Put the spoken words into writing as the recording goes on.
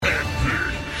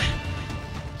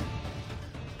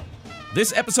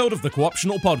This episode of the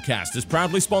Co-optional Podcast is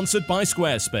proudly sponsored by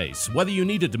Squarespace. Whether you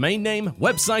need a domain name,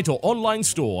 website, or online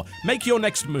store, make your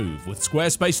next move with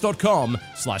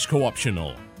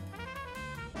squarespace.com/cooptional.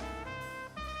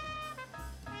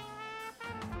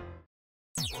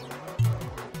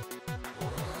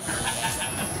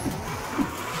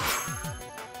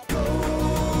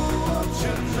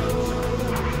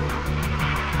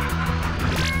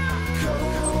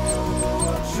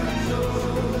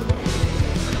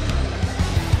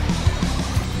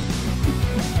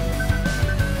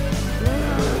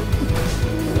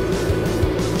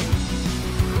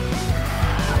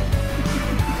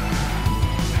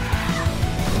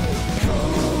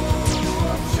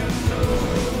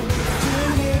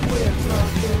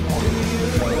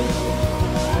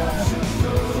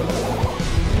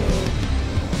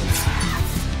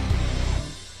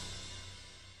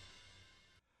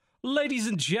 Ladies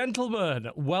and gentlemen,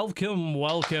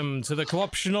 welcome to the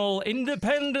Co-optional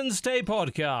Independence Day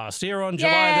podcast here on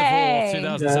July the 4th,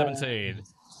 2017.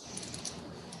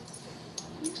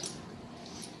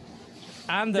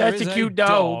 And there's a cute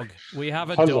dog. We have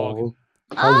a dog.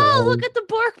 Oh, look at the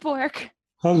bork.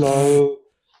 Hello,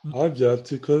 I'm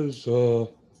Yahtzee Croshaw.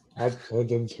 I'm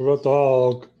turned into a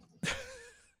dog.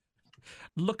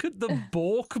 Look at the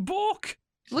bork. Look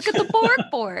at the bork.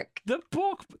 The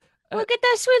bork. Look at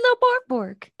that sweet little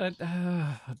bork.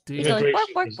 Dear. He's like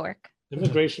bork.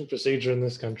 Immigration procedure in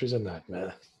this country is a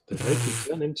nightmare. They make you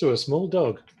turn into a small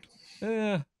dog.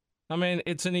 I mean,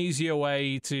 it's an easier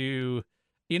way to...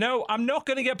 You know, I'm not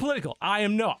going to get political.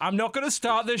 I'm not going to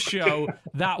start this show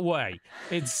that way.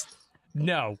 It's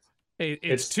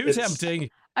too tempting.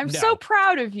 I'm so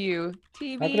proud of you,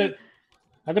 TV.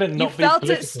 How could it not you be felt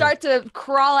political? it start to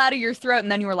crawl out of your throat,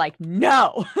 and then you were like,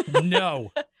 no.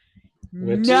 No.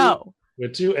 We're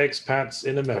two expats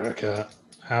in America.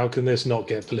 How can this not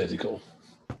get political?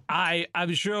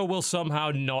 I'm sure we'll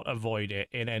somehow not avoid it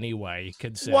in any way,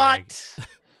 considering... What?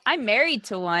 I'm married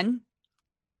to one.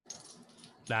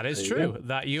 That is true.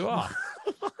 That you are.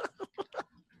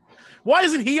 Why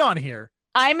isn't he on here?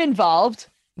 I'm involved.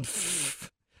 Should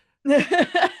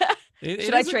I is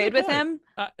a trade good with him?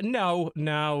 No.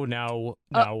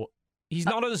 He's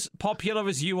not as popular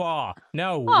as you are.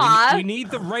 No, we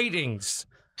need the ratings.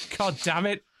 God damn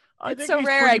it. It's so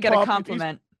rare I get a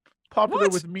compliment. Popular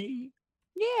with me?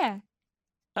 Yeah.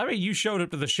 I mean, you showed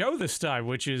up to the show this time,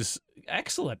 which is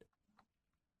excellent.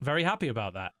 Very happy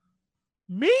about that.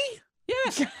 Me?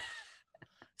 Yes.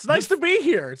 It's nice to be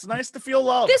here. It's nice to feel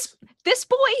loved. This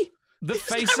boy. The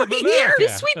face guy of right America, here,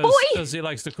 this sweet boy. as he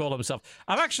likes to call himself.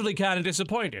 I'm actually kind of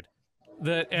disappointed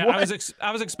that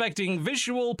I was expecting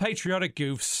visual patriotic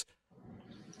goofs,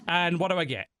 and what do I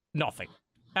get? Nothing.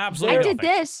 Absolutely I nothing. did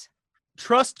this.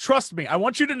 Trust me. I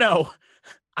want you to know.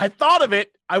 I thought of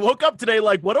it. I woke up today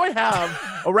like, what do I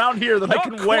have around here that I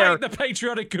can wear? The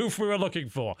patriotic goof we were looking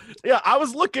for. Yeah, I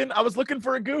was looking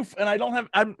for a goof, and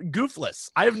I'm goofless.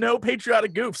 I have no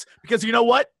patriotic goofs because you know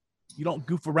what? You don't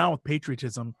goof around with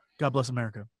patriotism. God bless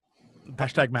America.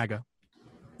 Hashtag MAGA.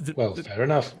 Well, fair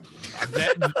enough.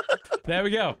 There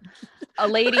we go. A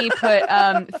lady put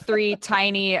 3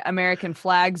 tiny American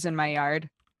flags in my yard.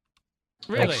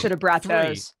 Really? I should have brought 3.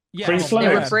 those. Yeah. Free flags.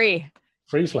 They were free.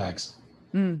 Free flags.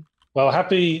 Mm. Well,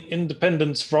 happy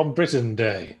Independence from Britain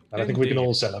Day. And I think we can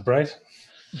all celebrate.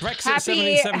 Brexit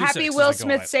Happy 1776, Will as they call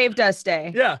Smith it. saved us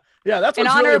day. Yeah, that's In what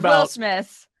it's honor really of Will about.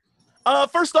 Smith.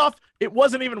 First off, it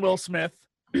wasn't even Will Smith.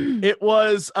 It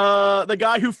was the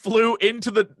guy who flew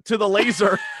into the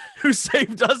laser who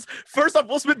saved us. First off,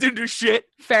 Will Smith didn't do shit.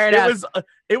 Fair enough.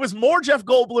 It was more Jeff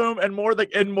Goldblum and more the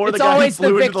It's guy always who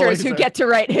flew the into the victors laser. who get to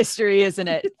write history, isn't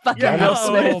it? Fucking Yeah, Will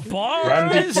Oh, Smith.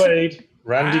 boys.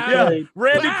 Randy Yeah, Quaid.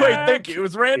 Randy Back. Quaid. Thank you. It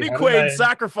was Randy Yeah, Quaid's man.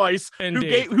 sacrifice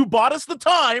Indeed. who bought us the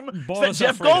time Bought so that us our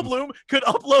Jeff freedom. Goldblum could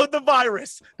upload the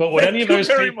virus. But would Thank any of you those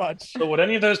very people? much. But would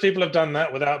any of those people have done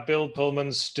that without Bill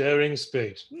Pullman's stirring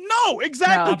speech? No,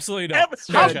 exactly. No. Absolutely not. How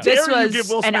Straight up. dare This you was give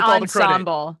Will an Smith all the credit?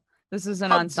 ensemble. This is an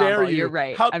How ensemble. dare you? You're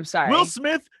right. How- I'm sorry. Will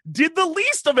Smith did the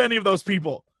least of any of those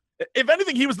people. If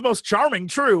anything, he was the most charming,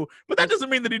 true, but that doesn't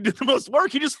mean that he did the most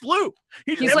work. He just flew.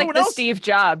 He's like everyone the else, Steve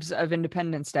Jobs of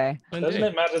Independence Day. Doesn't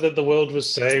it matter that the world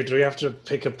was saved? Do we have to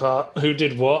pick apart who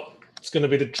did what? It's going to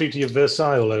be the Treaty of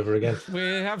Versailles all over again.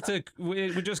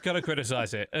 We just got to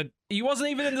criticize it. He wasn't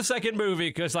even in the second movie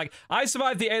because, like, I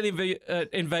survived the alien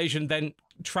invasion, then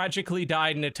tragically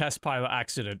died in a test pilot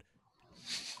accident.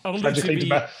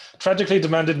 Tragically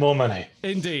demanded more money.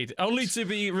 Indeed. Only to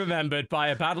be remembered by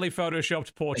a badly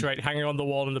photoshopped portrait hanging on the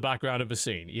wall in the background of a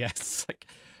scene. Yes. Like,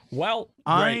 well,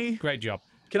 great job.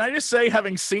 Can I just say,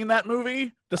 having seen that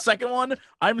movie, the second one,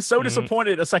 I'm so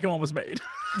disappointed a second one was made.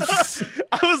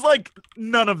 I was like,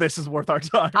 none of this is worth our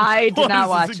time. I did Why not does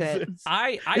watch this it. exist?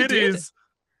 It It is.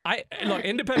 Look,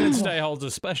 Independence Day holds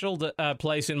a special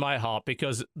place in my heart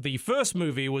because the first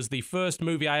movie was the first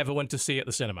movie I ever went to see at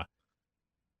the cinema.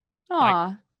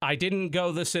 Aw. I didn't go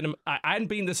to the cinema. I hadn't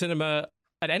been to the cinema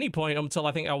at any point until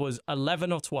I think I was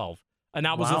 11 or 12. And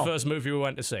that was the first movie we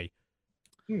went to see.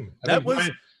 I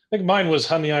think mine was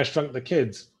Honey, I Shrunk the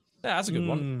Kids. Yeah, that's a good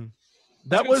one.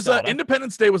 That was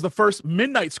Independence Day was the first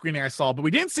midnight screening I saw, but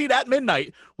we didn't see it at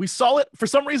midnight. We saw it for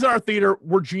some reason. Our theater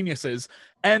were geniuses,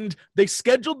 and they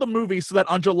scheduled the movie so that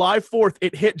on July 4th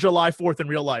it hit July 4th in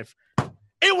real life.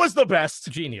 It was the best.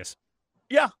 Genius.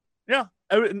 Yeah.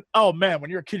 Oh man, when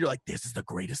you're a kid, you're like, this is the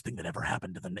greatest thing that ever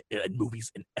happened to the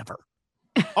movies in ever.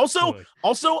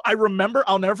 Also, I remember,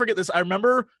 I'll never forget this. I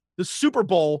remember the Super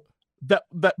Bowl that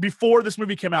before this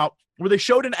movie came out, where they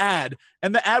showed an ad,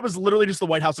 and the ad was literally just the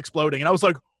White House exploding, and I was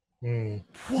like,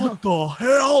 what the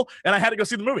hell? And I had to go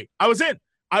see the movie. I was in.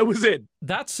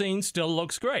 That scene still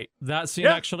looks great. That scene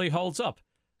actually holds up.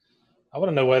 I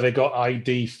want to know where they got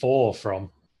ID4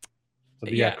 from for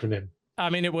the acronym.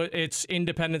 I mean, it's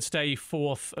Independence Day,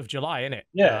 4th of July, isn't it?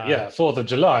 Yeah, 4th of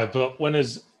July. But when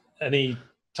has any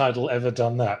title ever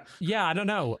done that? Yeah, I don't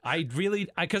know.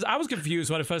 Because I was confused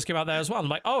when it first came out there as well. I'm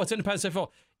like, oh, it's Independence Day 4.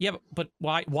 Yeah, but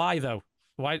why though?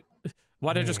 Why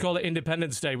don't just call it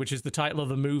Independence Day, which is the title of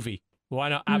the movie? Why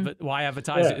not? Why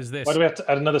advertise it as this? Why do we have to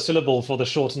add another syllable for the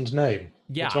shortened name?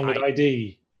 Yeah, what's wrong with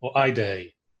ID or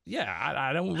I-Day? Yeah,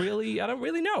 I don't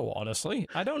really know, honestly.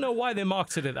 I don't know why they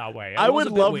marketed it that way. I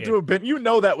would love to have been,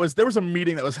 there was a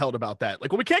meeting that was held about that.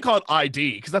 Like, well, we can't call it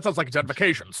ID because that sounds like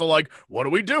identification. So, like, what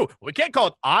do we do? We can't call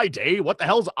it I-Day. What the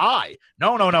hell's I?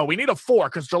 No. We need a 4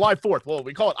 because July 4th. Well,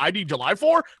 we call it ID July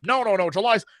 4? No.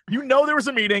 July's. There was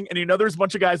a meeting and there was a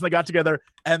bunch of guys and they got together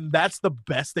and that's the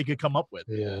best they could come up with.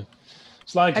 Yeah.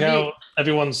 It's like how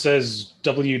everyone says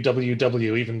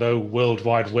www, even though World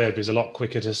Wide Web is a lot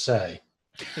quicker to say.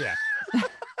 Yeah.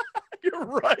 You're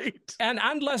right.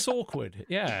 And less awkward.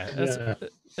 Yeah.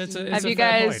 Have you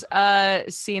guys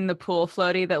seen the pool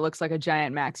floaty that looks like a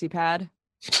giant maxi pad?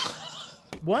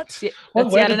 What?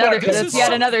 That's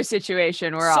yet another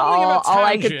situation where all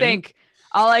I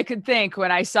could think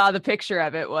when I saw the picture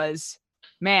of it was,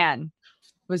 man,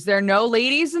 was there no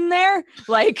ladies in there?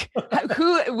 Like,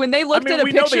 when they looked at a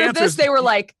picture of this, they were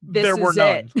like, this is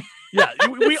it. Yeah,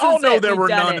 we all know there were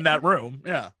none in that room.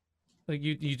 Yeah. Like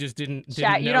you just didn't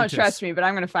Chat, you don't trust me, but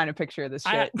I'm gonna find a picture of this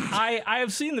shit. I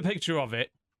have seen the picture of it.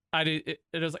 It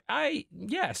was like,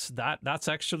 that's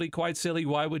actually quite silly.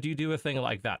 Why would you do a thing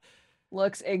like that?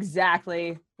 Looks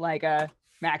exactly like a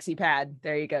maxi pad.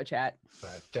 There you go, chat.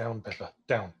 Down, Pepper,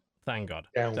 down. Thank God.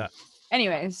 Down.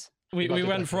 Anyways. We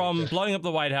went from blowing up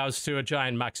the White House to a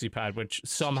giant maxi pad, which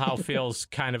somehow feels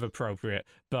kind of appropriate,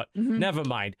 but never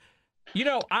mind.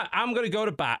 I'm going to go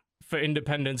to bat for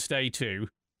Independence Day 2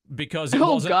 because it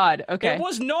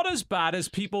was not as bad as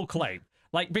people claim.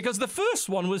 Like, because the first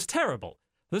one was terrible.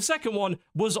 The second one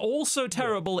was also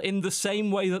terrible in the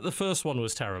same way that the first one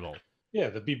was terrible. Yeah,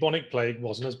 the bubonic plague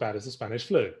wasn't as bad as the Spanish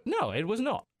flu. No, it was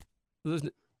not.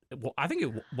 I think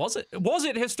it was. Was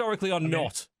it historically or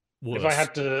not? Worse. If I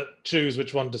had to choose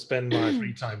which one to spend my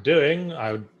free time doing,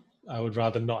 I would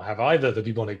rather not have either the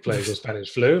bubonic plague or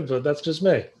Spanish flu, but that's just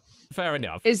me. Fair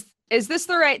enough. Is this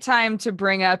the right time to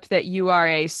bring up that you are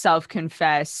a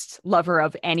self-confessed lover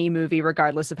of any movie,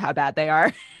 regardless of how bad they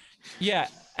are? Yeah,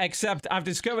 except I've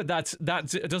discovered that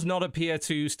does not appear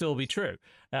to still be true.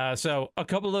 So a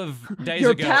couple of days ago...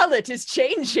 Your palate is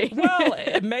changing.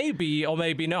 Well, maybe or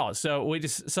maybe not. So we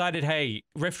decided, hey,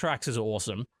 Riff Tracks is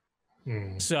awesome.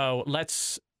 So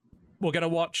we're going to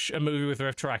watch a movie with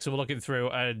Riff Tracks, and we're looking through,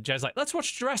 and Jed's like, let's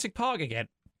watch Jurassic Park again.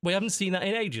 We haven't seen that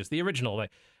in ages, the original,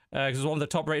 because it was one of the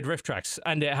top-rated Riff Tracks,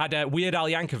 and it had Weird Al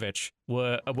Yankovic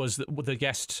was the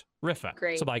guest riffer.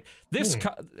 Great. So I'm like,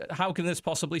 how can this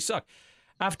possibly suck?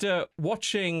 After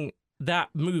watching that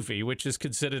movie, which is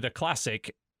considered a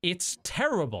classic, it's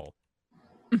terrible.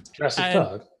 Jurassic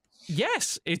Park?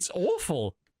 Yes, it's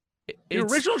awful. The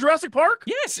original Jurassic Park?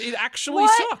 Yes, it actually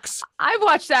sucks. I've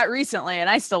watched that recently, and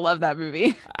I still love that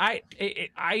movie. I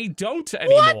don't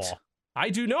anymore. What? I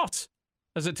do not,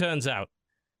 as it turns out.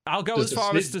 I'll go as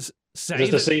far as to say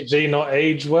does the CG not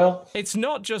age well? It's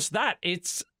not just that.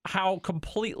 It's how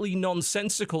completely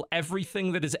nonsensical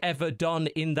everything that is ever done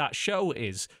in that show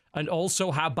is, and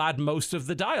also how bad most of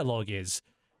the dialogue is.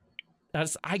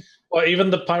 Well,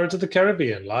 even the Pirates of the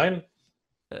Caribbean line.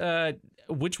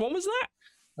 Which one was that?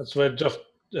 That's where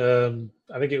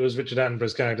I think it was Richard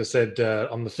Attenborough's character said,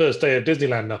 on the first day of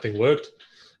Disneyland, nothing worked.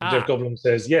 Jeff Goldblum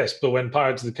says, yes, but when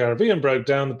Pirates of the Caribbean broke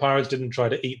down, the pirates didn't try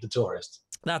to eat the tourists.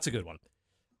 That's a good one.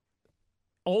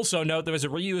 Also, note there is a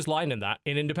reused line in that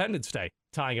in Independence Day,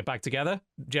 tying it back together.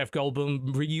 Jeff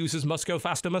Goldblum reuses "Must go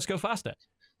faster, must go faster."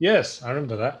 Yes, I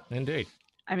remember that. Indeed.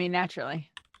 I mean,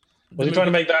 naturally. Was he trying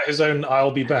to make that his own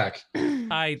 "I'll be back"?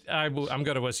 I'm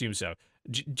going to assume so.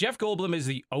 Jeff Goldblum is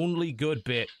the only good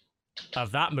bit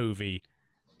of that movie.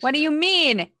 What do you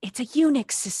mean? It's a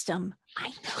Unix system. I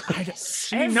know this.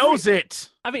 She knows it.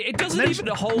 I mean, it doesn't even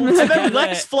hold together. And then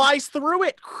Lex flies through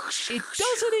it. It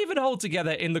doesn't even hold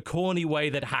together in the corny way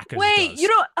that Hackers Wait, does. you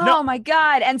don't... Oh, my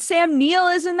God. And Sam Neill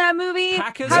is in that movie?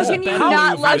 Hackers How is a can you better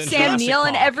not movie love than Sam Jurassic Neill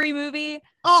in Park. every movie?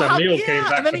 Oh, Sam Neill came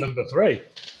back for he, number 3.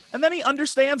 and then he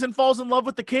understands and falls in love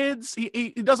with the kids.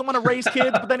 He doesn't want to raise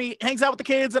kids, but then he hangs out with the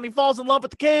kids and he falls in love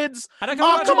with the kids. And I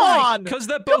Oh, come on. Because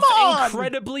they're both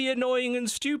incredibly annoying and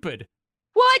stupid.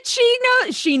 What?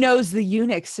 She knows the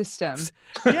Unix system.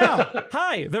 Yeah.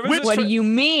 Hi. What do you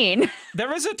mean?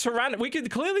 There is a we can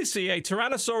clearly see a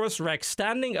Tyrannosaurus Rex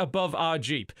standing above our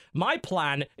Jeep. My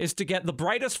plan is to get the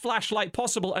brightest flashlight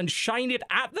possible and shine it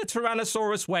at the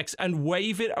Tyrannosaurus Rex and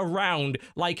wave it around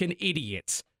like an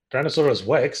idiot. Tyrannosaurus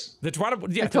Rex? The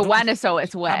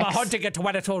Tyrannosaurus Rex. I'm hunting a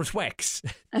Tyrannosaurus Rex.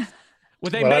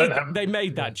 Well, they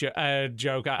made that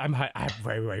joke. I'm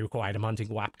very, very quiet. I'm hunting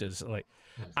raptors. Like,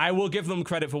 I will give them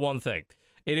credit for one thing.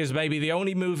 It is maybe the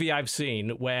only movie I've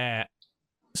seen where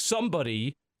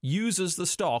somebody uses the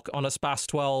stock on a SPAS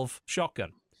 12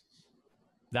 shotgun.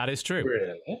 That is true.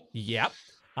 Really? Yep.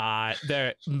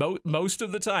 Most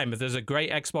of the time, if there's a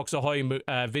great Xbox Ahoy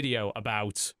video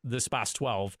about the SPAS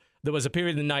 12, there was a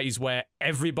period in the 90s where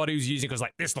everybody was using it was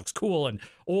like, this looks cool and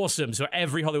awesome, so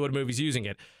every Hollywood movie's using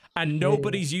it. And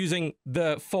nobody's using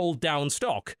the fold-down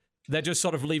stock. They're just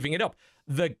sort of leaving it up.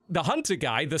 The hunter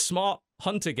guy, the smart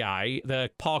hunter guy,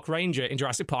 the park ranger in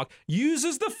Jurassic Park,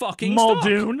 uses the fucking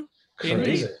Muldoon. stock.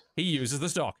 Indeed. He uses the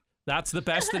stock. That's the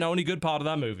best and only good part of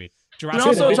that movie. Jurassic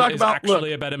also Park is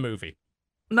actually a better movie.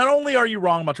 Not only are you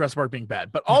wrong about Jurassic Park being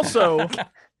bad, but also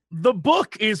the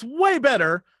book is way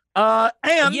better.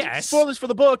 And yes. Spoilers for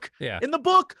the book. Yeah. In the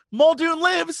book, Muldoon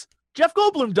lives. Jeff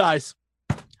Goldblum dies.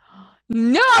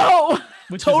 No!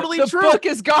 Totally the true. The book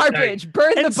is garbage.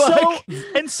 Burn the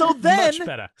book. So then... Much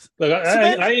better. Look,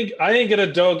 I ain't get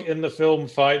a dog in the film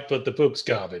fight, but the book's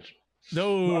garbage.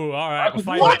 No, all right. We'll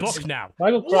find the book now.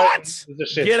 What?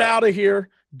 Get out of here.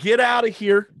 Get out of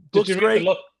here. Book's great.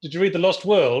 Did you read The Lost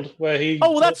World, where he...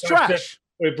 Oh, well, that's trash.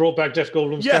 Where he brought back Jeff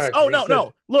Goldblum's character? Oh,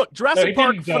 no. Look, Jurassic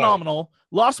Park, phenomenal.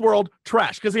 Lost World,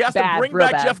 trash. Because he has to bring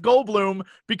back Jeff Goldblum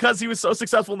because he was so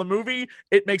successful in the movie.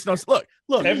 It makes no sense.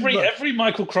 Look. Every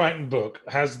Michael Crichton book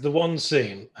has the one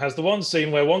scene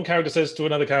where one character says to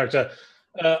another character,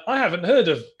 I haven't heard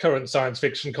of current science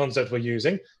fiction concept we're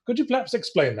using. Could you perhaps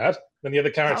explain that? Then the other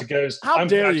character goes, how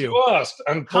dare you asked,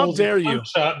 and pulls the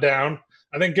chart down,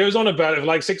 and then goes on about it for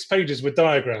like 6 pages with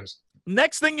diagrams.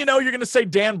 Next thing you know, you're going to say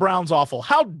Dan Brown's awful.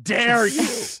 How dare you?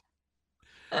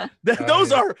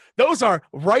 Those are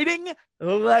writing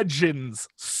legends,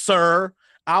 sir.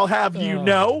 I'll have you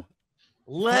know,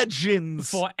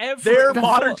 legends. They're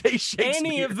modern day Shakespeare.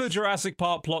 Any of the Jurassic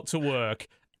Park plot to work,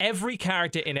 every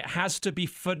character in it has to be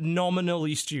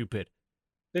phenomenally stupid.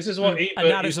 This is what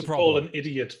Ebert used to call an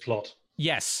idiot plot.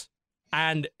 Yes.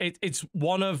 And it's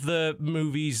one of the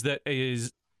movies that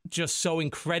is just so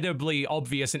incredibly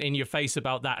obvious and in your face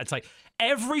about that. It's like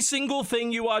every single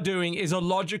thing you are doing is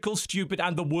illogical, stupid,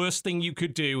 and the worst thing you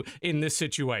could do in this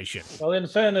situation. Well, in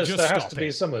fairness, there has to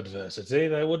be some adversity.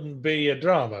 There wouldn't be a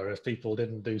drama if people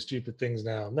didn't do stupid things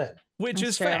now and then. Which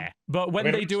is fair. But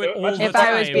when they do it all the time... If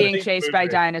I was being chased by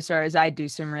dinosaurs, I'd do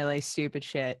some really stupid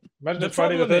shit. Imagine the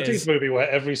Friday the 13th movie where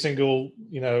every single,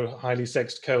 highly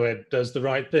sexed co-ed does the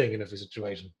right thing in every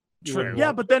situation. True.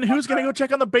 Yeah, but then who's going to go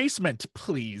check on the basement,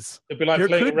 please? It'd be like there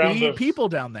could be people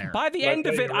down there. By the end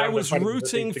of it, I was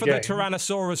rooting for the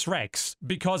Tyrannosaurus Rex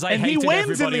because I hated he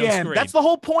wins in the end. Screen. That's the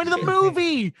whole point of the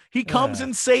movie. He comes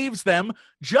and saves them,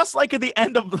 just like at the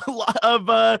end of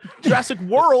Jurassic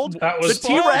World. That was the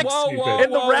T-Rex and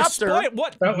the raptor.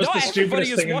 That was the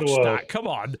stupidest thing in the world. Come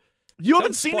on. You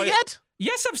haven't seen it yet?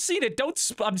 Yes, I've seen it.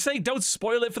 I'm saying don't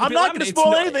spoil it for the I'm not going to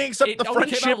spoil anything except the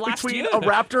friendship between a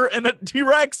raptor and a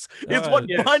T-Rex is what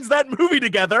binds that movie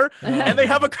together. And they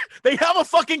have a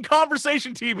fucking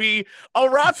conversation, TV. A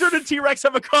raptor and a T-Rex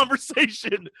have a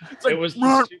conversation. It's like, it was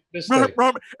and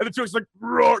the T-Rex like,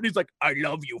 roar, and he's like, I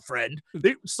love you, friend.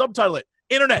 They subtitle it.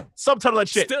 Internet, subtitle that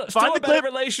shit. Still Find a the better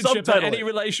clip, relationship than any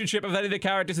relationship of any of the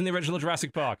characters in the original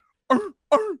Jurassic Park.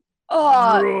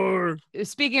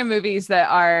 Speaking of movies that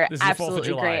are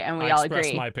absolutely great, and we all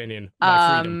agree. My opinion.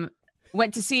 My freedom.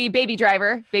 Went to see Baby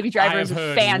Driver. Baby Driver is a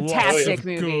fantastic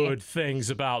movie. Good things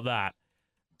about that.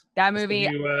 That movie.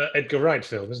 It's the new Edgar Wright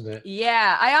film, isn't it?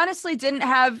 Yeah, I honestly didn't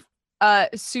have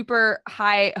super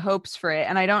high hopes for it,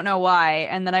 and I don't know why.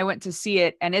 And then I went to see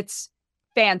it, and it's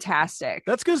fantastic.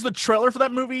 That's because the trailer for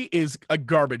that movie is a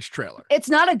garbage trailer. It's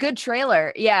not a good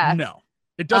trailer. Yeah. No,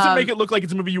 it doesn't make it look like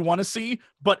it's a movie you want to see,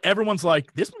 but everyone's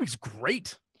like, this movie's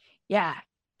great. Yeah.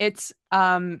 It's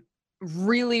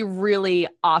really, really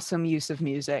awesome use of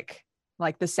music.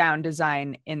 Like the sound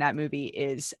design in that movie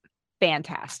is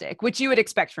fantastic, which you would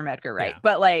expect from Edgar Wright,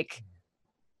 but like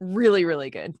really,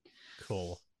 really good.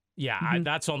 Cool. Yeah,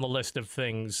 that's on the list of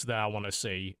things that I want to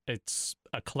see. It's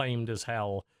acclaimed as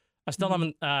hell. I still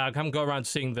haven't got around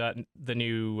seeing the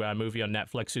new movie on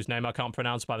Netflix whose name I can't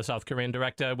pronounce, by the South Korean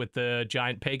director, with the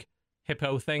giant pig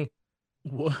hippo thing.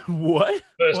 What?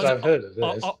 First I've heard of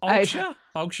this.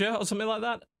 Ogsha or something like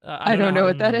that. I don't know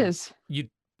what that is.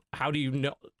 How do you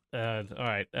know? All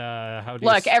right. How do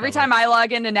Look, every time I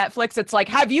log into Netflix, it's like,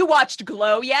 have you watched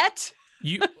Glow yet?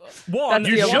 You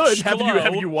should.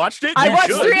 Have you watched it? I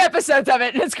watched 3 episodes of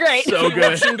it, and it's great. So good.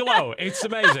 Watching Glow. It's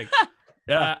amazing.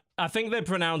 Yeah. I think they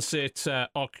pronounce it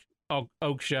Ogsha or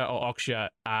Oksha,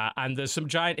 and there's some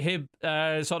giant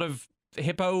sort of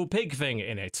hippo pig thing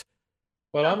in it.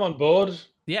 Well, I'm on board.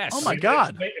 Yes. Oh my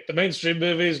God. If the mainstream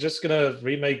movie is just going to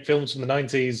remake films from the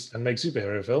 90s and make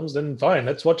superhero films, then fine.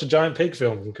 Let's watch a giant pig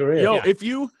film from Korea.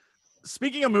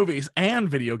 Speaking of movies and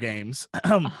video games,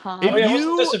 wasn't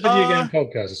this a video game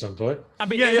podcast at some point? I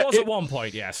mean, it was at one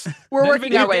point, yes. We're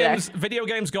working our way there. Video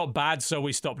games got bad, so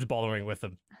we stopped bothering with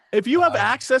them. If you have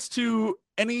access to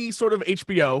any sort of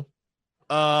HBO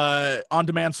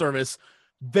on-demand service,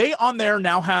 they on there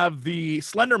now have the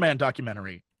Slender Man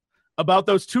documentary about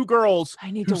those 2 girls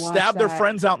who stabbed their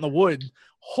friends out in the wood.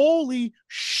 Holy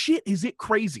shit, is it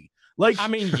crazy? Like, I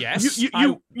mean, yes,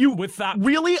 you with that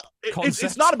really,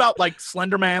 it's not about like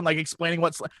Slender Man, like explaining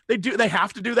what they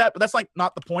have to do that, but that's like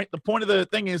not the point. The point of the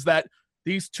thing is that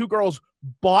these 2 girls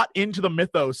bought into the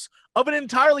mythos of an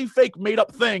entirely fake, made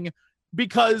up thing,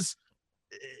 because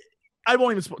I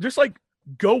won't even just like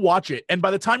go watch it, and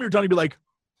by the time you're done, you'll be like,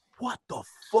 what the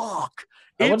fuck?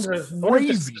 I wonder if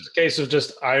it's a case of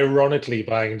just ironically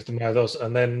buying into the mythos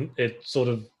and then it sort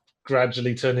of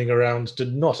gradually turning around to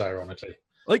not ironically.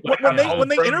 Like when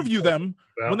they interview them,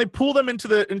 when they pull them into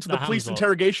the police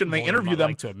interrogation, they interview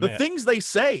them. The things they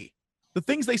say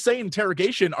in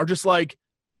interrogation are just like,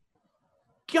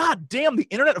 God damn, the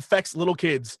internet affects little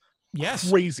kids. Yes,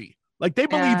 crazy. Like they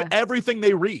believe everything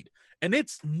they read, and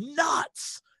it's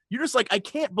nuts. You're just like, I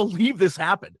can't believe this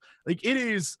happened. Like it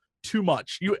is too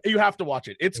much. You have to watch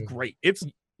it. It's great. It's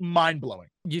mind blowing.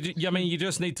 I mean, you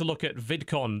just need to look at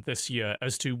VidCon this year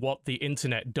as to what the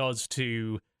internet does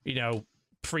to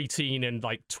preteen and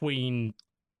like tween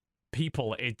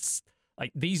people. It's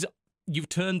like you've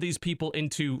turned these people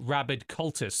into rabid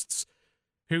cultists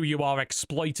who you are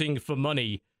exploiting for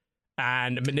money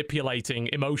and manipulating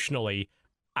emotionally.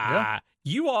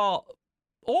 You are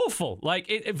awful. Like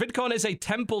VidCon is a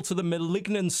temple to the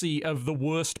malignancy of the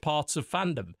worst parts of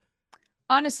fandom.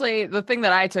 Honestly, the thing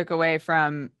that I took away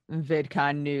from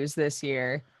VidCon news this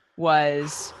year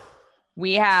was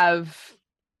we have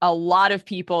a lot of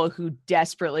people who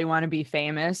desperately want to be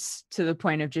famous to the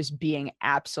point of just being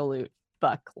absolute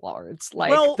fucklords,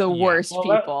 like worst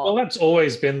people. That's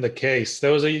always been the case.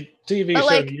 There was a TV show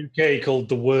in the UK called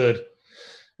The Word,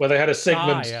 where they had a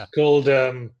segment called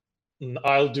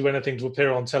I'll Do Anything to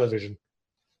Appear on Television.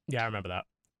 Yeah, I remember that.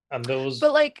 And there was...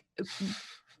 But like,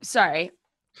 sorry.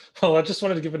 Well, I just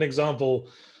wanted to give an example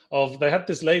of, they had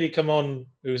this lady come on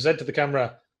who said to the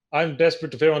camera, I'm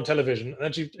desperate to appear on television. And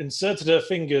then she inserted her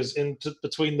fingers into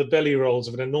between the belly rolls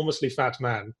of an enormously fat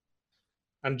man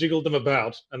and jiggled them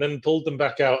about and then pulled them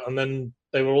back out. And then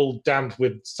they were all damp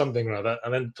with something or other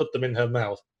and then put them in her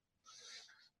mouth.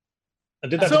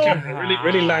 And did that to camera really,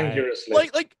 really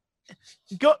languorously.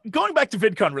 Going back to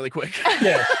VidCon really quick.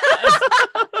 Yeah.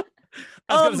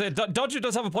 I was going to say, Dodger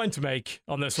does have a point to make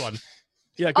on this one.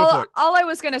 Yeah, go for it. All I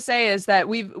was going to say is that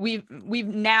we've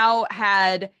now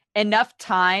had enough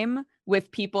time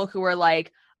with people who are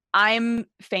like, I'm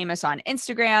famous on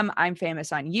Instagram, I'm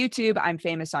famous on YouTube, I'm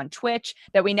famous on Twitch,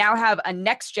 that we now have a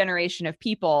next generation of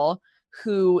people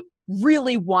who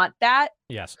really want that.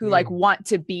 Yes. Who like want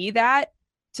to be that,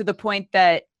 to the point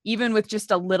that even with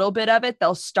just a little bit of it,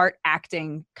 they'll start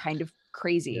acting kind of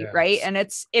crazy, right? And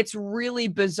it's really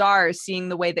bizarre seeing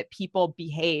the way that people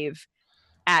behave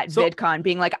at VidCon,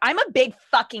 being like, I'm a big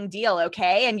fucking deal,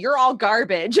 okay? And you're all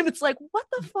garbage. And it's like, what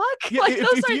the fuck? Yeah,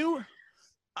 like,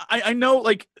 I know,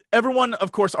 like, everyone,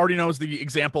 of course, already knows the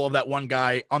example of that one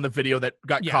guy on the video that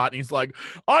got caught, and he's like,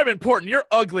 I'm important, you're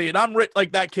ugly, and I'm rich,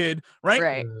 like that kid, right?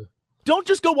 Right. Don't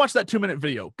just go watch that 2-minute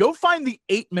video. Go find the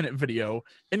 8-minute video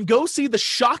and go see the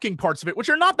shocking parts of it, which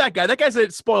are not that guy. That guy's a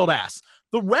spoiled ass.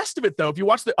 The rest of it, though, if you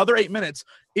watch the other 8 minutes,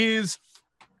 is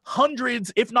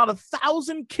hundreds, if not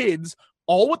 1,000 kids,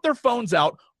 all with their phones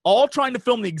out, all trying to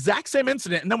film the exact same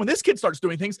incident. And then when this kid starts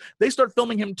doing things, they start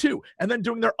filming him too. And then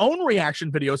doing their own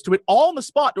reaction videos to it all on the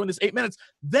spot during this 8 minutes.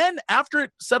 Then after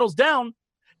it settles down,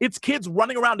 it's kids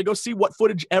running around to go see what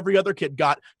footage every other kid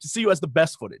got to see who has the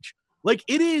best footage. Like,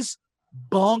 it is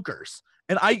bonkers.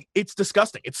 And it's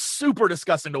disgusting. It's super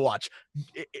disgusting to watch.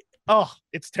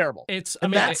 It's terrible.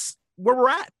 That's where we're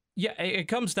at. Yeah, it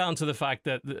comes down to the fact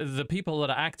that the people that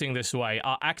are acting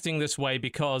this way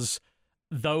because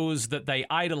those that they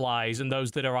idolize and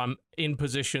those that are in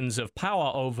positions of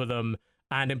power over them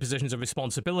and in positions of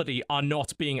responsibility are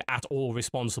not being at all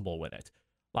responsible with it.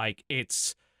 Like,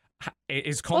 it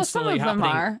is constantly happening. Some of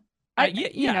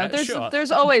them are.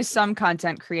 There's always some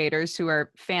content creators who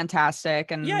are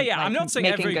fantastic and like, I'm not saying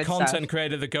every content stuff.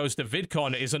 creator that goes to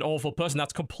VidCon is an awful person.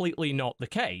 That's completely not the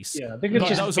case. Yeah, I think it's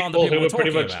just people who are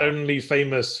pretty much only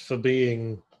famous for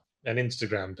being an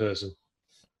Instagram person.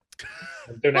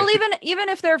 Well, even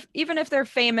if they're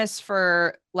famous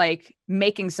for like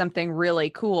making something really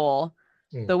cool,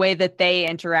 the way that they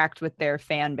interact with their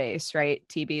fan base, right?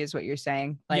 TB is what you're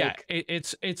saying. Like,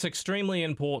 it's extremely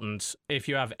important if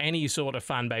you have any sort of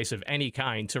fan base of any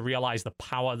kind to realize the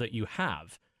power that you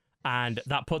have. And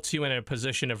that puts you in a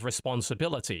position of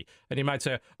responsibility. And you might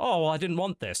say, oh, well, I didn't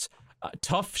want this.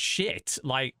 Tough shit.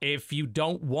 Like, if you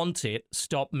don't want it,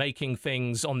 stop making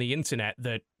things on the internet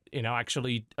that,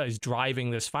 actually is driving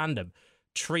this fandom.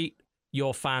 Treat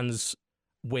your fans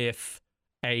with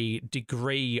a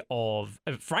degree of,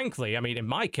 frankly, I mean, in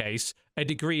my case, a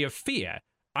degree of fear.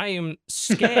 I am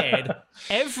scared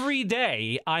every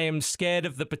day. I am scared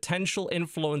of the potential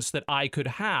influence that I could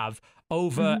have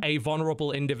over a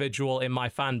vulnerable individual in my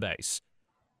fan base.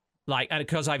 Like, and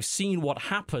because I've seen what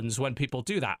happens when people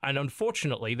do that. And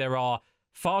unfortunately, there are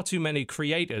far too many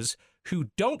creators who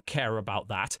don't care about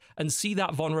that and see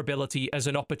that vulnerability as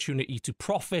an opportunity to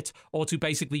profit or to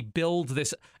basically build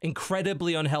this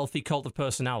incredibly unhealthy cult of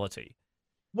personality.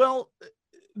 Well,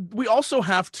 we also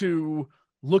have to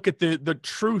look at the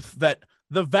truth that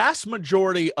the vast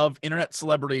majority of internet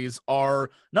celebrities are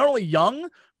not only young,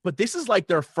 but this is like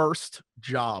their first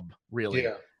job, really.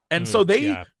 Yeah. And so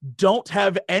they don't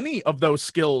have any of those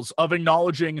skills of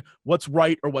acknowledging what's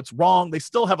right or what's wrong. They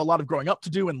still have a lot of growing up to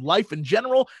do in life in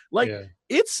general. Like,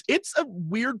 it's a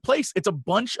weird place. It's a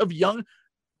bunch of young.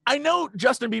 I know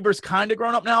Justin Bieber's kind of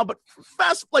grown up now, but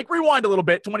rewind a little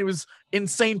bit to when he was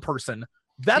insane person.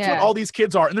 That's what all these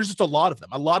kids are. And there's just a lot of them,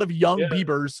 a lot of young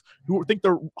Biebers who think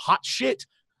they're hot shit.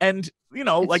 And,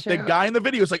 it's true. The guy in the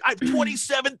video is like, I have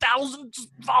 27,000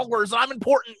 followers. I'm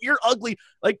important. You're ugly.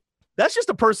 Like, that's just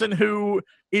a person who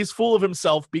is full of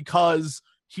himself because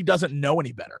he doesn't know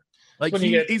any better. Like,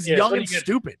 he's young and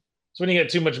stupid. It's when you get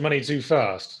too much money too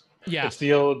fast. Yeah. It's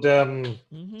the old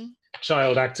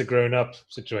child actor grown up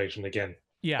situation again.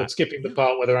 Yeah. But skipping the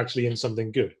part where they're actually in something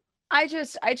good. I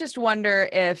just wonder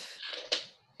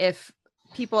if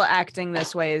people acting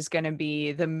this way is going to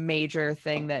be the major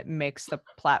thing that makes the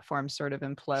platform sort of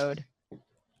implode.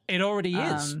 It already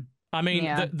is. I mean,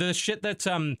 the shit that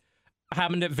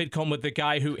happened at VidCon with the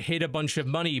guy who hid a bunch of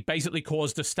money, basically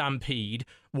caused a stampede,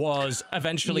 was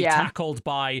eventually tackled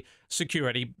by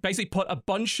security, basically put a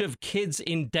bunch of kids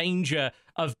in danger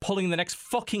of pulling the next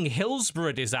fucking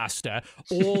Hillsborough disaster,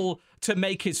 all to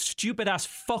make his stupid ass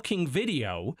fucking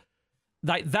video.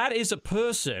 Like, that is a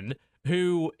person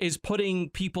who is putting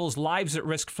people's lives at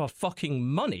risk for fucking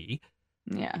money.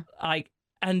 Yeah.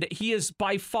 And he is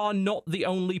by far not the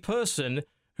only person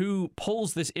who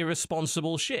pulls this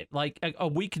irresponsible shit. Like, a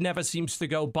week never seems to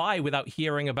go by without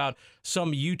hearing about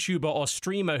some YouTuber or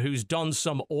streamer who's done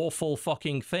some awful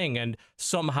fucking thing and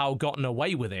somehow gotten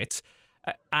away with it.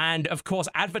 And, of course,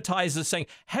 advertisers saying,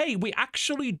 hey, we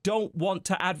actually don't want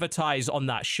to advertise on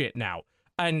that shit now.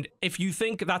 And if you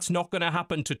think that's not going to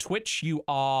happen to Twitch, you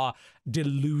are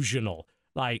delusional.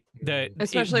 Like,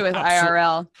 especially with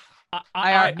IRL.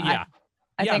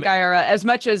 I think IRL, as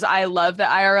much as I love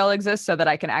that IRL exists so that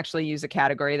I can actually use a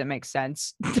category that makes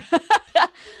sense.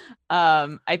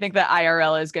 I think that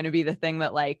IRL is going to be the thing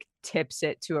that like tips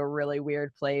it to a really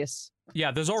weird place.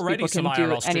 Yeah, there's already some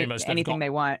IRL streamers that anything they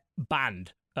want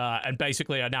banned and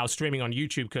basically are now streaming on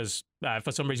YouTube because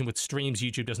for some reason with streams,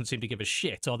 YouTube doesn't seem to give a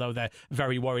shit, although they're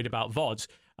very worried about VODs,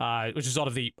 which is sort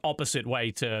of the opposite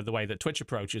way to the way that Twitch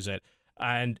approaches it.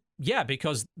 And yeah,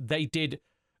 because they did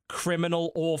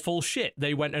criminal, awful shit.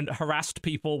 They went and harassed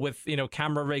people with,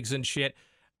 camera rigs and shit,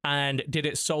 and did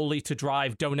it solely to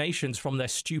drive donations from their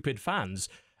stupid fans.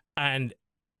 And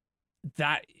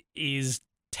that is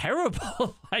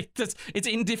terrible. It's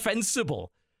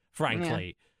indefensible,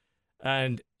 frankly.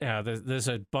 And there's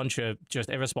a bunch of just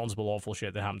irresponsible, awful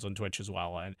shit that happens on Twitch as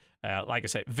well. And like I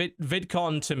said,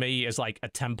 VidCon to me is like a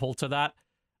temple to that.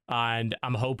 And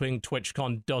I'm hoping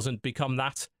TwitchCon doesn't become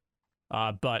that.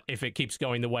 But if it keeps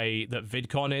going the way that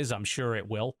VidCon is, I'm sure it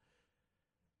will.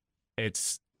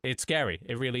 It's scary.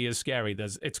 It really is scary.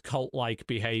 It's cult-like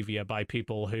behavior by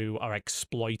people who are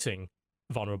exploiting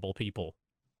vulnerable people.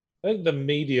 I think the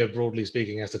media, broadly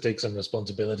speaking, has to take some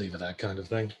responsibility for that kind of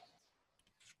thing.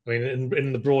 I mean,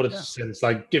 in the broadest sense,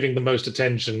 like giving the most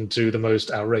attention to the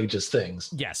most outrageous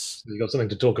things. Yes. So you've got something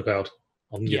to talk about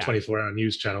on your 24-hour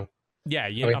news channel. Yeah,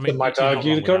 I mean, some might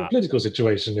argue the current political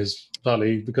situation is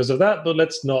partly because of that, but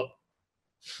let's not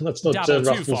ruffle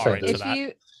feathers.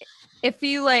 If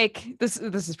you like this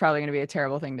is probably going to be a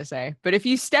terrible thing to say, but if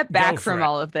you step back from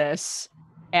all of this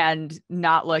and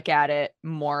not look at it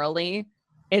morally,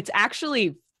 it's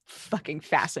actually fucking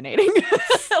fascinating.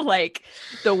 Like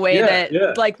the way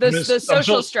like the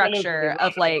social structure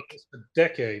of like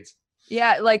decades.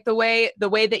 Yeah, like the way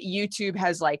that YouTube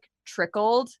has like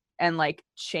trickled and like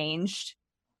changed.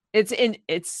 It's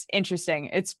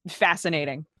interesting. It's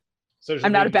fascinating.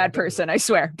 I'm not a bad person, I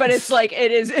swear, but it's like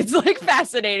it's like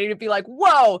fascinating to be like,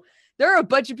 whoa, there are a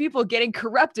bunch of people getting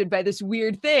corrupted by this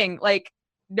weird thing. Like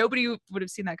nobody would have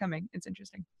seen that coming. It's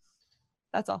interesting.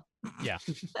 That's all. Yeah.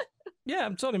 Yeah,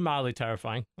 I'm totally mildly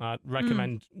terrifying.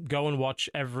 Recommend go and watch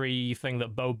everything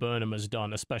that Bo Burnham has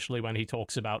done, especially when he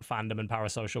talks about fandom and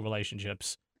parasocial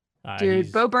relationships.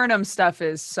 Dude, Bo Burnham stuff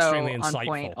is so on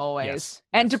point always.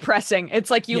 And depressing. It's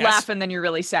like you laugh and then you're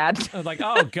really sad. Like,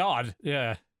 oh God,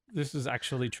 yeah, this is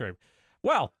actually true.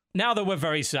 Well, now that we're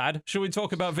very sad, should we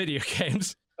talk about video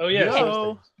games? Oh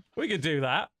yeah, we could do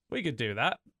that.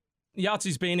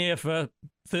 Yahtzee's been here for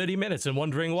 30 minutes and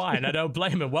wondering why, and I don't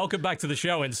blame him. Welcome back to the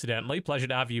show, incidentally. Pleasure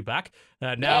to have you back.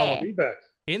 Now,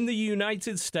 in the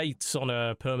United States on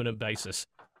a permanent basis.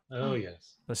 Oh,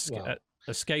 yes.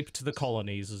 Escape to the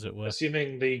colonies, as it were.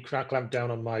 Assuming the clamp down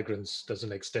on migrants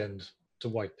doesn't extend to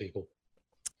white people.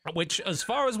 Which, as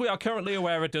far as we are currently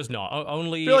aware, it does not.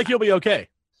 Only. I feel like you'll be okay.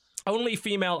 Only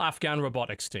female Afghan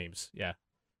robotics teams. Yeah.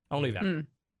 Only that.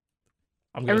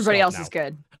 Everybody else is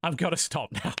good. I've got to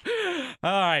stop now.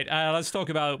 All right, let's talk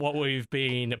about what we've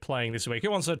been playing this week.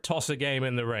 Who wants to toss a game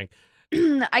in the ring?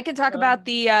 I can talk about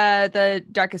the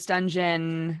Darkest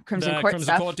Dungeon Crimson Court Crimson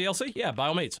stuff. Court DLC? Yeah, by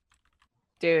all means.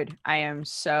 Dude, I am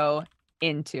so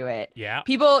into it. Yeah.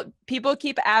 People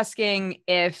keep asking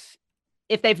if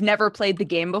they've never played the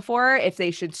game before, if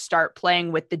they should start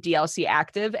playing with the DLC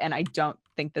active, and I don't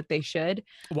think that they should.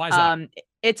 Why is that?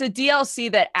 It's a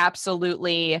DLC that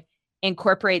absolutely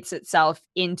incorporates itself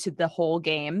into the whole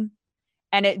game,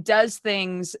 and it does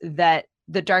things that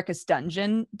the Darkest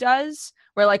Dungeon does,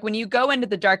 where like when you go into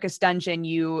the Darkest Dungeon,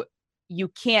 you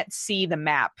can't see the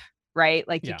map, right?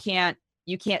 Like you can't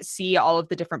see all of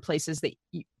the different places that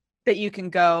you can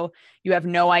go. You have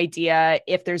no idea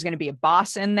if there's going to be a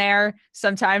boss in there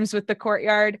sometimes with the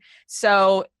courtyard.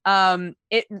 So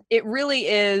it really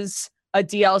is a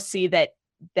DLC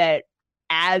that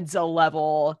adds a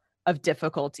level of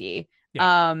difficulty.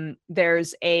 Yeah.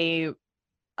 There's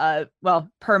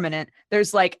permanent.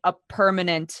 There's like a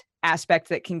permanent aspect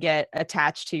that can get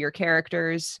attached to your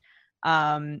characters.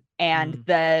 And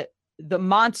the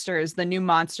monsters, the new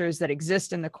monsters that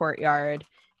exist in the courtyard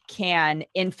can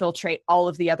infiltrate all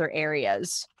of the other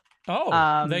areas.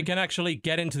 Oh, they can actually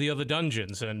get into the other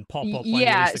dungeons and pop up when you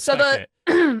least expect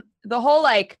it. The whole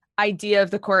like idea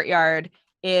of the courtyard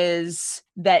is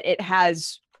that it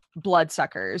has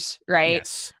bloodsuckers, right?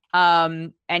 Yes.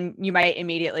 And you might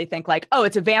immediately think like, oh,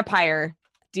 it's a vampire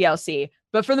DLC.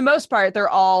 But for the most part, they're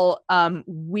all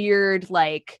weird,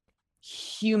 like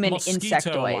human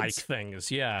insectoids things.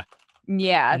 Yeah.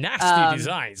 Yeah. Nasty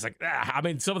designs. Like, I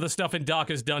mean, some of the stuff in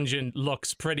Darkest Dungeon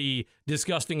looks pretty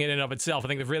disgusting in and of itself. I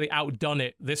think they've really outdone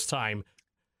it this time.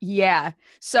 Yeah.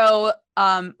 So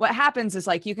what happens is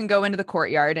like you can go into the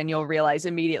courtyard and you'll realize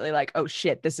immediately like, oh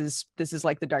shit, this is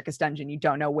like the Darkest Dungeon. You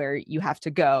don't know where you have to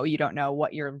go. You don't know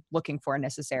what you're looking for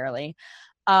necessarily.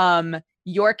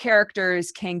 Your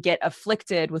characters can get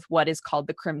afflicted with what is called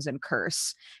the Crimson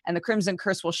Curse. And the Crimson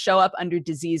Curse will show up under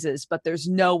diseases, but there's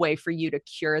no way for you to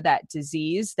cure that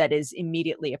disease that is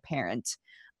immediately apparent.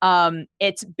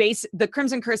 The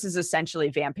Crimson Curse is essentially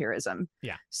vampirism.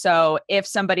 Yeah. So if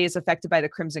somebody is affected by the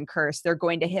Crimson Curse, they're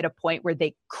going to hit a point where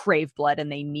they crave blood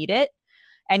and they need it.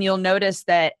 And you'll notice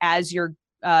that as you're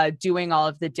doing all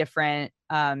of the different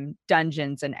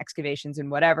dungeons and excavations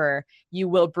and whatever, you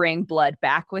will bring blood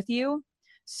back with you.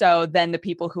 So then the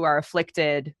people who are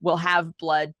afflicted will have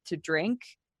blood to drink.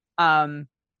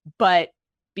 But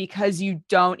because you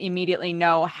don't immediately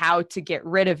know how to get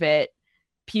rid of it,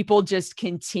 people just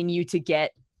continue to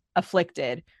get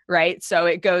afflicted, right? So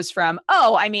it goes from,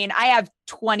 I have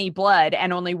 20 blood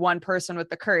and only one person with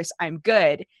the curse, I'm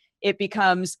good. It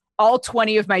becomes, all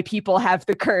 20 of my people have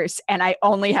the curse and I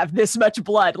only have this much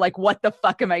blood. Like, what the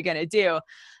fuck am I going to do?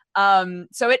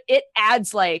 So it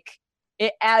adds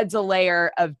a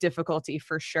layer of difficulty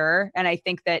for sure. And I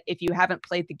think that if you haven't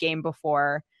played the game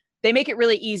before, they make it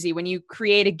really easy. When you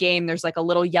create a game, there's like a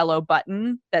little yellow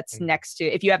button that's next to,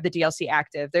 if you have the DLC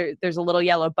active, there's a little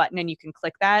yellow button and you can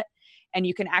click that and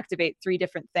you can activate 3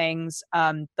 different things.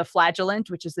 The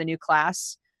flagellant, which is the new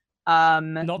class.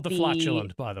 Not the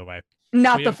flatulent, by the way.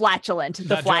 Not the flatulent.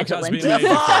 The flatulent. The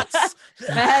farts.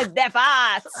 The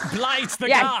farts. Blights the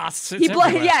gas.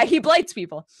 He blights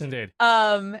people. Indeed.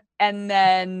 And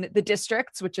then the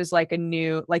districts, which is like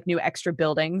new extra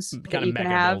buildings Kind that you of can mega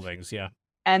have. buildings, yeah.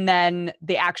 And then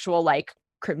the actual like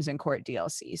Crimson Court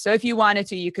DLC. So if you wanted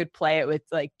to, you could play it with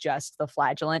like just the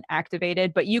flagellant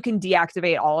activated, but you can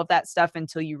deactivate all of that stuff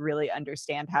until you really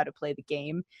understand how to play the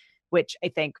game, which I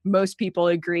think most people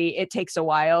agree it takes a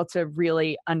while to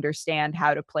really understand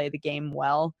how to play the game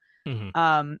well.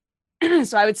 Mm-hmm.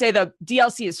 So I would say the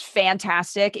DLC is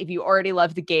fantastic. If you already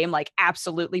love the game, like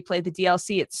absolutely play the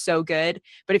DLC. It's so good.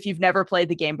 But if you've never played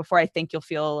the game before, I think you'll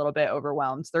feel a little bit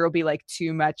overwhelmed. There will be like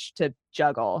too much to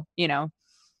juggle, you know?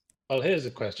 Well, here's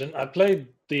a question. I played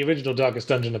the original Darkest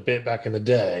Dungeon a bit back in the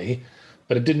day,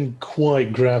 but it didn't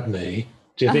quite grab me.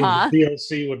 Do you think the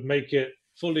DLC would make it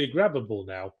fully grabbable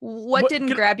now? What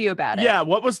didn't grab you about it? Yeah,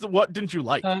 what didn't you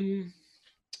like?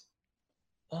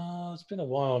 It's been a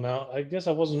while now. I guess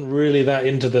I wasn't really that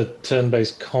into the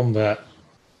turn-based combat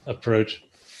approach.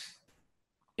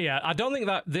 Yeah, I don't think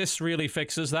that this really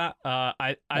fixes that.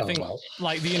 I think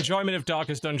like the enjoyment of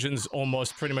Darkest Dungeon's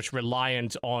almost pretty much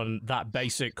reliant on that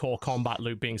basic core combat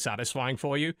loop being satisfying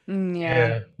for you.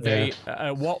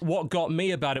 What got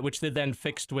me about it, which they then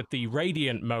fixed with the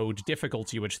Radiant mode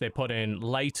difficulty, which they put in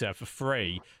later for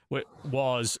free,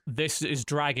 was this is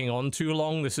dragging on too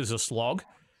long. This is a slog.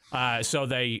 So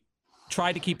they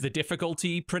try to keep the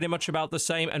difficulty pretty much about the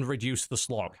same and reduce the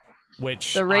slog,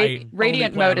 which the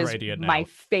Radiant mode is my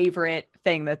favorite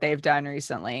thing that they've done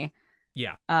recently.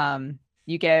 Yeah.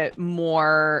 You get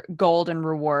more gold and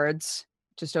rewards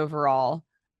just overall,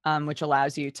 which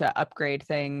allows you to upgrade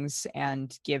things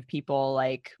and give people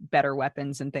like better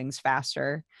weapons and things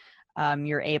faster.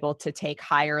 You're able to take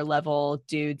higher level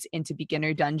dudes into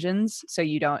beginner dungeons, so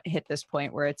you don't hit this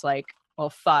point where it's like, well,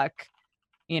 fuck,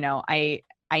 you know, I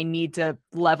need to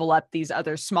level up these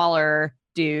other smaller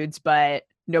dudes, but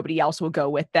nobody else will go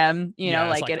with them. You know,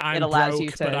 like it allows you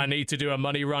to. But I need to do a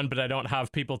money run, but I don't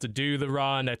have people to do the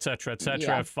run, etc., etc.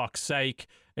 Yeah. Fuck's sake.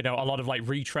 You know, a lot of like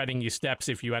retreading your steps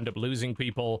if you end up losing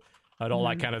people and all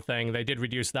that kind of thing. They did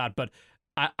reduce that, but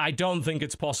I don't think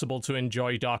it's possible to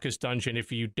enjoy Darkest Dungeon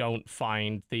if you don't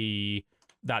find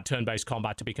that turn-based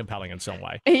combat to be compelling in some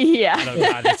way. Yeah.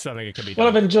 I just don't think it could be done.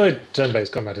 Well, I've enjoyed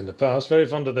turn-based combat in the past. Very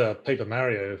fond of the Paper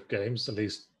Mario games, at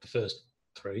least the first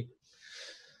 3.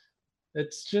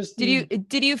 It's just...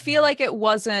 Did you feel like it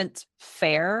wasn't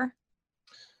fair?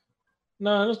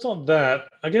 No, it's not that.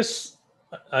 I guess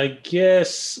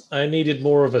I needed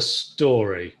more of a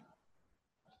story.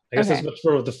 I guess there's much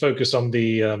more of the focus on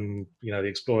the the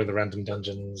exploring the random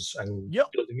dungeons and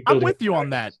building I'm with you on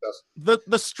that.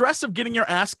 The stress of getting your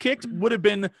ass kicked would have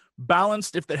been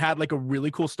balanced if it had like a really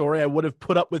cool story. I would have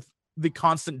put up with the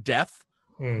constant death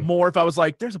more if I was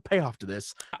like, there's a payoff to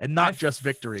this and not just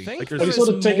victory. Like you're sort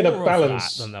of taking a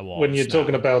balance when you're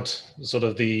talking about sort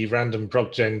of the random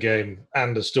prog gen game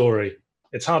and a story.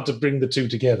 It's hard to bring the two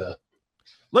together.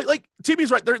 Like TB's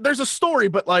right. There's a story,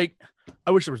 but like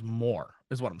I wish there was more.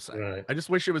 Is what I'm saying. Right. I just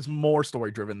wish it was more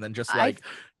story driven than just like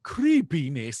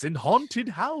creepiness and haunted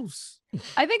house.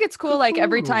 I think it's cool. Like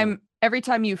every time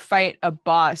you fight a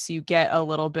boss, you get a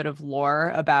little bit of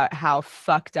lore about how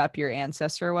fucked up your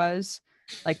ancestor was.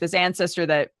 Like this ancestor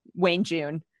that Wayne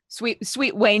June,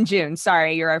 sweet Wayne June.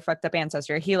 Sorry, you're our fucked up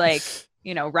ancestor. He like,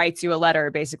 writes you a letter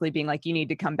basically being like, you need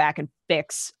to come back and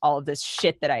fix all of this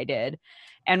shit that I did.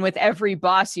 And with every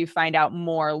boss, you find out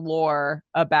more lore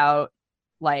about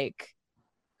like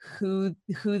who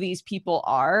these people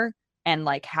are and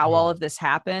like how all of this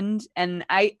happened. And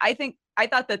I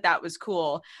thought that was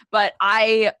cool, but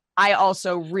I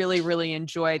also really, really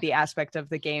enjoy the aspect of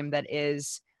the game that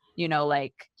is,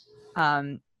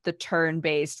 the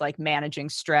turn-based, like managing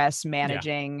stress,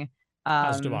 managing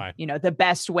As do I. You know, the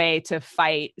best way to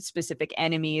fight specific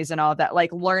enemies and all that.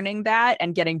 Like learning that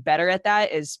and getting better at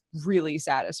that is really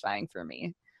satisfying for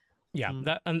me.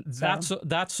 Yeah,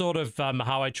 that's sort of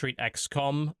how I treat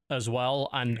XCOM as well,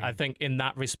 and I think in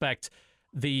that respect,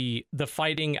 the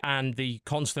fighting and the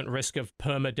constant risk of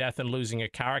permadeath and losing a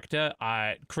character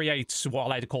creates what I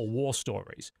like to call war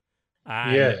stories.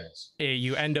 And yes.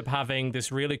 You end up having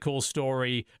this really cool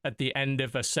story at the end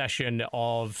of a session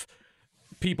of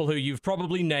people who you've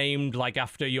probably named like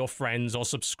after your friends or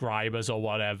subscribers or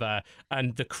whatever,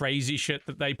 and the crazy shit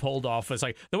that they pulled off. It's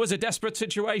like, there was a desperate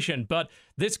situation, but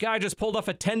this guy just pulled off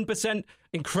a 10%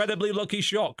 incredibly lucky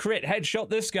shot, crit, headshot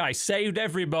this guy, saved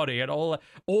everybody, and all,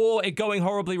 or it going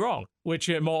horribly wrong, which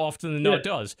it more often than not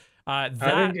does. I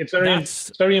think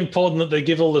it's very important that they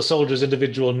give all the soldiers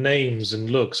individual names and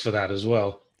looks for that as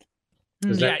well.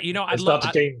 Yeah, you know, they start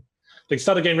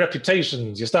to gain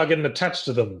reputations. You start getting attached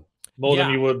to them more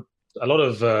than you would a lot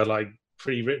of like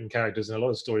pre-written characters in a lot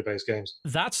of story-based games.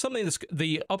 That's something that's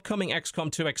the upcoming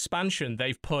XCOM 2 expansion.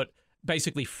 They've put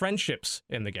basically friendships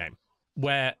in the game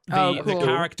where the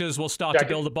characters will start to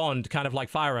build a bond, kind of like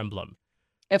Fire Emblem.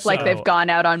 If like they've gone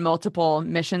out on multiple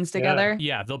missions together.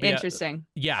 Yeah, they'll be interesting.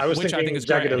 I was thinking I think is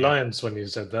Jagged great. Alliance when you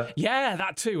said that. Yeah,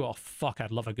 that too. Oh fuck,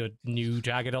 I'd love a good new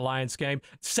Jagged Alliance game.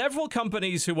 Several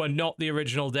companies who were not the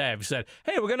original devs said,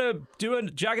 "Hey, we're gonna do a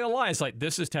Jagged Alliance." Like,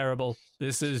 this is terrible.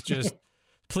 This is just,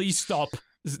 please stop.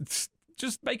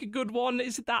 Just make a good one.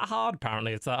 Is it that hard?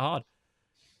 Apparently, it's that hard.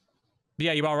 But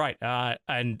yeah, you are right.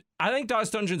 And I think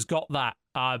Darkest Dungeon's got that.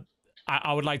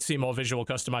 I would like to see more visual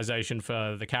customization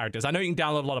for the characters. I know you can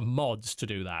download a lot of mods to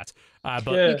do that,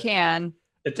 but you can.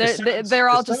 They're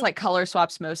all just like color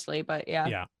swaps mostly, but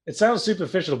yeah. It sounds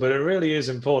superficial, but it really is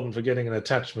important for getting an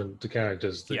attachment to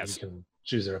characters that you can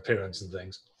choose their appearance and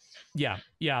things. Yeah,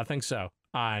 I think so.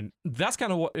 And that's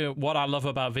kind of what I love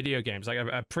about video games. Like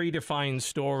a predefined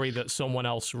story that someone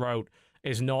else wrote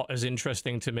is not as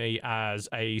interesting to me as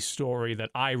a story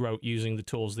that I wrote using the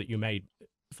tools that you made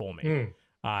for me.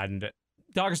 And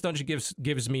Darkest Dungeon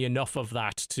gives me enough of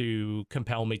that to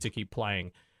compel me to keep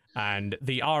playing. And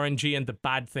the RNG and the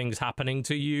bad things happening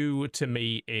to you, to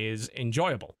me, is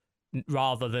enjoyable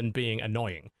rather than being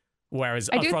annoying. Whereas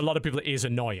for a lot of people, it is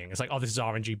annoying. It's like, oh, this is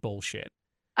RNG bullshit.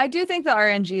 I do think the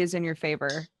RNG is in your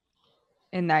favor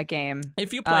in that game.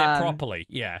 If you play it properly,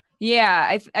 yeah.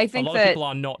 Yeah, I think a lot of people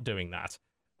are not doing that.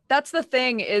 That's the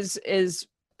thing is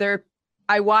there.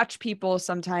 I watch people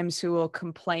sometimes who will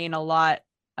complain a lot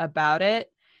about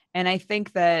it, and I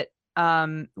think that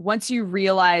once you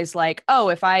realize, like, oh,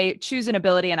 if I choose an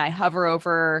ability and I hover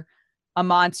over a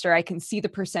monster, I can see the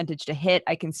percentage to hit,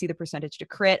 I can see the percentage to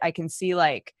crit, I can see,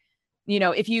 like, you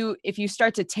know, if you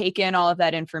start to take in all of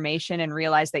that information and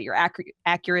realize that your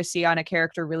accuracy on a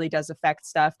character really does affect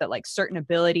stuff, that like certain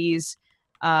abilities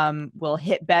will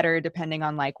hit better depending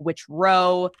on like which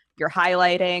row you're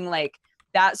highlighting, like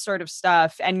that sort of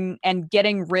stuff, and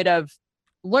getting rid of,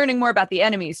 learning more about the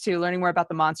enemies too, learning more about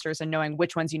the monsters and knowing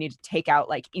which ones you need to take out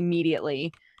like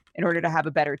immediately in order to have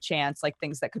a better chance, like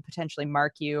things that could potentially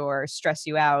mark you or stress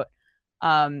you out.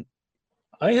 I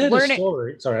heard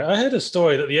a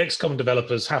story that the XCOM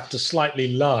developers have to slightly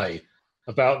lie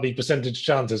about the percentage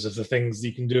chances of the things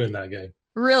you can do in that game.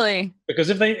 Really?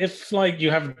 Because if like you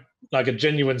have like a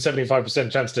genuine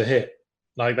 75% chance to hit,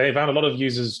 like they found a lot of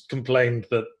users complained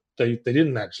that they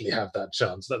didn't actually have that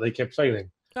chance, that they kept failing.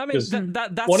 I mean,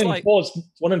 that's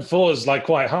one in four is like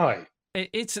quite high.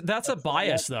 That's a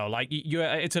bias though. Like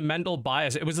it's a mental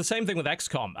bias. It was the same thing with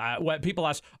XCOM, where people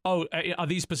ask, "Oh, are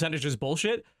these percentages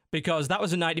bullshit?" Because that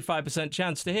was a 95%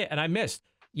 chance to hit, and I missed.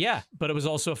 Yeah, but it was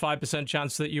also a 5%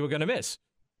 chance that you were going to miss,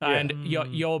 and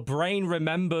your brain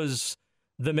remembers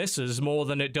the misses more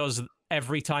than it does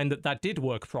every time that did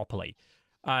work properly.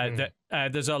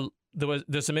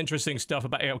 There's some interesting stuff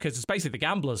about it, because it's basically the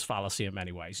gambler's fallacy in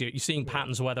many ways. You're seeing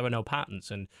patterns where there are no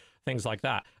patterns and things like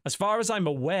that. As far as I'm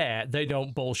aware, they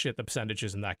don't bullshit the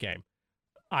percentages in that game.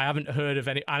 I haven't heard of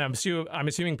any, and I'm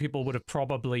assuming people would have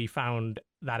probably found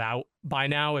that out by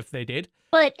now if they did.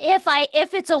 But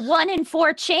if it's a 1 in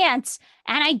 4 chance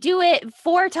and I do it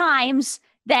 4 times,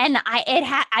 then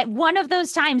one of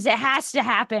those times it has to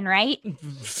happen, right?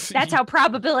 That's how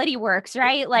probability works,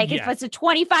 right? Like if it's a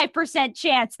 25%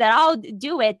 chance that I'll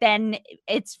do it, then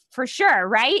it's for sure,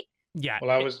 right? Yeah.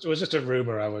 Well, it was just a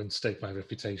rumor. I won't stake my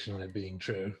reputation on it being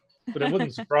true, but it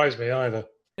wouldn't surprise me either.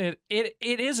 It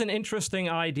is an interesting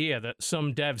idea that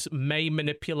some devs may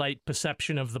manipulate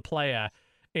perception of the player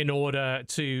in order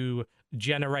to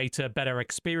generate a better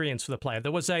experience for the player.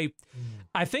 There was I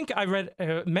think I read,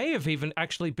 may have even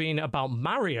actually been about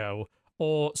Mario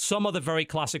or some other very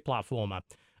classic platformer,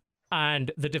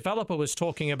 and the developer was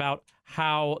talking about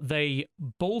how they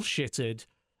bullshitted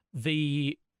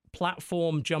the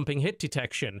platform jumping hit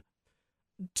detection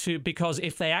because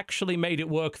if they actually made it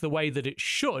work the way that it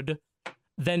should,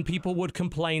 then people would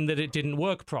complain that it didn't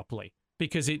work properly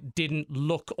because it didn't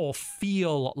look or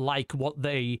feel like what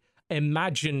they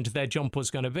imagined their jump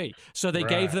was going to be. So they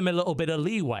gave them a little bit of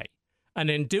leeway. And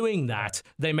in doing that,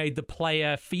 they made the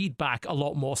player feedback a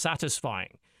lot more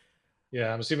satisfying.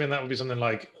 Yeah, I'm assuming that would be something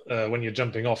like when you're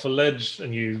jumping off a ledge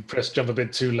and you press jump a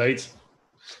bit too late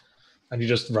and you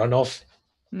just run off.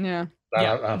 Yeah.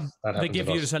 They give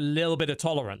you just a little bit of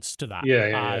tolerance to that.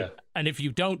 Yeah. And if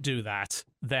you don't do that,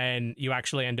 then you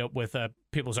actually end up with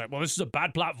people say, well, this is a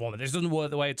bad platform. This doesn't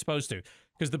work the way it's supposed to.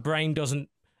 Because the brain doesn't...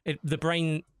 the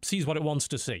brain sees what it wants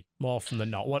to see more often than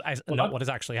not, what is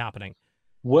actually happening.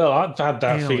 Well, I've had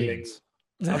that feeling.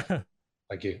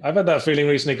 Thank you. I've had that feeling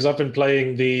recently because I've been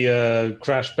playing the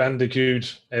Crash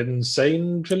Bandicoot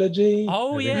Insane trilogy.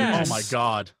 Oh, yeah. Oh, my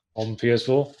God. On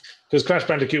PS4. Because Crash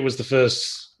Bandicoot was the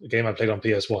first game I played on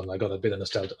PS1. I got a bit of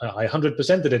nostalgia. I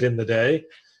 100%ed it in the day.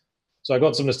 So I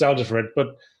got some nostalgia for it.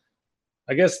 But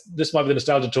I guess this might be the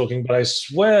nostalgia talking, but I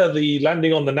swear the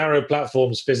landing on the narrow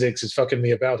platforms physics is fucking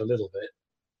me about a little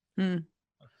bit.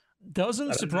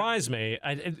 Doesn't surprise me.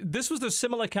 This was a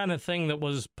similar kind of thing that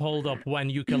was pulled up when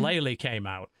Ukulele came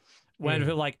out. When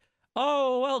they're like,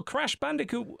 oh, well,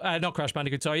 Banjo-Kazooie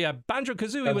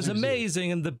was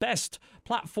amazing and the best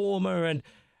platformer. And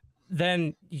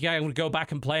then you would go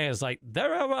back and play. It's like,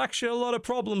 there are actually a lot of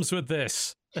problems with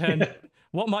this. And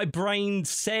what my brain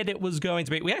said it was going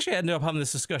to be. We actually ended up having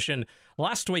this discussion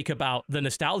last week about the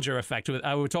nostalgia effect. We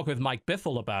were talking with Mike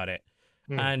Bithell about it.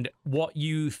 And what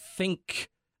you think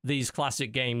these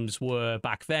classic games were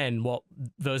back then,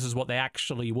 versus what they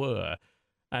actually were.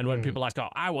 And when people ask,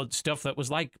 I want stuff that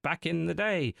was like back in the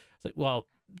day. It's like, well,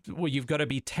 you've got to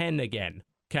be 10 again,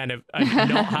 kind of, and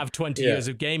not have 20 years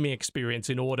of gaming experience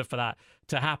in order for that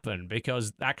to happen,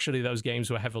 because actually those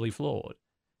games were heavily flawed.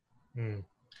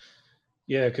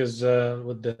 Yeah, because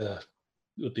with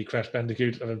the Crash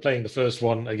Bandicoot, I've been playing the first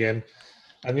one again.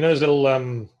 And you know those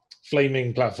little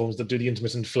flaming platforms that do the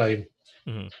intermittent flame?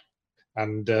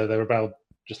 And they're about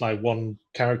just like one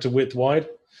character width wide.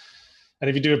 And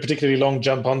if you do a particularly long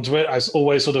jump onto it, I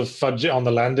always sort of fudge it on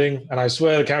the landing. And I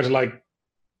swear the character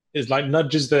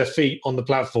nudges their feet on the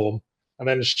platform and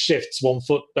then shifts 1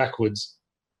 foot backwards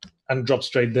and drops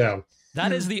straight down.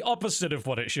 That is the opposite of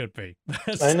what it should be.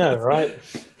 I know, right?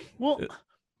 Well,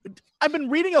 I've been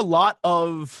reading a lot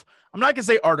of, I'm not going to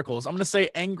say articles, I'm going to say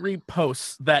angry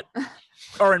posts that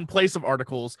are in place of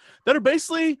articles that are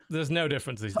basically... There's no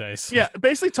difference these days. Yeah,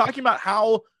 basically talking about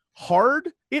how hard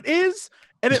it is,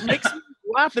 and it makes me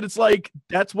laugh that it's like,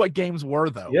 that's what games were,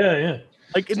 though. Yeah.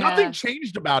 Like, nothing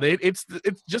changed about it. It's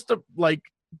just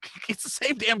it's the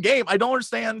same damn game. I don't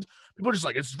understand. People are just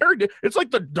like, it's like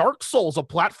the Dark Souls of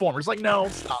platformers. It's like, no,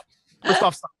 stop. First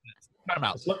off, stop. I'm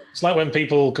out. It's like when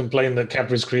people complain that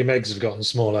Cadbury's cream eggs have gotten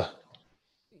smaller.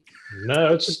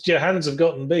 No, it's just your hands have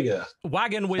gotten bigger.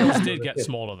 Wagon wheels did get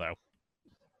smaller, though.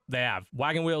 They have.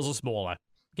 Wagon wheels are smaller.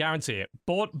 Guarantee it.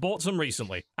 Bought some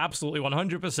recently. Absolutely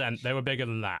 100%. They were bigger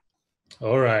than that.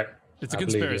 All right. It's a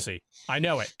conspiracy. I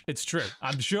know it. It's true.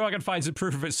 I'm sure I can find some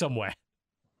proof of it somewhere.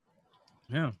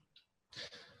 Yeah,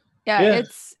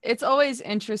 it's always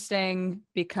interesting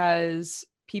because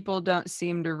people don't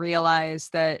seem to realize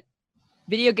that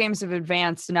video games have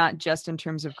advanced not just in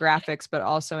terms of graphics, but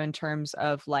also in terms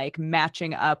of like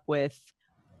matching up with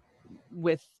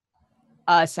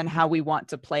us and how we want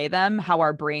to play them, how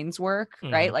our brains work,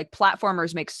 right? Like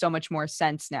platformers make so much more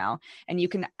sense now. And you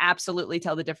can absolutely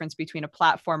tell the difference between a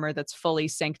platformer that's fully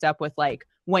synced up with like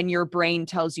when your brain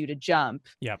tells you to jump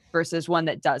versus one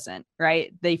that doesn't,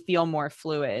 right? They feel more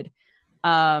fluid.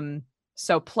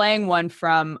 So playing one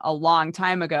from a long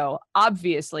time ago,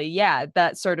 obviously,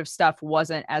 that sort of stuff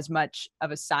wasn't as much of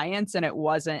a science and it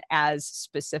wasn't as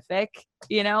specific,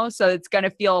 so it's going to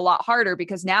feel a lot harder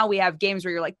because now we have games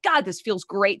where you're like, God, this feels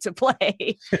great to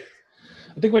play.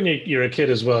 I think when you're a kid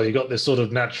as well, you got this sort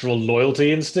of natural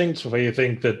loyalty instinct where you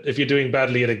think that if you're doing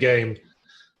badly at a game,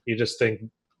 you just think,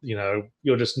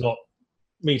 you're just not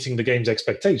meeting the game's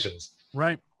expectations.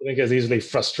 Right. I think as easily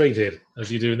frustrated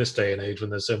as you do in this day and age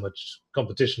when there's so much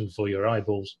competition for your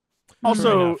eyeballs.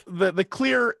 Also, the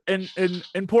clear and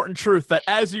important truth that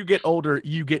as you get older,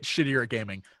 you get shittier at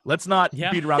gaming. Let's not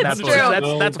beat around that bush.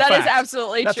 That's that is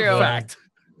absolutely that's true. A fact.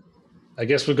 I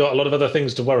guess we've got a lot of other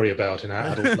things to worry about in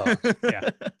our adult life. Yeah.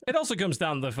 It also comes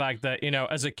down to the fact that,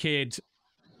 as a kid,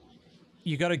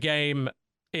 you got a game.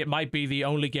 It might be the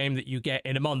only game that you get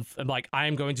in a month. And like, I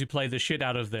am going to play the shit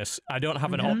out of this. I don't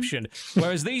have an option.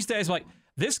 Whereas these days, like,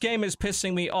 this game is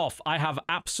pissing me off. I have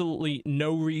absolutely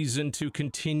no reason to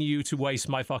continue to waste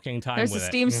my fucking time There's with a it.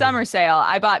 Steam summer sale.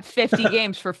 I bought 50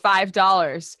 games for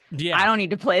 $5. Yeah. I don't need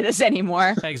to play this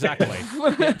anymore. Exactly.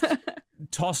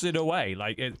 Toss it away.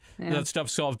 Like, that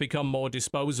stuff's sort of become more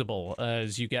disposable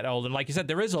as you get older. And like you said,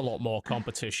 there is a lot more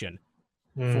competition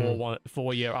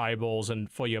for your eyeballs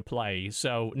and for your play.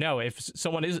 So, no, if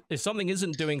something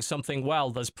isn't doing something well,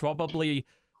 there's probably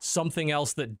something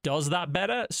else that does that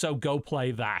better, so go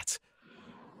play that.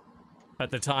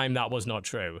 At the time, that was not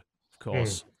true, of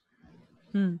course.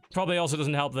 Probably also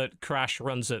doesn't help that Crash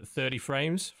runs at 30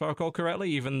 frames, if I recall correctly,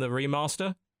 even the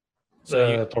remaster.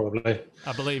 So probably.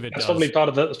 I believe it That's does.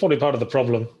 That's probably part of the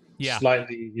problem. Yeah.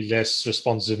 Slightly less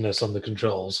responsiveness on the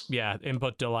controls. Yeah,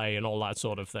 input delay and all that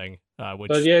sort of thing,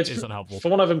 which is unhelpful. From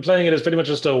what I've been playing, it's pretty much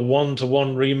just a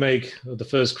one-to-one remake of the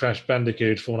first Crash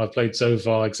Bandicoot from what I've played so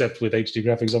far, except with HD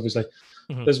graphics, obviously.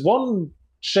 There's one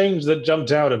change that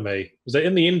jumped out at me. Was that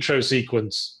in the intro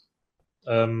sequence,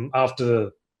 after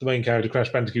the main character,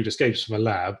 Crash Bandicoot, escapes from a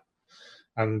lab,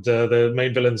 and the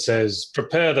main villain says,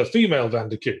 "Prepare the female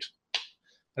Bandicoot."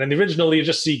 And in the original, you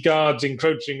just see guards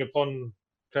encroaching upon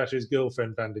Crash's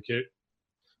girlfriend, Bandicoot.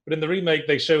 But in the remake,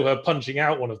 they show her punching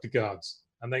out one of the guards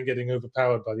and then getting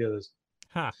overpowered by the others.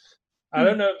 Huh. I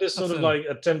don't know if this That's sort of like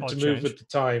attempt to move change. with the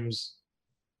times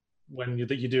when you're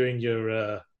doing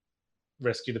your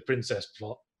rescue the princess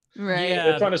plot. Right. Yeah.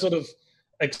 They're trying to sort of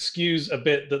excuse a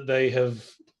bit that they have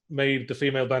made the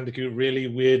female Bandicoot really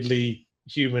weirdly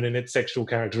human in its sexual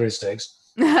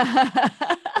characteristics.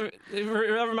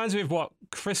 It reminds me of what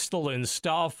Crystal in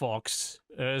Star Fox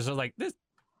is like. This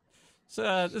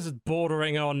is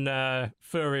bordering on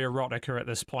furry erotica at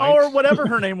this point. Or whatever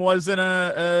her name was in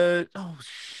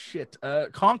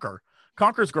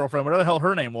Conker's girlfriend, whatever the hell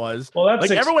her name was. Well, that's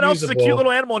like everyone else is a cute excusable.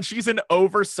 little animal, and she's an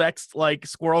oversexed like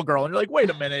squirrel girl, and you're like, wait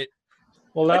a minute.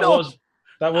 Well,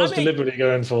 that was deliberately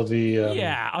going for the.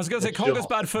 Yeah, I was going to say Conker's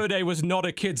Bad Fur Day was not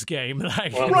a kid's game.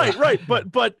 Like, Right,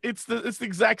 but it's the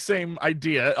exact same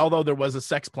idea. Although there was a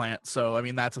sex plant, so I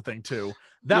mean that's a thing too.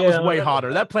 That was way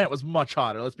hotter. That plant was much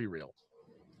hotter. Let's be real.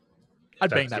 I'd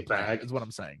bang that plant. Is what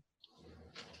I'm saying.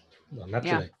 Well,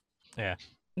 naturally. Yeah.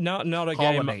 Not a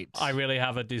Pollinate. game I really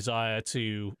have a desire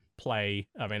to play.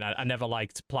 I mean, I never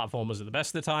liked platformers at the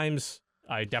best of times.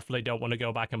 I definitely don't want to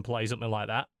go back and play something like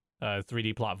that.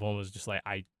 3D platformers, just like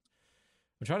I'm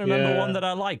trying to remember one that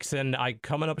I liked, and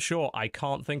coming up short. I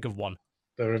can't think of one.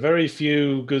 There are very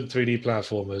few good 3D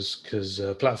platformers because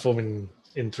platforming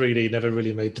in 3D never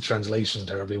really made the translation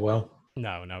terribly well.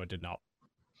 No, it did not.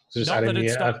 So just Not that adding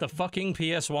it stopped the fucking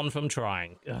PS1 from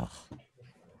trying. Ugh.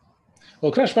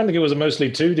 Well, Crash Bandicoot was a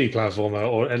mostly 2D platformer,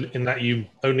 or in that you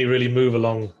only really move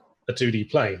along a 2D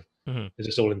plane. It's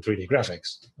just all in 3D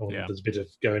graphics. There's a bit of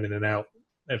going in and out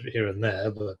here and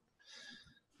there, but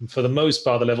for the most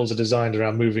part, the levels are designed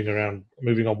around moving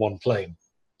on one plane.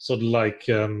 Sort of like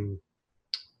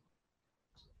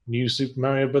New Super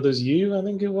Mario Brothers U, I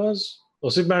think it was,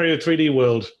 or Super Mario 3D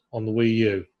World on the Wii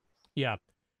U. Yeah.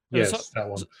 Yes, that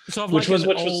one. Sort of like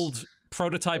an old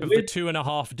prototype of the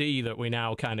 2.5D that we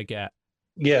now kind of get.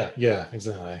 Yeah,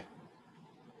 exactly.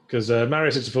 Because Mario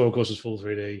 64, of course, was full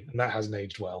 3D, and that hasn't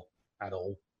aged well at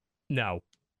all. No,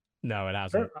 it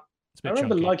hasn't. I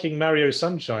remember liking Mario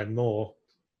Sunshine more,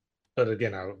 but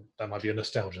again, that might be a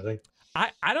nostalgia thing.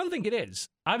 I don't think it is.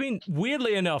 I mean,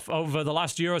 weirdly enough, over the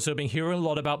last year or so, I've been hearing a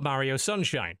lot about Mario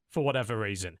Sunshine for whatever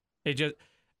reason.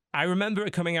 I remember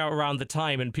it coming out around the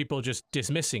time and people just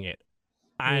dismissing it.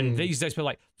 And these days, people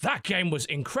are like, that game was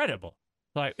incredible.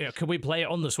 Like, can we play it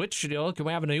on the Switch? Can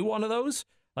we have a new one of those?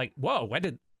 Like, whoa, where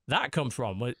did that come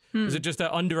from? Was it just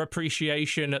an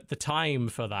underappreciation at the time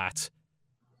for that?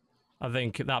 I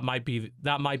think that might be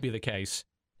the case.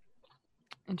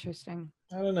 Interesting.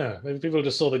 I don't know. Maybe people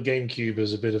just saw the GameCube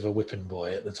as a bit of a whipping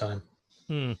boy at the time.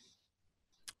 It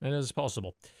is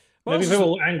possible. Maybe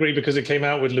people were angry because it came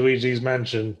out with Luigi's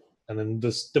Mansion, and then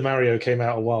the Mario came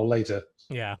out a while later.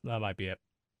 Yeah, that might be it.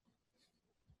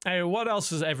 Hey, what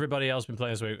else has everybody else been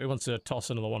playing this week? Who wants to toss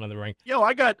another one in the ring? Yo,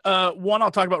 I got one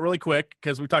I'll talk about really quick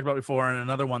because we talked about it before, and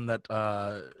another one that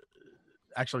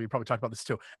actually we probably talked about this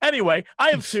too. Anyway,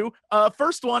 I have two.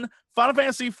 First one, Final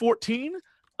Fantasy 14.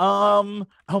 Oh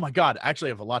my God, actually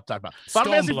I have a lot to talk about.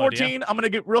 Final Fantasy 14, I'm going to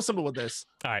get real simple with this.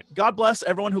 All right. God bless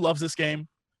everyone who loves this game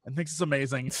and thinks it's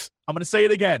amazing. I'm going to say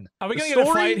it again. Are we going to get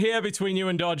a fight here between you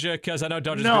and Dodger? Because I know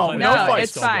Dodger's been playing no, fight.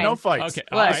 it's fine. No fights. Okay,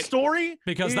 all right. The story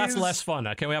because that's less fun.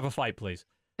 Can we have a fight, please?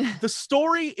 The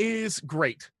story is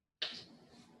great.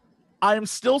 I am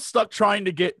still stuck trying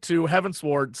to get to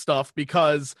Heavensward stuff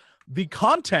because the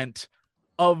content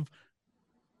of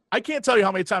I can't tell you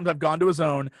how many times I've gone to a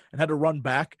zone and had to run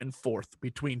back and forth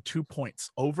between 2 points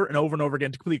over and over and over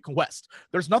again to complete a quest.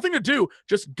 There's nothing to do.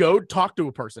 Just go talk to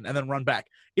a person and then run back.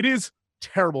 It is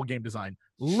terrible game design.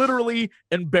 Literally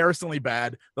embarrassingly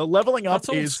bad. The leveling up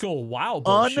is school. Wow,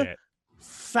 bullshit.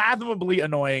 Unfathomably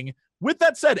annoying. With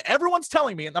that said, everyone's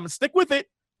telling me, and I'm going to stick with it,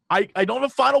 I don't have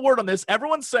a final word on this.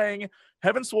 Everyone's saying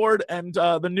Heaven's Sword and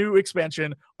the new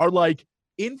expansion are like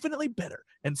infinitely better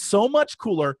and so much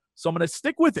cooler. So I'm going to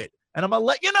stick with it. And I'm going to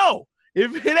let you know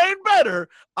if it ain't better.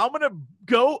 I'm going to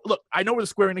go. Look, I know where the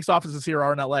Square Enix offices here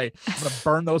are in LA. I'm going to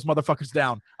burn those motherfuckers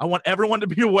down. I want everyone to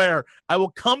be aware. I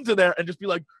will come to there and just be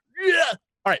like, yeah.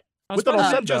 All right. With that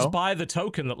all said, just buy the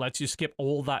token that lets you skip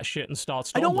all that shit and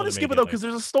start. I don't want to skip it though because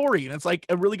there's a story and it's like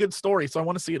a really good story. So I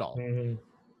want to see it all. Mm-hmm.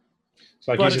 It's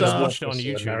like you just watched on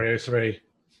YouTube. Mario 3.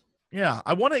 Yeah,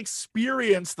 I want to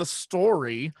experience the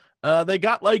story. They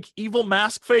got like evil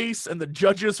mask face and the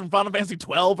judges from Final Fantasy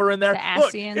 12 are in there.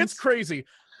 Look, it's crazy.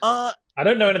 I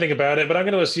don't know anything about it, but I'm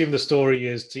going to assume the story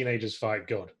is teenagers fight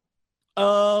God.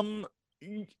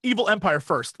 Evil Empire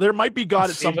first. There might be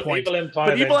God at some point,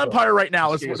 but Evil Empire right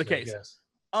now is the case. Yes.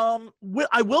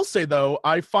 I will say though,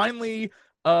 I finally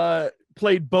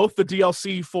played both the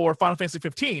DLC for Final Fantasy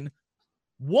 15.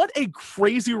 What a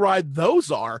crazy ride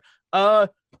those are.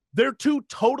 They're two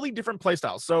totally different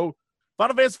playstyles. So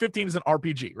Final Fantasy 15 is an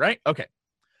RPG, right? Okay.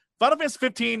 Final Fantasy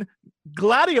 15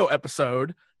 Gladio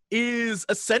episode is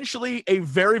essentially a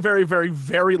very, very, very,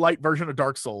 very light version of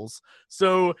Dark Souls.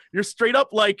 So you're straight up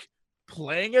like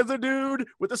playing as a dude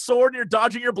with a sword and you're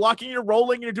dodging, you're blocking, you're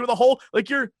rolling, and you're doing the whole, like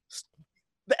the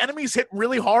enemies hit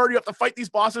really hard. You have to fight these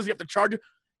bosses. You have to charge.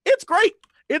 It's great.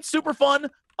 It's super fun.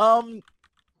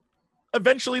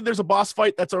 Eventually there's a boss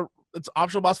fight it's an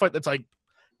optional boss fight that's like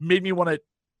made me want to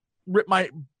rip my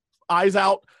eyes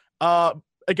out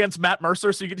against Matt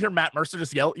Mercer. So you can hear Matt Mercer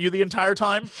just yell at you the entire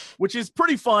time, which is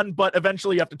pretty fun, but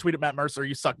eventually you have to tweet at Matt Mercer.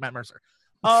 You suck, Matt Mercer.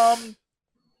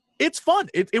 It's fun.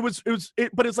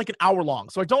 But it's like an hour long.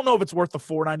 So I don't know if it's worth the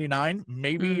 $4.99.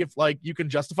 Maybe if like you can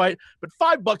justify it, but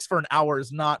 $5 for an hour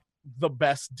is not the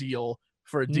best deal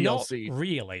for a DLC. Not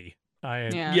really.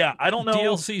 Yeah, I don't know.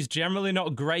 DLC is generally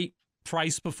not great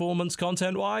price performance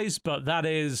content wise, but that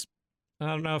is, I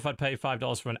don't know if I'd pay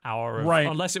 $5 for an hour,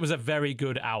 unless it was a very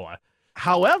good hour.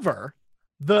 However,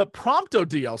 the Prompto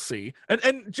DLC,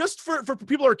 and just for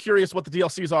people who are curious what the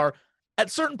DLCs are, at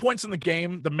certain points in the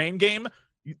game,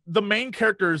 the main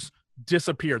characters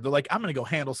disappear. They're like, I'm going to go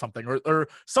handle something, or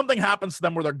something happens to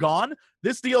them where they're gone.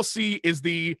 This DLC is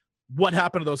the what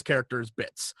happened to those characters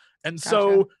bits. And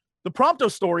so the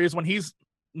Prompto story is when he's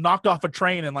knocked off a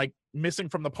train and like missing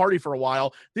from the party for a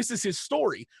while. This is his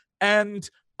story. And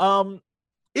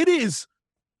it is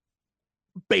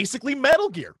basically Metal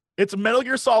Gear. It's a Metal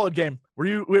Gear Solid game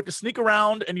where we have to sneak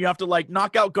around and you have to like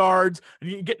knock out guards and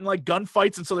you get in like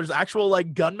gunfights. And so there's actual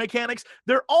like gun mechanics.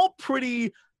 They're all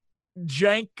pretty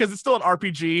jank because it's still an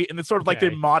RPG and it's sort of like they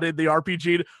modded the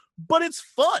RPG, but it's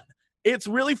fun. It's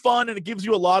really fun and it gives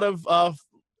you a lot of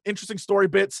interesting story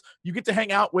bits. You get to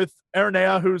hang out with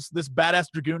Aranea, who's this badass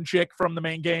dragoon chick from the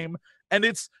main game. And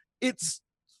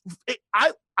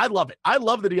I love it. I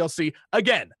love the DLC.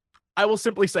 Again, I will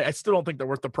simply say I still don't think they're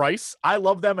worth the price. I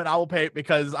love them and I will pay it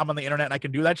because I'm on the internet and I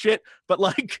can do that shit. But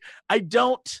like, I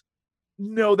don't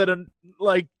know that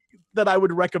that I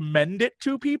would recommend it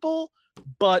to people.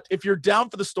 But if you're down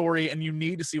for the story and you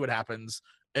need to see what happens,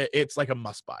 it's like a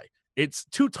must buy. It's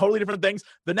two totally different things.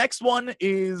 The next one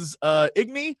is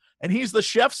Igni, and he's the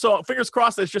chef. So fingers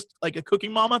crossed, it's just like a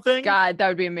cooking mama thing. God, that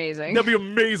would be amazing. That'd be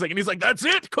amazing. And he's like, "That's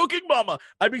it, cooking mama."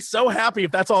 I'd be so happy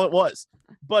if that's all it was.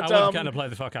 But I would kind of play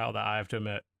the fuck out of that. I have to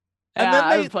admit. And then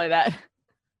I would play that.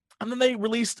 And then they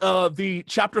released the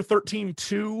Chapter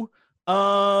 13-2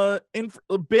 in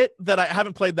a bit that I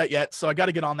haven't played that yet, so I got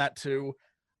to get on that too.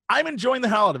 I'm enjoying the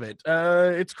hell out of it.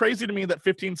 It's crazy to me that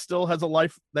 15 still has a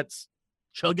life that's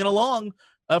chugging along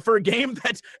for a game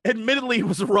that admittedly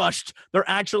was rushed. They're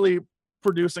actually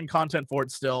producing content for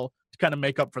it still to kind of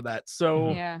make up for that.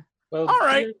 So yeah. Well, all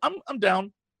right, I'm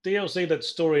down. DLC that's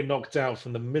story knocked out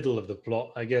from the middle of the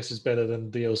plot, I guess, is better than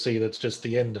DLC that's just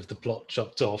the end of the plot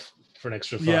chopped off for an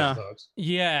extra $5.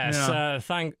 Yes,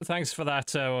 thanks for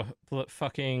that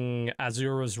fucking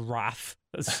Azura's Wrath.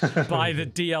 Buy the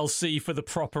DLC for the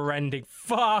proper ending.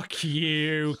 Fuck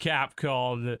you,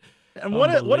 Capcom. And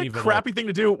what a crappy thing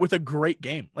to do with a great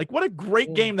game. Like, what a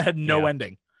great game that had no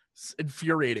ending. It's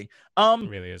infuriating. It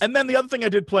really is. And then the other thing I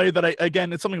did play that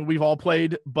it's something we've all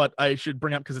played, but I should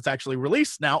bring up because it's actually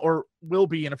released now or will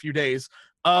be in a few days.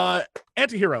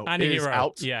 Antihero is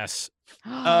out. Yes.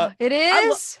 It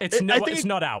is? It's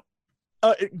not out.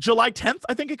 July 10th,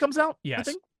 I think it comes out. Yes.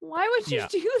 Why would you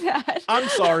do that? I'm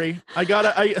sorry. I got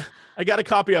a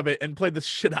copy of it and played the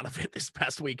shit out of it this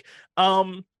past week.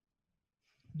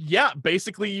 Yeah,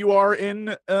 basically you are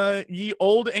in ye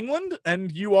old England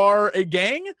and you are a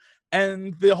gang,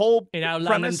 and the whole in our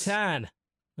premise, London town,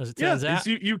 as it turns out,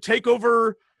 you take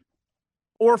over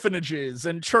orphanages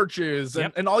and churches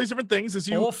and all these different things as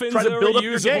you orphans try to build up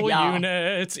your gang.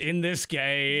 units in this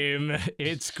game.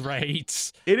 It's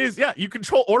great. It is, yeah. You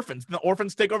control orphans, and the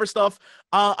orphans take over stuff.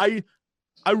 I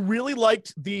really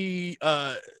liked the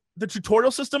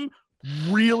tutorial system.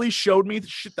 Really showed me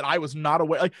shit that I was not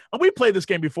aware. Like, and we played this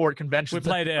game before at conventions. We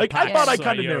played it. Like, I thought I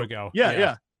kind of knew. Ago.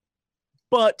 Yeah.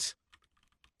 But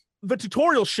the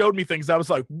tutorial showed me things. I was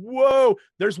like, whoa.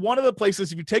 There's one of the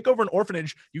places, if you take over an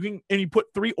orphanage, you put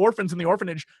 3 orphans in the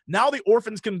orphanage. Now the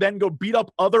orphans can then go beat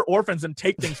up other orphans and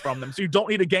take things from them. So you don't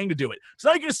need a gang to do it. So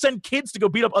now you can just send kids to go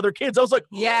beat up other kids. I was like,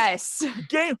 yes.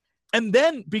 Game. And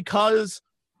then because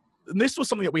and this was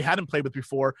something that we hadn't played with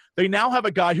before, they now have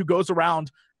a guy who goes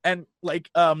around and like,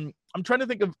 I'm trying to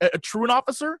think of a truant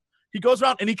officer. He goes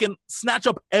around and he can snatch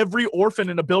up every orphan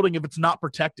in a building if it's not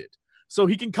protected. So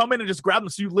he can come in and just grab them.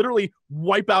 So you literally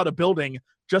wipe out a building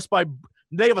just by,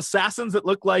 they have assassins that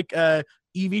look like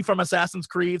Evie from Assassin's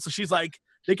Creed. So she's like,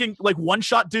 they can like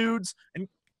one-shot dudes, and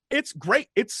it's great.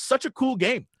 It's such a cool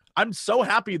game. I'm so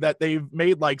happy that they've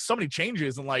made like so many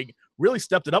changes and like really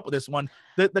stepped it up with this one.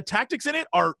 The tactics in it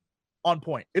are on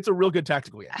point. It's a real good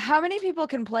tactical game. How many people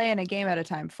can play in a game at a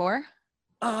time? 4?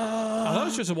 I thought it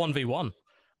was just a 1v1.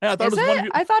 Yeah, I thought Is it was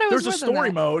it? I thought it was there's a more than story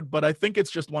that. mode, but I think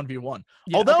it's just 1v1.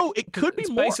 Yeah, Although it could be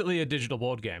it's more. basically a digital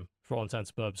board game for all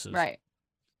intents and purposes. Right.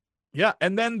 Yeah,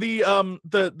 and then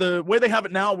the way they have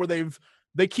it now, where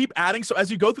they keep adding. So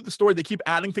as you go through the story, they keep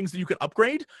adding things that you can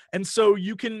upgrade, and so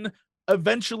you can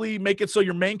eventually make it so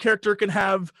your main character can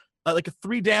have like a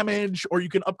 3 damage, or you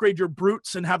can upgrade your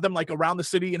brutes and have them like around the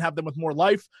city and have them with more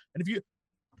life. And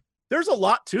there's a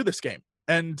lot to this game,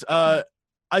 and I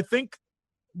think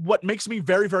what makes me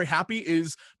very, very happy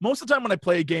is most of the time when I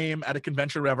play a game at a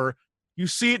convention or whatever, you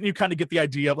see it and you kind of get the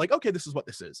idea of like, okay, this is what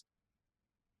this is.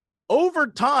 Over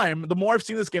time, the more I've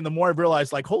seen this game, the more I've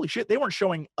realized like, holy shit, they weren't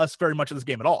showing us very much of this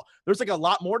game at all. There's like a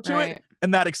lot more to it,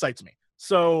 and that excites me.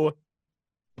 So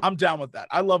I'm down with that.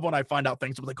 I love when I find out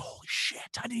things. I'm like, holy shit,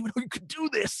 I didn't even know you could do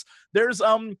this. There's a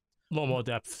lot more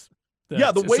depth. The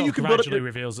way you can build it gradually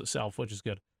reveals itself, which is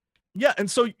good. Yeah,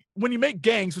 and so when you make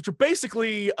gangs, which are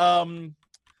basically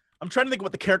I'm trying to think of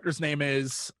what the character's name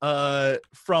is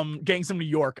from Gangs in New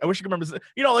York. I wish I could remember.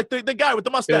 Like the guy with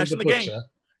the mustache in the gang.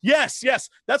 Yes,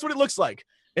 that's what it looks like.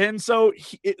 And so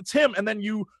it's him, and then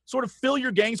you sort of fill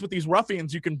your gangs with these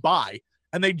ruffians you can buy,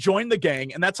 and they join the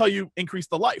gang, and that's how you increase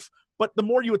the life. But the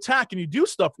more you attack and you do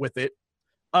stuff with it,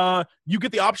 you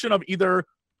get the option of either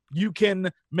you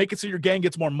can make it so your gang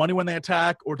gets more money when they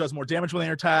attack, or does more damage when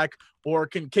they attack, or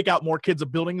can kick out more kids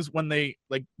of buildings when they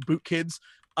like boot kids.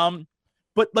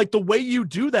 But like the way you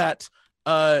do that,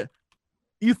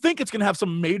 you think it's going to have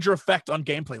some major effect on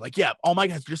gameplay. Like, yeah, all my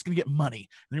guys are just going to get money.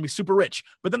 They're going to be super rich,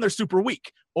 but then they're super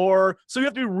weak. So you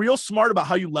have to be real smart about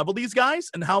how you level these guys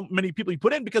and how many people you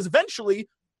put in, because eventually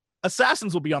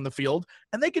assassins will be on the field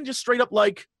and they can just straight up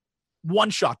like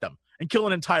one-shot them and kill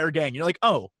an entire gang. You're like,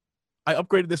 oh, I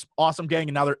upgraded this awesome gang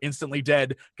and now they're instantly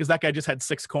dead because that guy just had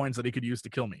 6 coins that he could use to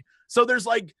kill me. So there's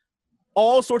like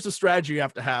all sorts of strategy you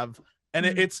have to have. And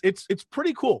it's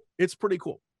pretty cool. It's pretty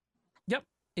cool. Yep,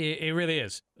 it really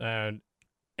is.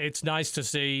 It's nice to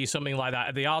see something like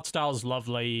that. The art style is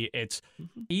lovely. It's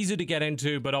easy to get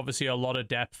into, but obviously a lot of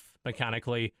depth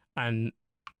mechanically. And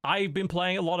I've been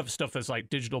playing a lot of stuff that's like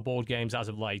digital board games as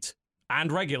of late,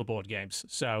 and regular board games.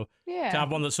 So to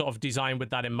have one that's sort of designed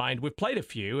with that in mind, we've played a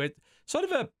few. It's sort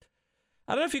of I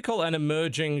don't know if you call it an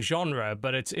emerging genre,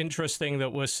 but it's interesting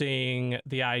that we're seeing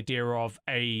the idea of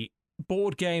a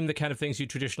board game, the kind of things you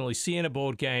traditionally see in a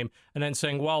board game, and then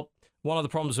saying, well, one of the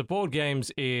problems with board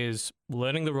games is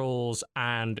learning the rules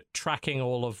and tracking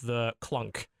all of the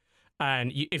clunk.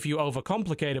 And if you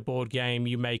overcomplicate a board game,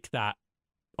 you make that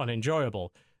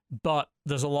unenjoyable. But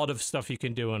there's a lot of stuff you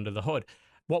can do under the hood.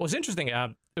 What was interesting,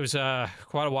 it was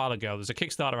quite a while ago, there's a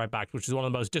Kickstarter I backed, which is one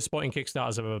of the most disappointing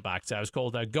Kickstarters I've ever backed. It was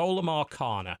called Golem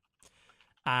Arcana.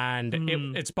 And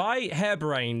it's by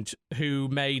Hairbrained, who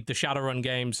made the Shadowrun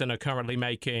games and are currently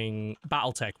making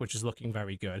Battletech, which is looking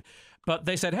very good. But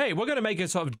they said, hey, we're going to make a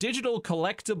sort of digital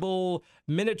collectible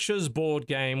miniatures board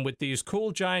game with these cool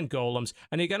giant golems,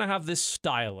 and you're going to have this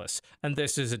stylus. And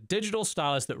this is a digital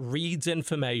stylus that reads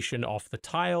information off the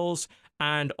tiles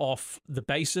and off the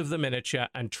base of the miniature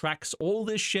and tracks all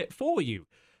this shit for you.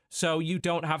 So you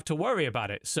don't have to worry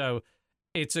about it. So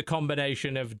it's a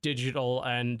combination of digital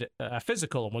and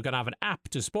physical, and we're going to have an app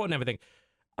to support and everything.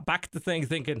 Back at the thing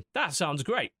thinking, that sounds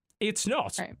great. It's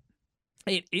not. Right.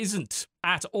 It isn't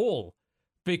at all.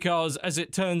 Because as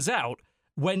it turns out,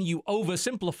 when you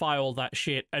oversimplify all that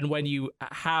shit and when you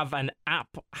have an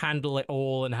app handle it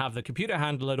all and have the computer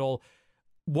handle it all,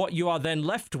 what you are then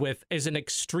left with is an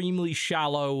extremely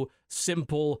shallow,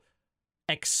 simple,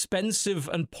 expensive,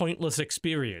 and pointless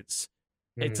experience.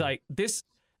 It's like, this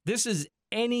is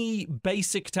any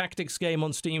basic tactics game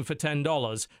on Steam for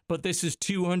 $10, but this is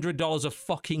 $200 of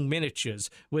fucking miniatures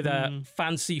with a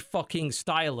fancy fucking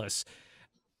stylus.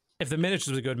 If the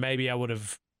miniatures were good, maybe I would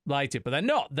have liked it, but they're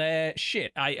not. They're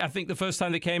shit. I think the first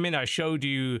time they came in, I showed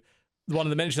you one of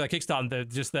the miniatures I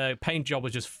kickstarted, the paint job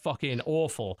was just fucking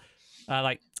awful.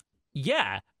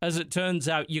 As it turns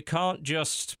out, you can't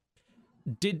just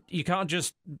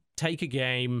take a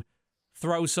game,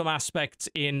 throw some aspects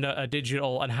in a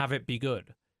digital, and have it be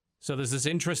good. So there's this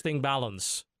interesting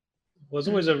balance. Well, there's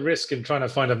always a risk in trying to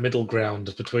find a middle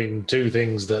ground between two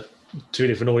things that two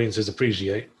different audiences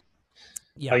appreciate.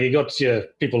 Yeah. Like you got your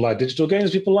people like digital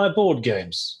games, people like board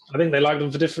games. I think they like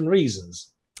them for different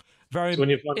reasons. So when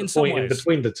you find the point in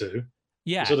between the two,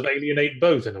 you sort of alienate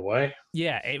both in a way.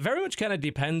 Yeah, it very much kind of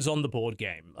depends on the board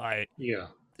game.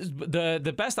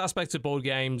 The best aspects of board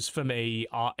games for me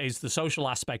is the social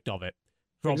aspect of it,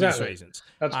 for obvious reasons.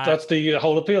 That's the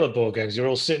whole appeal of board games. You're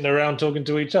all sitting around talking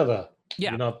to each other.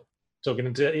 Yeah. You're not talking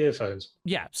into earphones.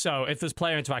 Yeah, so if there's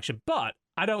player interaction, but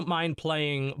I don't mind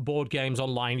playing board games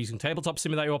online using Tabletop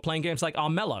Simulator or playing games like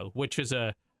Armello, which is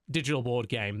a digital board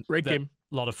game. Great game.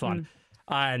 A lot of fun.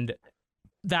 And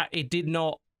that it did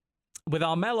not... With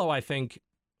Armello, I think,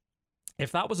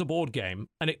 if that was a board game,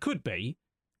 and it could be,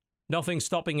 nothing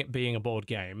stopping it being a board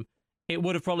game, it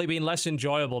would have probably been less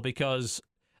enjoyable because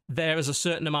there is a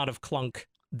certain amount of clunk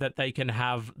that they can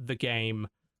have the game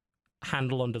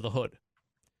handle under the hood,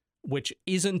 which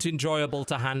isn't enjoyable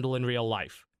to handle in real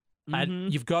life.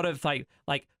 And you've got to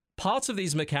like parts of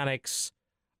these mechanics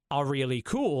are really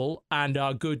cool and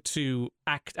are good to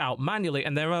act out manually,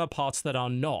 and there are parts that are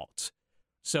not.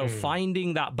 So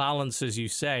finding that balance, as you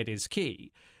said, is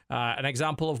key. An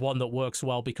example of one that works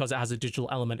well because it has a digital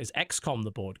element is XCOM,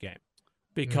 the board game,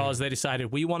 because they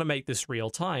decided we want to make this real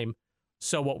time.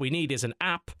 So what we need is an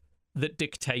app that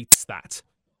dictates that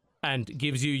and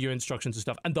gives you your instructions and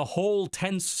stuff. And the whole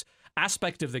tense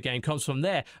aspect of the game comes from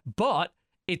there. But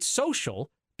it's social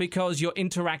because you're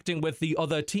interacting with the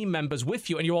other team members with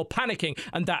you and you're all panicking.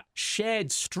 And that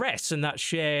shared stress and that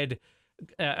shared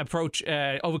approach,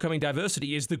 overcoming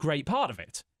diversity, is the great part of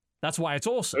it. That's why it's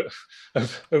awesome.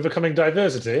 Overcoming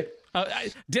diversity?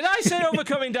 Did I say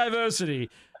overcoming diversity?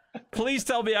 Please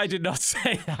tell me I did not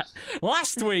say that.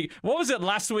 Last week, what was it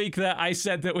last week that I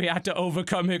said that we had to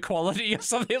overcome equality or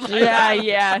something like that?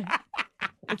 Yeah.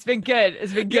 It's been good.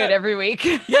 It's been good every week.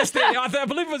 Yes, I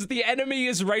believe it was the enemy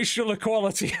is racial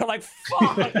equality. Like,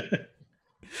 fuck.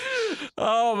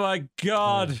 Oh my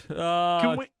God.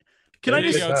 I want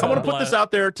to put this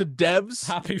out there to devs.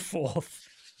 Happy 4th.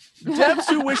 Devs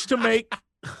who wish to make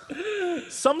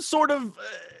some sort of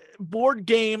board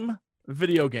game,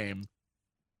 video game,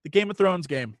 the Game of Thrones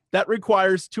game that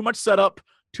requires too much setup,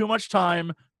 too much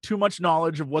time, too much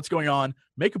knowledge of what's going on.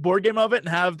 Make a board game of it and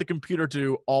have the computer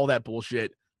do all that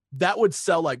bullshit. That would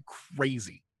sell like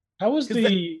crazy. How was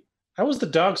the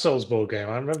Dark Souls board game?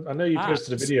 I know you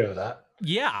posted a video of that.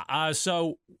 Yeah,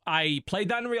 so I played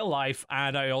that in real life,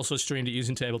 and I also streamed it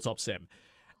using Tabletop Sim.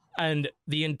 And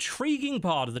the intriguing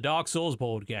part of the Dark Souls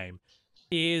board game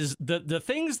is that the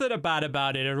things that are bad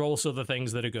about it are also the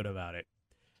things that are good about it.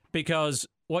 Because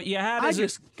what you had is... I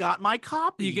just got my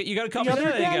copy. You got a copy?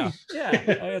 There you go. Yeah,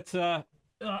 it's...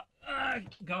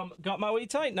 got my wee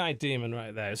Tight Night Demon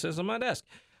right there. It says on my desk.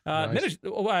 Nice.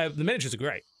 The miniatures are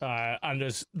great. And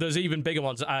there's even bigger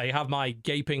ones. I have my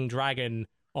Gaping Dragon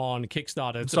on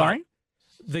Kickstarter. Sorry?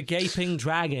 The Gaping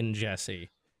Dragon, Jesse.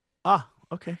 Ah,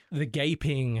 okay. The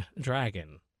Gaping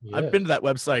Dragon. Yeah. I've been to that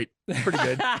website. Pretty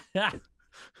good.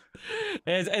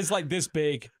 It's like this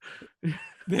big.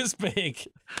 This big.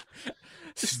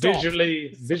 Stop.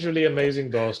 Visually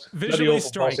amazing boss. Visually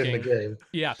striking. Boss in the game.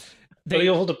 Yeah. Very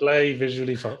awful to play,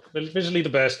 visually fun. Visually the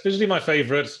best. Visually my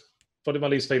favorite. Probably my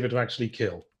least favorite to actually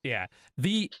kill. Yeah.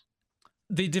 The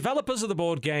developers of the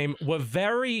board game were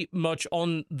very much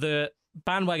on the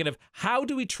bandwagon of how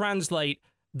do we translate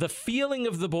the feeling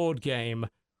of the board game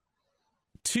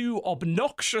to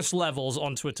obnoxious levels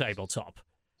onto a tabletop.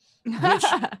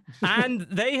 And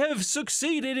they have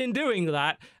succeeded in doing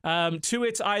that to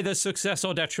its either success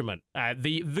or detriment.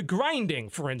 The grinding,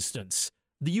 for instance.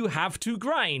 You have to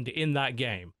grind in that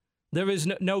game. There is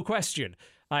no question.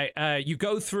 You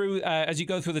go through as you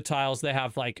go through the tiles, they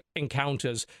have like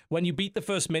encounters. When you beat the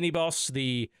first mini boss,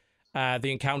 the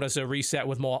encounters are reset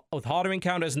with harder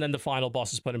encounters, and then the final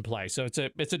boss is put in play. So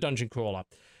it's a dungeon crawler.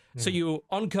 So you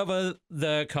uncover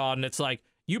the card, and it's like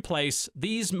you place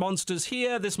these monsters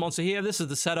here, this monster here. This is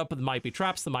the setup. There might be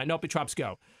traps, there might not be traps.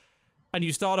 Go, and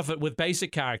you start off with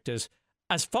basic characters.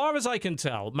 As far as I can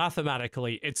tell,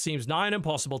 mathematically, it seems nigh on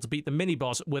impossible to beat the mini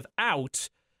boss without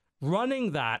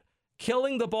running that,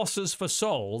 killing the bosses for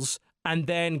souls, and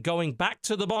then going back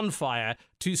to the bonfire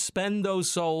to spend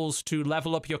those souls to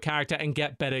level up your character and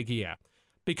get better gear.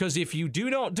 Because if you do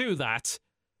not do that,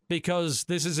 because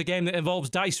this is a game that involves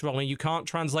dice rolling, you can't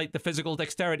translate the physical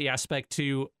dexterity aspect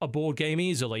to a board game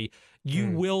easily, you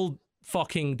will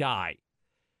fucking die.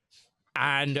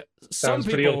 And sounds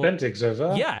pretty authentic so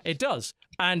far. Yeah, it does.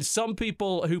 And some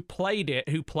people who played it,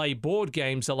 who play board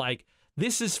games, are like,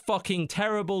 this is fucking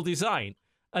terrible design.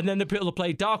 And then the people who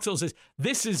play Dark Souls is,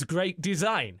 this is great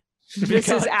design. This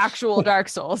is actual Dark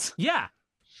Souls. Yeah.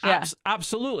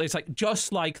 Absolutely. It's like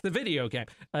just like the video game.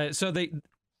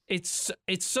 It's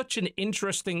such an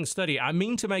interesting study. I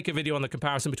mean to make a video on the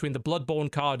comparison between the Bloodborne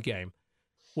card game,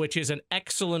 which is an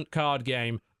excellent card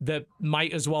game that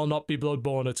might as well not be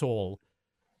Bloodborne at all,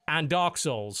 and Dark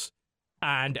Souls,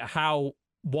 and how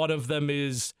one of them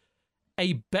is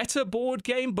a better board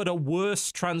game but a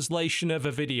worse translation of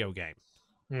a video game.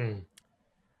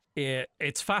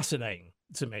 It's fascinating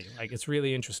to me. Like, it's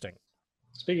really interesting.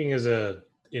 Speaking as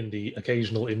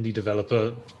occasional indie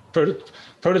developer,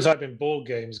 prototyping board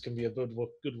games can be a good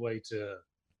way to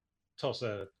toss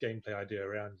a gameplay idea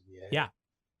around in the air. Yeah.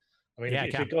 I mean,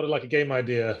 if you've got like a game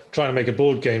idea, trying to make a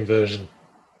board game version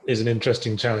is an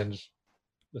interesting challenge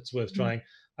that's worth trying.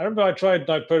 I remember I tried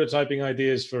like prototyping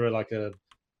ideas for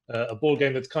a board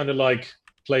game that's kind of like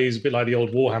plays a bit like the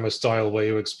old Warhammer style, where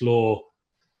you explore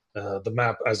the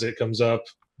map as it comes up.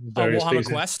 Warhammer pieces.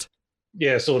 Quest?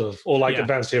 Yeah, sort of. Or like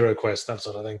Advanced Hero Quest, that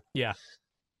sort of thing. Yeah.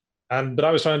 But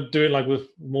I was trying to do it like with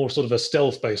more sort of a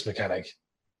stealth-based mechanic.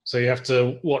 So you have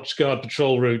to watch guard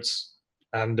patrol routes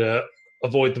and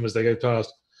avoid them as they go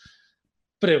past.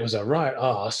 But it was a right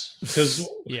arse, because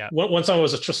once I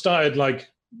started like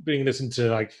bringing this into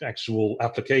like actual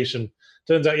application,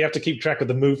 turns out you have to keep track of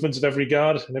the movements of every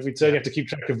guard, and every turn you have to keep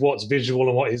track of what's visual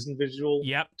and what isn't visual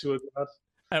to a guard.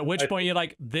 At which point you're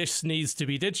like, this needs to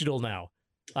be digital now.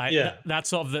 That's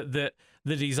sort of the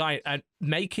design, and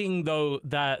making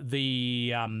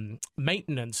the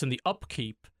maintenance and the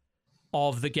upkeep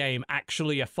of the game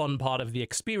actually a fun part of the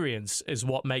experience is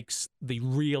what makes the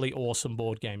really awesome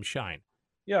board game shine.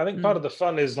 Yeah, I think part of the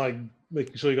fun is like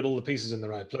making sure you got all the pieces in the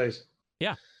right place.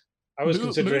 Yeah, I was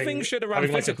considering moving shit around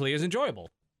physically is enjoyable.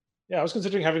 Yeah, I was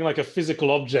considering having like a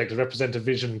physical object to represent a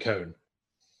vision cone.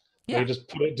 Yeah, you just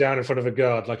put it down in front of a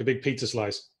guard like a big pizza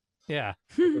slice. Yeah,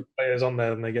 the players on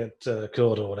there and they get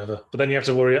caught or whatever. But then you have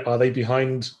to worry: are they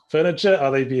behind furniture?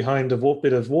 Are they behind a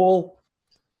bit of wall?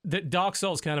 The Dark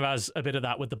Souls kind of has a bit of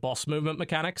that with the boss movement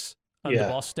mechanics and the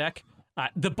boss deck.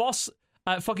 The boss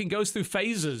fucking goes through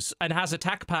phases and has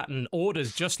attack pattern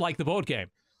orders just like the board game,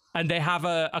 and they have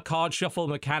a card shuffle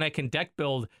mechanic and deck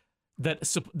build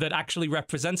that actually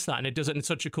represents that, and it does it in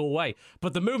such a cool way.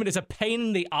 But the movement is a pain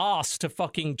in the ass to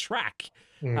fucking track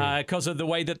because of the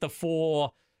way that the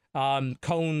four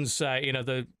cones,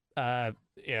 this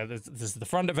is the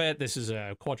front of it. This is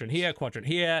a quadrant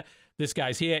here. This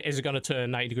guy's here. Is it going to turn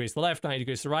 90 degrees to the left, 90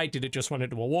 degrees to the right? Did it just run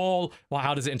into a wall? Well,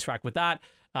 how does it interact with that?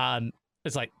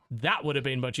 It's like that would have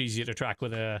been much easier to track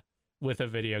with a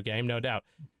video game, no doubt.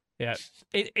 Yeah,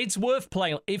 it's worth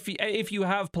playing. If you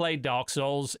have played Dark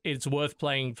Souls, it's worth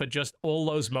playing for just all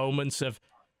those moments of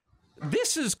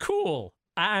this is cool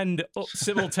and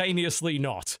simultaneously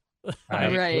not. I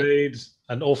played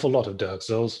an awful lot of Dark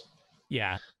Souls.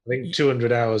 Yeah, I think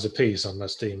 200 hours a piece on my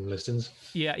Steam listings.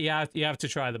 Yeah, you have to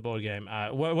try the board game.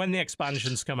 When the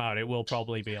expansions come out, it will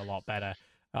probably be a lot better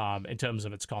in terms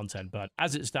of its content. But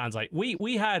as it stands, like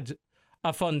we had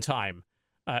a fun time.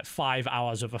 5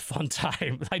 hours of a fun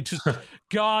time. Like, just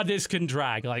God, this can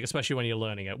drag. Like, especially when you're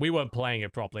learning it. We weren't playing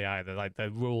it properly either. Like, the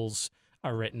rules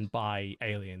are written by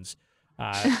aliens.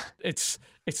 It's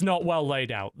not well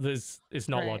laid out. It's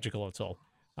not logical at all.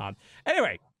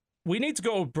 Anyway, we need to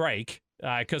go break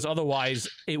because otherwise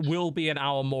it will be an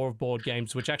hour more of board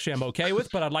games, which actually I'm okay with.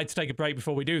 But I'd like to take a break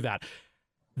before we do that.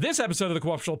 This episode of the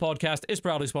Co-optional Podcast is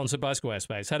proudly sponsored by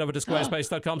Squarespace. Head over to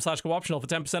squarespace.com/cooptional for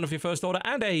 10% off your first order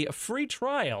and a free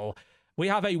trial. We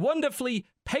have a wonderfully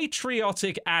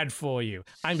patriotic ad for you.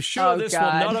 I'm sure this will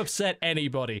not upset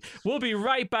anybody. We'll be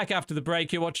right back after the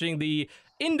break. You're watching the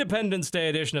Independence Day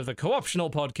edition of the Co-optional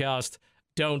Podcast.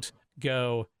 Don't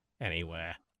go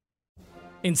anywhere.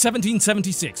 In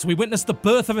 1776, we witnessed the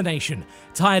birth of a nation.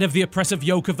 Tired of the oppressive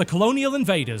yoke of the colonial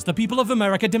invaders, the people of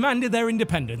America demanded their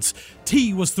independence.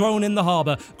 Tea was thrown in the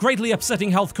harbor, greatly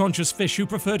upsetting health-conscious fish who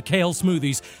preferred kale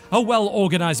smoothies. A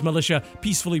well-organized militia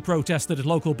peacefully protested at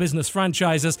local business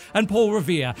franchises, and Paul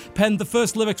Revere penned the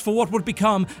first lyrics for what would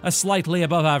become a slightly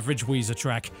above-average Weezer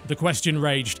track. The question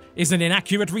raged, is an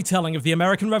inaccurate retelling of the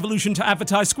American Revolution to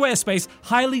advertise Squarespace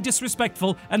highly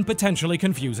disrespectful and potentially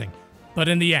confusing? But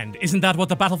in the end, isn't that what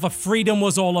the battle for freedom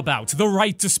was all about? The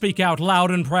right to speak out loud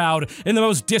and proud in the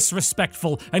most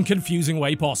disrespectful and confusing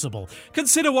way possible.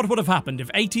 Consider what would have happened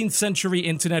if 18th century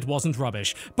internet wasn't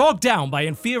rubbish, bogged down by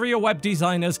inferior web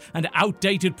designers and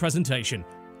outdated presentation.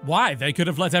 Why, they could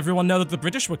have let everyone know that the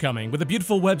British were coming with a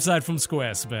beautiful website from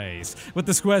Squarespace. With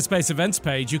the Squarespace events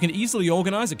page, you can easily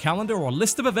organize a calendar or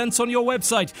list of events on your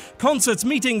website. Concerts,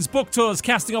 meetings, book tours,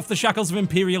 casting off the shackles of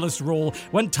imperialist rule.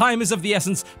 When time is of the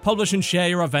essence, publish and share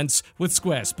your events with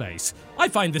Squarespace. I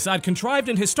find this ad contrived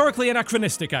and historically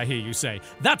anachronistic, I hear you say.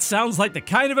 That sounds like the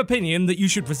kind of opinion that you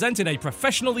should present in a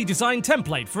professionally designed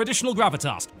template for additional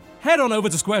gravitas. Head on over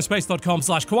to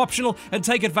squarespace.com/cooptional and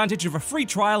take advantage of a free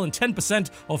trial and 10%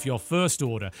 off your first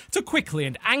order to quickly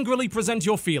and angrily present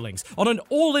your feelings on an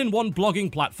all-in-one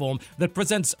blogging platform that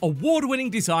presents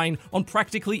award-winning design on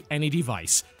practically any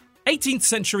device. 18th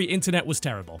century internet was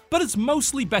terrible, but it's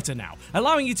mostly better now,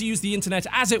 allowing you to use the internet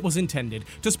as it was intended,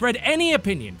 to spread any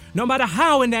opinion, no matter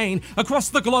how inane, across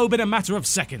the globe in a matter of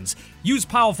seconds. Use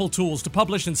powerful tools to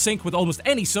publish and sync with almost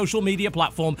any social media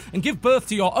platform and give birth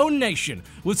to your own nation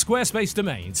with Squarespace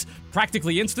domains.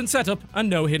 Practically instant setup and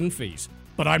no hidden fees.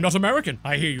 But I'm not American,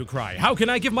 I hear you cry. How can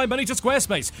I give my money to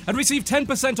Squarespace and receive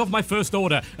 10% off my first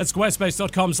order at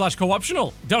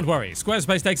squarespace.com/cooptional? Don't worry,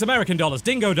 Squarespace takes American dollars,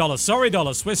 dingo dollars, sorry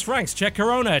dollars, Swiss francs, Czech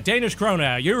koruna, Danish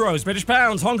krona, euros, British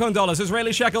pounds, Hong Kong dollars,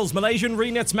 Israeli shekels, Malaysian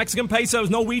ringgits, Mexican pesos,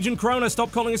 Norwegian krona,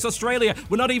 stop calling us Australia,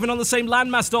 we're not even on the same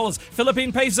landmass dollars,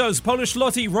 Philippine pesos, Polish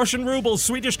zloty, Russian rubles,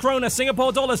 Swedish krona,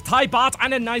 Singapore dollars, Thai baht,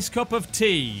 and a nice cup of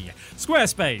tea.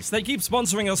 Squarespace, they keep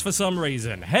sponsoring us for some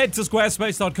reason. Head to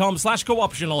squarespace.com/cooptional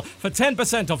for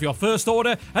 10% off your first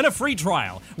order and a free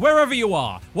trial. Wherever you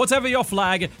are, whatever your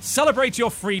flag, celebrate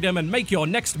your freedom and make your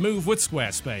next move with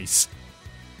Squarespace.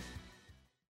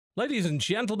 Ladies and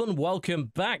gentlemen,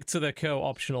 welcome back to the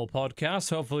Co-Optional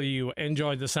Podcast. Hopefully you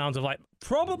enjoyed the sounds of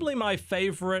probably my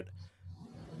favorite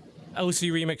OC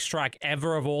remix track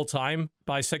ever of all time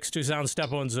by 6-2 Sound,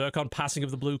 Steppo and Zircon, Passing of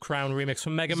the Blue Crown remix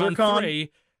from Mega Man 3.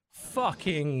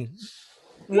 Fucking...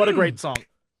 What a great song.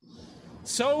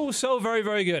 So very,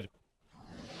 very good.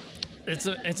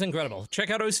 It's incredible. Check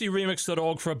out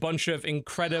ocremix.org for a bunch of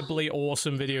incredibly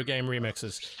awesome video game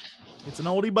remixes. It's an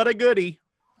oldie but a goodie.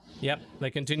 Yep, they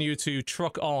continue to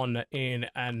truck on in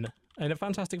a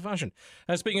fantastic fashion.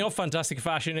 Speaking of fantastic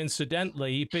fashion,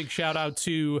 incidentally, big shout out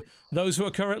to those who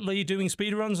are currently doing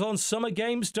speedruns on Summer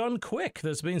Games Done Quick.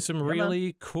 There's been some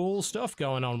really cool stuff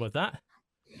going on with that.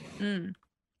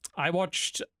 I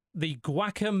watched the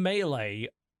Guacamelee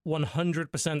 100%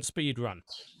 speedrun.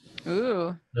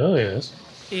 Ooh. Oh, yes.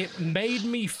 It made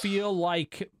me feel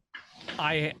like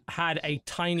I had a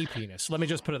tiny penis. Let me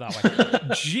just put it that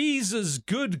way. Jesus,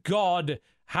 good God,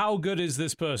 how good is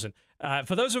this person?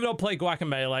 For those who have not played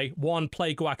Guacamelee,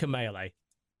 play Guacamelee.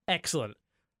 Excellent.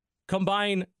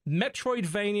 Combine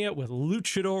Metroidvania with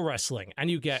luchador wrestling, and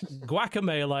you get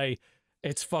Guacamelee.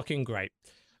 It's fucking great.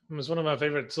 It's one of my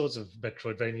favorite sorts of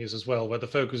Metroidvanias as well, where the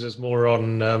focus is more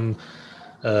on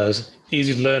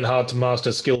easy to learn, hard to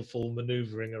master, skillful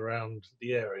maneuvering around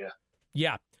the area.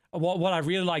 Yeah. What I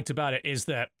really liked about it is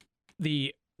that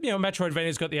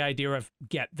Metroidvania's got the idea of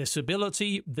get this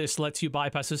ability, this lets you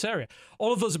bypass this area.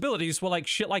 All of those abilities were like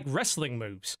shit like wrestling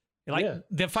moves.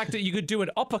 The fact that you could do an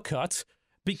uppercut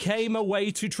became a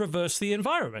way to traverse the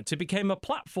environment. It became a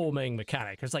platforming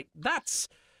mechanic. It's like, that's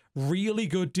really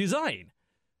good design.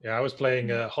 Yeah, I was playing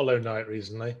Hollow Knight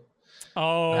recently.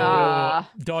 Oh,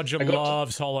 Dodger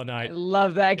loves Hollow Knight. I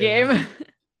love that game.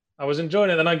 I was enjoying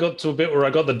it, then I got to a bit where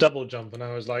I got the double jump, and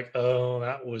I was like, oh,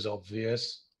 that was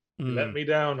obvious. You let me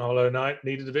down, Hollow Knight.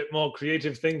 Needed a bit more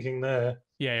creative thinking there.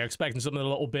 Yeah, you're expecting something a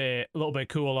little bit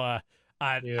cooler.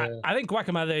 I think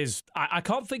Guacamelee is... I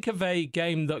can't think of a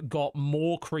game that got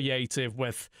more creative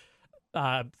with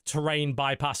terrain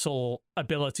bypassal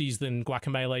abilities than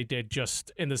Guacamelee did,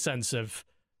 just in the sense of...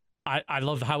 I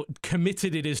love how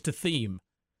committed it is to theme.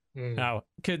 Now,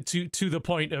 to the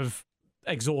point of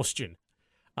exhaustion.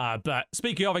 But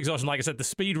speaking of exhaustion, like I said, the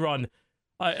speed run,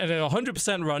 at a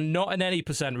 100% run, not an any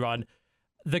percent run,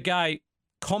 the guy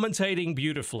commentating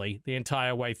beautifully the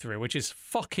entire way through, which is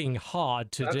fucking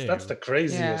hard to do. That's the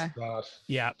craziest part.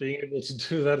 Yeah. Being able to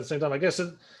do that at the same time. I guess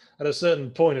at a certain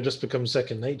point, it just becomes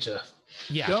second nature.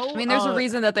 Yeah. I mean, there's a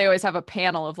reason that they always have a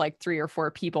panel of like 3 or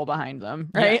 4 people behind them,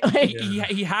 right? Yeah.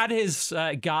 Like, He had his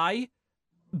guy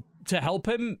to help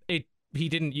him. He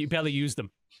didn't. You barely used them.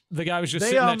 The guy was just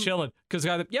sitting there chilling because the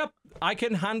guy, yep, I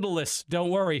can handle this. Don't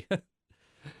worry.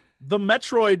 The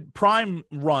Metroid Prime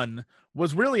run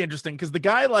was really interesting because the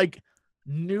guy like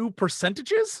knew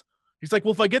percentages. He's like,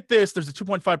 well, if I get this, there's a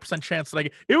 2.5% chance that I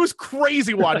get. It was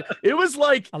crazy, Wad. It was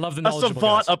like I love the a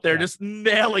savant guys. up there just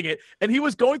nailing it. And he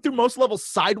was going through most levels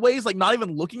sideways, like not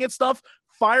even looking at stuff,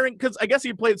 firing. Because I guess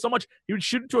he played so much, he would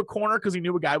shoot into a corner because he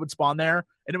knew a guy would spawn there,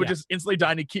 and it would just instantly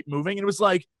die, and he'd keep moving. And it was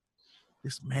like,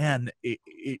 this man,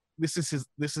 this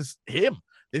is him.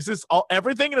 This is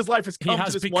everything in his life has come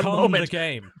to this one moment. The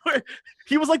game.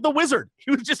 He was like the wizard. He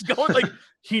was just going like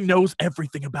he knows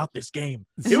everything about this game.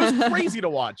 It was crazy to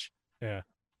watch. Yeah,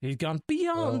 he's gone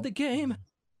beyond the game.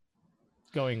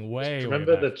 Going way.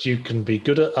 Remember that you can be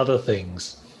good at other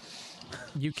things.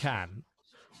 You can.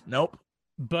 Nope.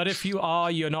 But if you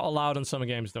are, you're not allowed on summer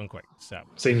games done quick. So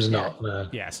seems not. No.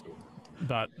 Yes,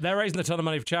 but they're raising a ton of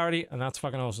money for charity, and that's a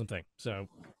fucking awesome thing. So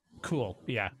cool.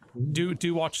 Yeah, do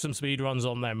watch some speed runs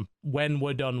on them when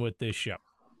we're done with this show.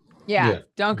 Yeah.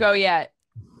 Don't go yet.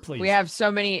 Please. We have so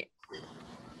many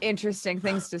interesting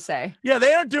things to say. Yeah,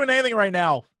 they aren't doing anything right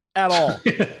now at all.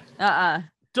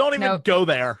 Don't even go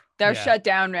there. They're shut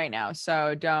down right now,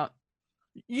 so don't.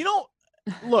 You know,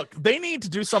 look, they need to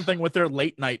do something with their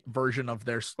late night version of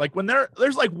their, like when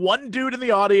there's like one dude in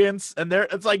the audience and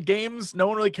it's like games no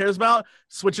one really cares about.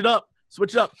 Switch it up.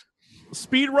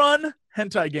 Speed run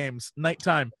hentai games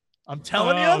nighttime. I'm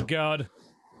telling you. Oh god.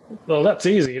 Well, that's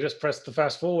easy. You just press the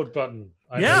fast forward button.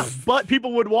 But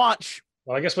people would watch.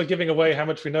 Well, I guess we're giving away how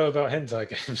much we know about hentai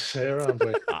games here, aren't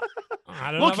we?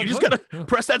 Look, you just gotta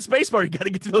press that space bar. You gotta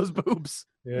get to those boobs.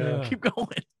 Yeah. Keep going.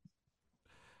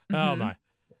 Oh my.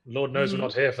 Lord knows we're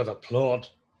not here for the plot.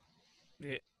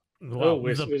 Well,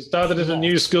 we started at a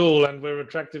new school and we're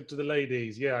attractive to the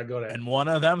ladies. Yeah, I got it. And one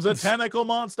of them's a tentacle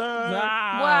monster.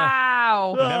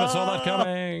 Wow. Never saw that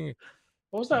coming.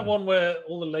 What was that one where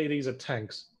all the ladies are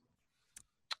tanks?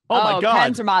 Oh my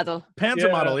god. Panzer model.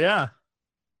 Model, yeah.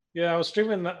 Yeah, I was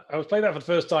streaming that. I was playing that for the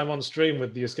first time on stream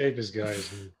with the Escapist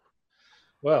guys. And,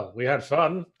 well, we had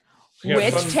fun.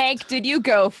 Which tank did you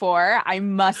go for? I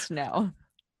must know.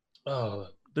 Oh,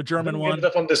 the German one. We ended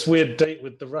up on this weird date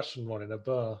with the Russian one in a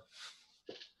bar.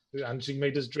 And she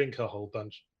made us drink a whole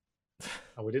bunch.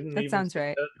 And we didn't That sounds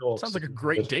right. Sounds like a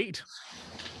great date.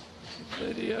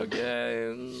 Video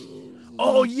games.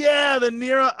 Oh yeah, the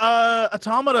Nier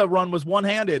Automata run was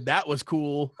one-handed. That was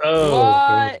cool. Oh,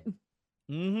 what?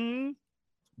 Mm-hmm.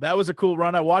 That was a cool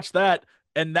run. I watched that,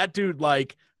 and that dude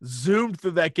like zoomed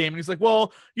through that game, and he's like,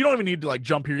 "Well, you don't even need to like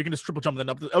jump here. You can just triple jump and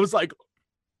then up." I was like,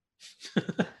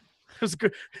 it was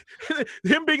good.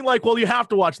 Him being like, "Well, you have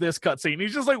to watch this cutscene."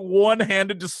 He's just like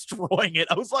one-handed destroying it.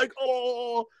 I was like,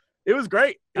 "Oh." It was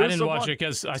great. I didn't watch it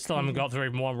because I still haven't got through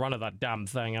even one run of that damn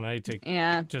thing, and I need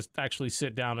to just actually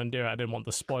sit down and do it. I didn't want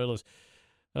the spoilers.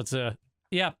 That's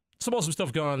some awesome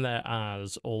stuff going on there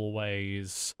as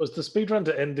always. Was the speedrun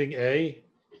to ending A?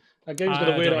 That game's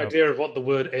got a weird idea of what the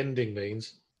word ending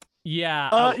means.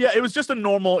 Yeah. It was just a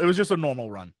normal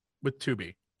run with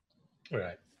 2B.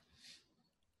 Right.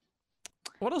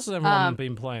 What else has everyone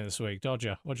been playing this week?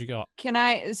 Dodger, what you got? Can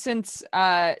I, since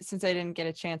I didn't get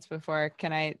a chance before,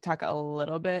 can I talk a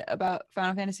little bit about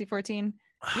Final Fantasy 14?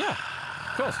 Yeah,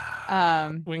 of course.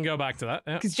 We can go back to that.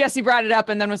 Because Jesse brought it up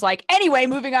and then was like, anyway,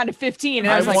 moving on to 15.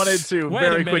 And I was like, wanted to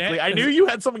very quickly. I knew you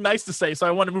had something nice to say, so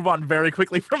I wanted to move on very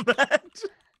quickly from that.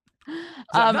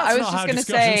 I was just going to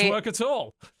say, work at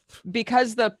all.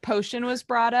 Because the potion was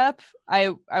brought up,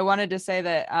 I wanted to say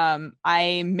that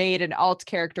I made an alt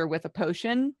character with a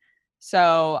potion.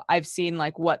 So I've seen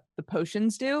like what the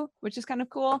potions do, which is kind of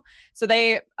cool. So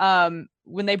they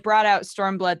when they brought out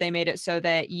Stormblood, they made it so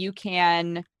that you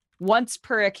can once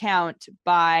per account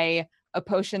buy a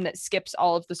potion that skips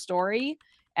all of the story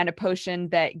and a potion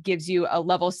that gives you a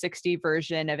level 60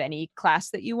 version of any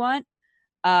class that you want.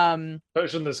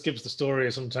 Potion that skips the story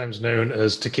is sometimes known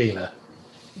as tequila.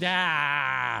 This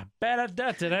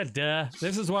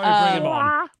is why we bring him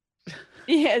on.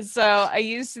 Yeah, so I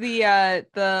used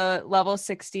the level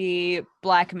 60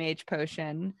 Black Mage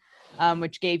potion,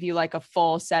 which gave you like a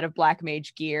full set of Black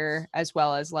Mage gear as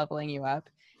well as leveling you up.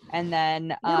 And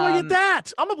then where do I get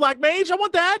that? I'm a Black Mage. I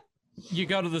want that. You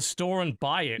go to the store and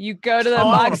buy it. You go to the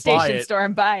Mog Station store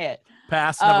and buy it.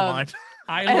 Pass. Never mind.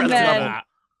 I love that.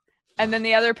 And then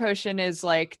the other potion is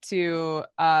like to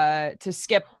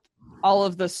skip all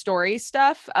of the story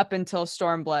stuff up until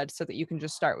Stormblood so that you can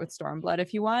just start with Stormblood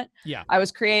if you want. Yeah. I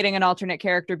was creating an alternate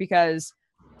character because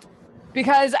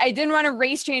Because I didn't want to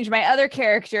race change my other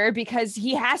character because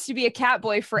he has to be a cat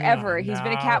boy forever. Oh, He's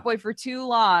been a cat boy for too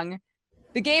long.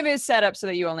 The game is set up so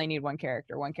that you only need one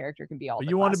character. One character can be all.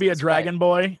 You want to be a dragon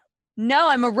boy? No,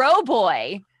 I'm a row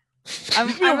boy. I'm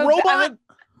a robot.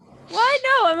 What?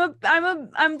 No,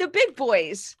 I'm the big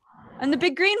boys. I'm the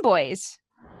big green boys.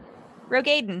 Rogue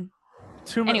Aiden.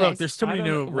 Look, there's too many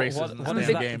new races in this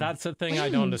damn game. That's the thing I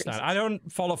don't understand. I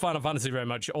don't follow Final Fantasy very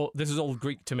much. This is all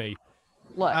Greek to me.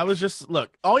 Look,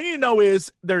 all you know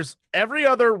is there's every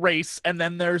other race, and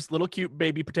then there's little cute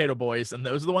baby potato boys, and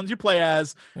those are the ones you play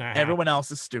as. Everyone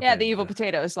else is stupid. Yeah, the evil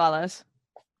potatoes, Lalos.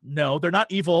 No, they're not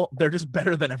evil. They're just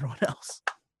better than everyone else.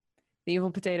 The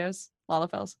evil potatoes,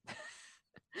 Lalafels.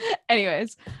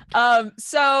 Anyways,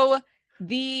 so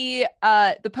the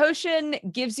potion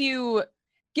gives you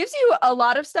a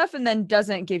lot of stuff and then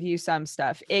doesn't give you some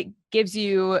stuff. It gives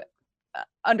you,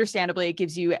 understandably, it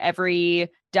gives you every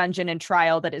dungeon and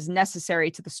trial that is necessary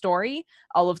to the story.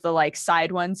 All of the like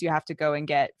side ones you have to go and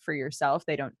get for yourself.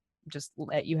 They don't just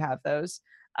let you have those.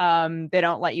 They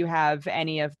don't let you have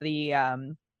any of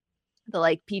the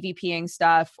like PvPing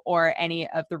stuff or any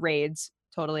of the raids,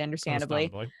 totally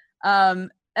understandably. And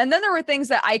then there were things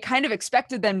that I kind of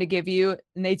expected them to give you,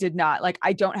 and they did not. Like,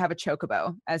 I don't have a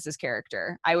chocobo as this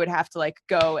character. I would have to like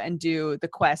go and do the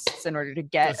quests in order to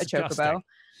get a chocobo.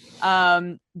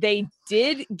 They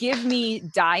did give me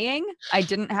dying. I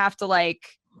didn't have to like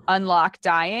unlock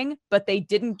dying, but they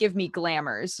didn't give me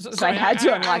glamours. So I had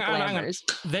to unlock glamours.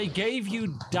 They gave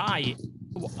you dye.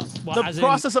 The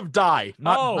process of dye,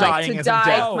 not dying like to as dye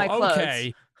in death. my clothes.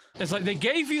 Okay. It's like they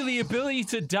gave you the ability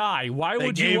to die. Why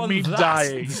would you want me that?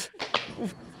 Dying.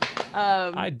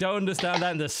 I don't understand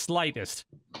that in the slightest.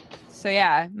 So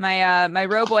yeah, my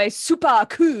Roboy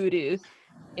Supakuru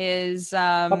is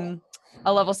a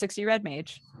level 60 red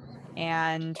mage,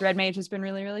 and red mage has been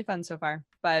really, really fun so far.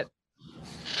 But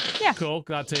yeah, cool.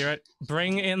 Glad to hear it.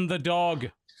 Bring in the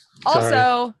dog.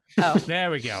 Also,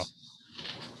 there we go.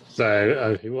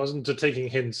 So he wasn't taking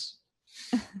hints.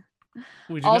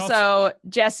 Also,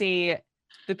 Jesse,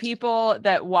 the people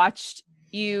that watched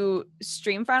you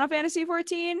stream Final Fantasy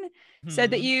 14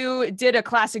 said that you did a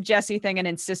classic Jesse thing and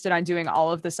insisted on doing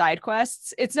all of the side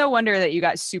quests. It's no wonder that you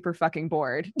got super fucking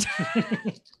bored.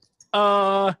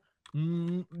 Not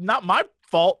my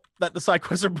fault that the side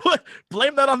quests are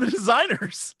blame that on the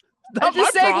designers. I'm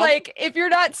just saying, like, if you're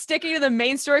not sticking to the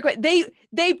main story,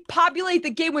 they populate the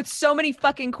game with so many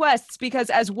fucking quests because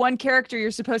as one character, you're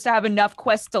supposed to have enough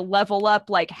quests to level up,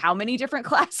 like, how many different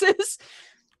classes?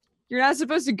 You're not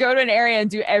supposed to go to an area and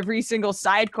do every single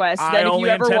side quest. I only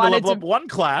intend to level up one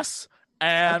class,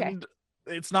 and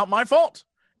it's not my fault.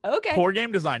 Okay. Poor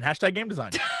game design. Hashtag game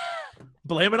design.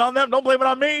 Blame it on them. Don't blame it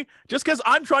on me. Just because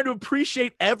I'm trying to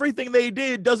appreciate everything they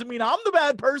did doesn't mean I'm the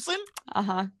bad person.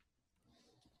 Uh-huh.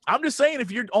 I'm just saying,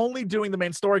 if you're only doing the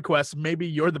main story quests, maybe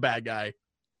you're the bad guy.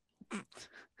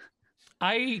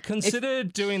 I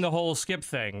considered doing the whole skip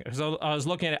thing. So I was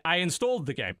looking at it. I installed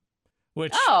the game,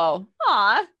 which... Oh,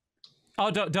 aw.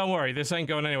 Oh, don't worry. This ain't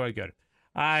going anywhere good.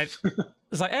 I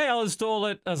was like, hey, I'll install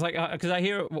it. I was like, because I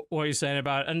hear what you're saying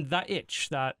about it. And that itch,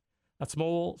 that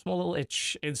small little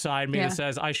itch inside me that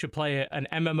says I should play an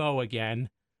MMO again,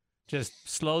 just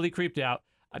slowly creeped out.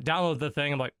 I downloaded the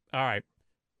thing. I'm like, all right.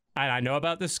 And I know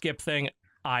about the skip thing.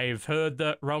 I've heard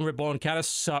that Realm Reborn kind of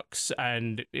sucks,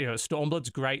 and Stormblood's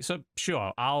great. So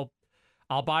sure, I'll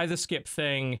buy the skip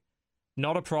thing,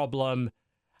 not a problem.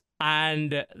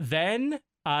 And then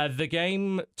the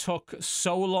game took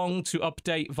so long to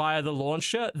update via the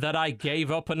launcher that I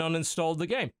gave up and uninstalled the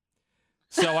game.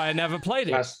 So I never played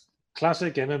it.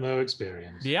 Classic MMO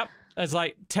experience. Yep. It's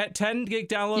like 10 gig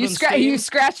download on Steam. You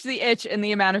scratched the itch in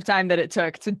the amount of time that it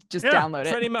took to just download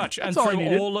it. Pretty much. And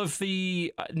through all of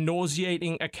the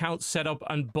nauseating account setup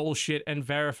and bullshit and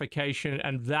verification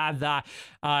and and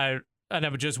I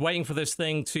was just waiting for this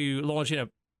thing to launch, a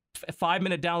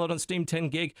 5-minute download on Steam, 10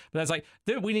 gig. But I was like,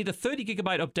 dude, we need a 30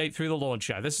 gigabyte update through the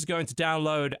launcher. This is going to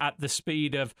download at the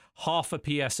speed of half a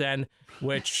PSN,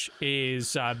 which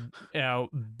is,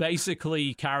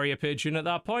 basically carrier pigeon at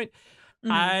that point.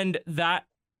 Mm-hmm. And that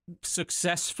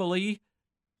successfully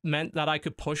meant that I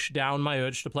could push down my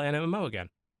urge to play an MMO again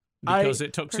because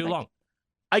it took too long.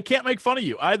 I can't make fun of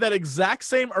you. I had that exact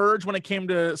same urge when it came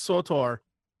to SWTOR.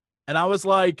 And I was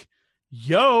like,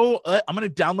 yo, I'm going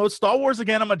to download Star Wars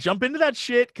again. I'm going to jump into that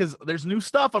shit because there's new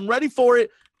stuff. I'm ready for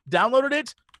it. Downloaded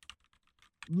it.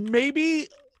 Maybe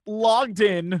logged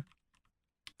in.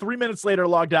 3 minutes later,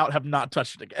 logged out, have not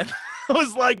touched it again. I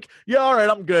was like, yeah, all right,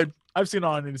 I'm good. I've seen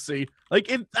all I need to see. Like,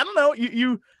 I don't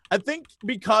know. I think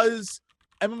because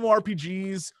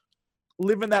MMORPGs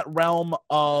live in that realm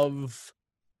of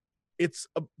it's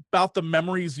about the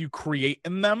memories you create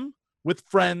in them with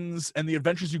friends and the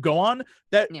adventures you go on.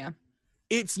 That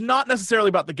it's not necessarily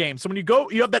about the game. So when you go,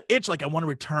 you have that itch, like I want to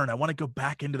return, I want to go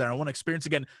back into there, I want to experience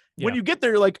again. When you get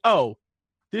there, you're like, oh,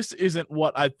 this isn't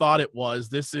what I thought it was.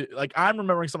 This is like, I'm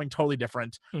remembering something totally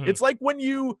different. It's like when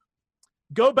you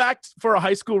go back for a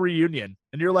high school reunion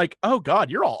and you're like, oh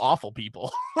God, you're all awful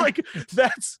people. Like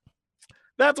that's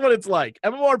what it's like.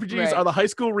 MMORPGs are the high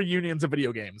school reunions of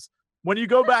video games. When you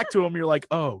go back to them, you're like,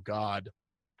 oh God.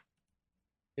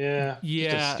 Yeah.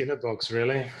 Just a Skinner box,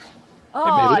 really.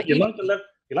 Oh, you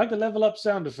like the level up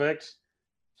sound effect,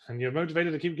 and you're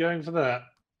motivated to keep going for that.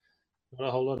 Not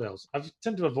a whole lot else. I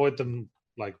tend to avoid them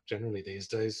like generally these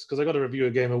days because I got to review a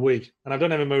game a week, and I've done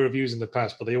MMO reviews in the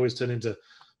past, but they always turn into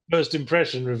first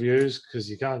impression reviews because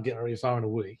you can't get very far in a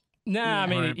week. Nah, I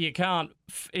mean you can't.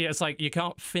 It's like you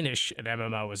can't finish an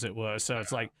MMO, as it were. So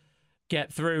it's like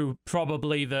get through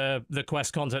probably the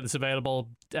quest content that's available,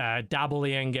 dabble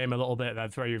the end game a little bit, then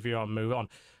throw your review on, and move on.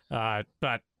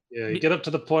 But yeah, you get up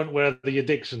to the point where the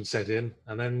addiction set in,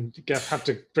 and then you have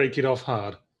to break it off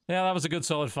hard. Yeah, that was a good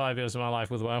solid 5 years of my life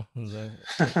with WoW.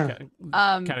 Kind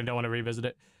of don't want to revisit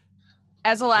it.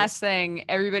 As a last thing,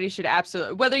 everybody should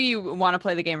absolutely, whether you want to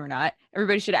play the game or not,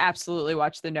 everybody should absolutely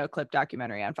watch the No Clip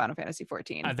documentary on Final Fantasy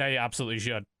XIV. They absolutely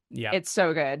should. Yeah, it's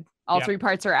so good. All 3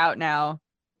 parts are out now.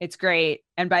 It's great,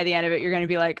 and by the end of it, you're going to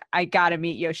be like, I gotta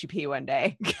meet Yoshi P one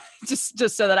day, just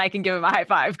so that I can give him a high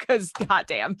five. Because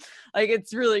goddamn, like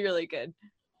it's really, really good.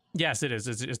 Yes, it is.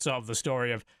 It's sort of the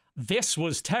story of this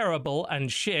was terrible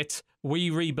and shit. We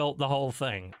rebuilt the whole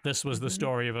thing. This was the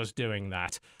story of us doing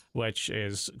that, which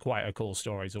is quite a cool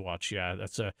story to watch. Yeah,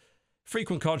 that's a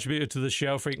frequent contributor to the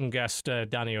show, frequent guest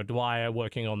Danny O'Dwyer,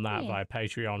 working on that via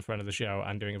Patreon, friend of the show,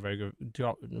 and doing a very good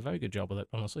job with it.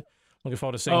 Honestly, looking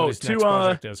forward to seeing what his next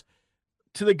project is.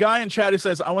 To the guy in chat who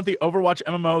says, "I want the Overwatch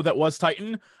MMO that was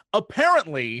Titan."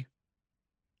 Apparently,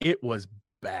 it was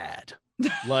bad.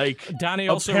 Like Danny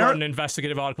also wrote an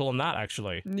investigative article on that.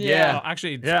 Actually,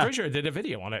 pretty sure he did a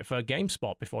video on it for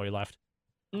GameSpot before he left.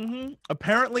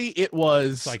 Apparently it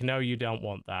was it's like, no, you don't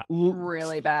want that.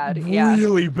 Really bad.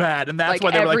 Really bad. And that's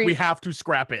why they were like, we have to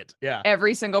scrap it. Yeah.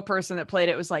 Every single person that played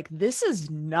it was like, this is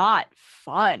not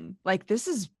fun. Like, this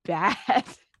is bad.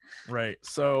 Right.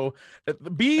 So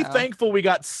be thankful we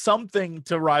got something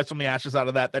to rise from the ashes out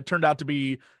of that turned out to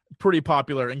be pretty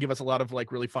popular and give us a lot of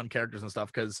like really fun characters and stuff,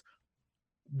 because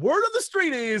word on the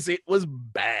street is it was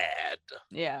bad.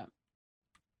 Yeah.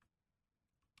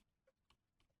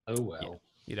 Oh well. Yeah.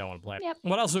 You don't want to play it. Yep.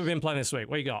 What else have we been playing this week?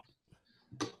 What you got?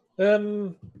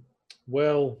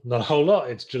 Well, not a whole lot.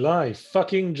 It's July.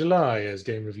 Fucking July, as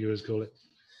game reviewers call it.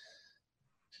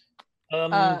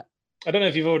 I don't know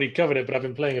if you've already covered it, but I've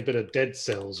been playing a bit of Dead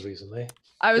Cells recently.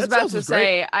 I was about to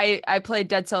say, I played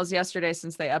Dead Cells yesterday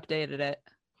since they updated it.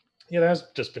 Yeah, there's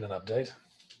just been an update.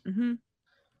 Mm-hmm.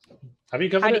 Have you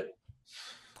covered it?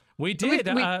 We did.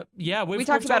 We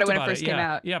talked about it when it first came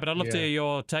out. Yeah, but I'd love to hear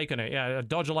your take on it. Yeah,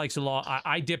 Dodger likes a lot.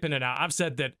 I dip in and out. I've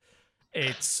said that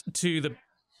it's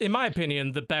in my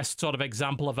opinion, the best sort of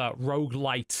example of a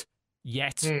roguelite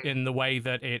yet in the way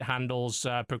that it handles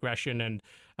progression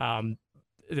and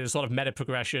there's sort of meta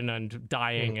progression and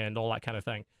dying and all that kind of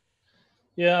thing.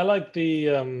 Yeah, I like the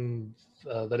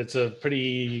that it's a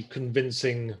pretty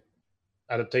convincing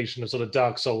adaptation of sort of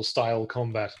Dark Souls style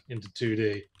combat into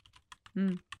 2D.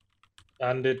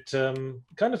 And it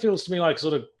kind of feels to me like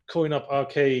sort of coin-up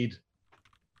arcade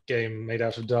game made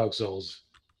out of Dark Souls,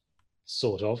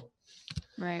 sort of.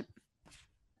 Right.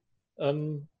 I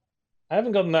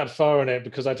haven't gotten that far in it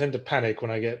because I tend to panic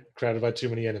when I get crowded by too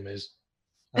many enemies.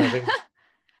 I think...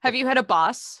 Have you had a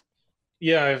boss?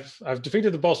 Yeah, I've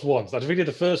defeated the boss once. I defeated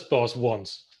the first boss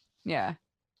once. Yeah.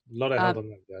 A lot of hell on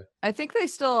that guy. I think they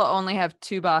still only have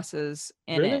 2 bosses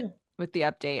in it with the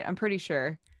update. I'm pretty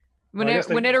sure. When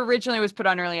it originally was put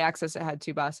on early access, it had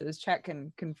 2 bosses. Chat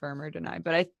can confirm or deny,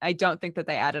 but I don't think that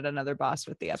they added another boss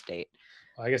with the update.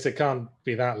 I guess it can't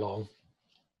be that long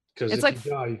because it's if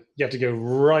you die, you have to go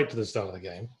right to the start of the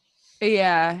game.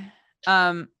 Yeah.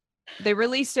 They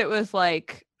released it with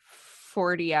like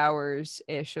 40 hours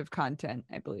ish of content,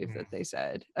 I believe that they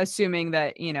said, assuming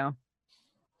that, you know,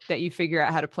 that you figure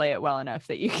out how to play it well enough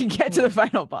that you can get to the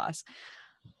final boss.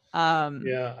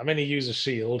 Yeah, I mean, you use a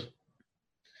shield.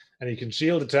 And you can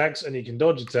shield attacks, and you can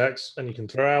dodge attacks, and you can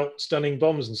throw out stunning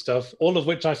bombs and stuff, all of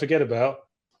which I forget about.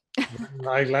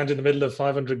 I land in the middle of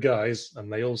 500 guys,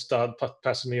 and they all start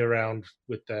passing me around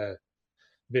with their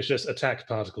vicious attack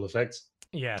particle effects.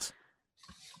 Yes.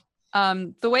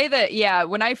 The way that,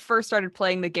 when I first started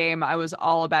playing the game, I was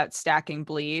all about stacking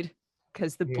bleed.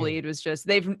 because the bleed was just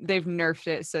they've nerfed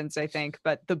it since, I think,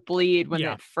 but the bleed when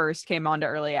it first came onto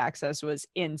early access was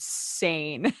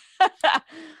insane.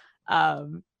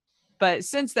 But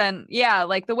since then,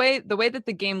 like the way that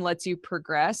the game lets you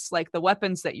progress, like the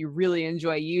weapons that you really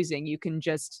enjoy using, you can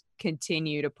just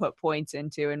continue to put points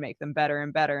into and make them better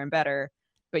and better and better,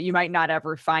 but you might not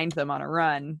ever find them on a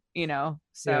run,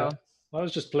 so I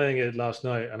was just playing it last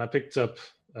night and I picked up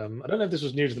I don't know if this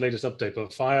was new to the latest update,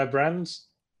 but firebrands.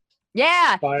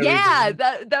 That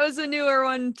was a newer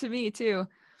one to me too.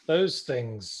 Those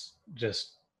things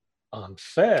just aren't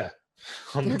fair.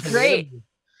 They're great.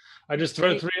 I just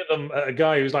throw 3 of them at a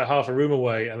guy who's like half a room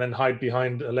away and then hide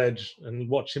behind a ledge and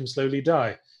watch him slowly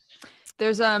die.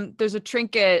 There's a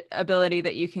trinket ability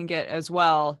that you can get as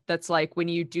well. That's like when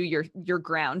you do your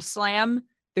ground slam,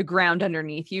 the ground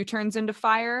underneath you turns into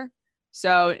fire.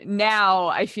 So now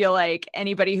I feel like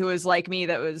anybody who was like me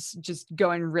that was just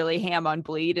going really ham on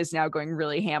bleed is now going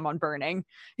really ham on burning,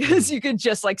 because you could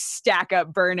just like stack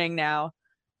up burning now.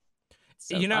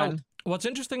 So fun. What's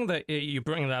interesting that you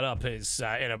bring that up is,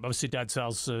 obviously Dead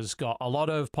Cells has got a lot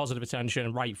of positive attention,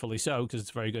 and rightfully so, because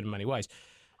it's very good in many ways.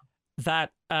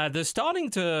 That there's starting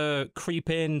to creep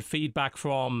in feedback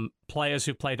from players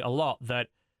who've played a lot that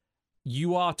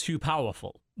you are too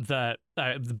powerful. That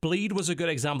the bleed was a good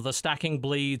example. The stacking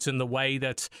bleeds and the way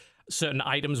that certain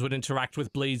items would interact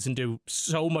with bleeds and do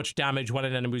so much damage when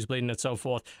an enemy was bleeding and so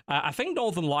forth. I think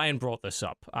Northern Lion brought this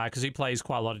up because he plays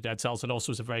quite a lot of Dead Cells and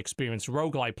also is a very experienced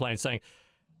roguelite player, saying,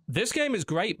 this game is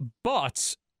great,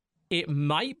 but it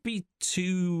might be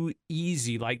too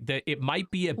easy. Like, it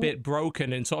might be a bit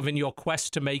broken, and sort of in your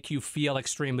quest to make you feel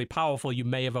extremely powerful, you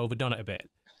may have overdone it a bit.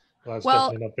 Well, that's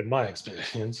definitely not been my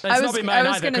experience. I was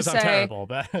going to say, I'm terrible,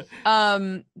 but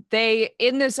they,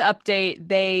 in this update,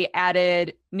 they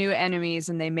added new enemies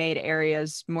and they made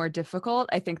areas more difficult.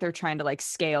 I think they're trying to like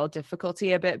scale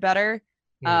difficulty a bit better.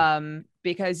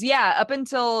 Because up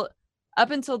until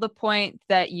the point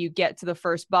that you get to the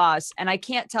first boss, and I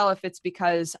can't tell if it's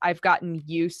because I've gotten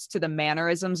used to the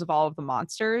mannerisms of all of the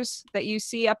monsters that you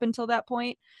see up until that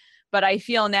point, but I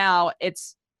feel now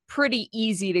it's pretty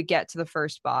easy to get to the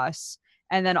first boss,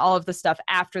 and then all of the stuff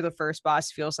after the first boss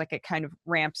feels like it kind of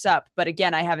ramps up. But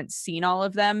again, I haven't seen all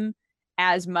of them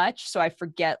as much, so I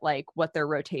forget like what their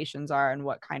rotations are and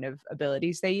what kind of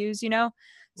abilities they use, Well,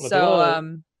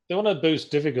 so they want to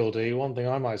boost difficulty. One thing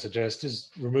I might suggest is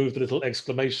remove the little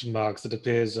exclamation marks that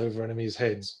appears over enemies'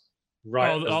 heads.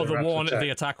 Right. The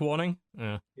attack warning.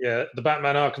 Yeah, the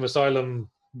Batman Arkham Asylum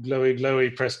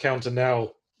glowy press counter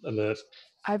now alert.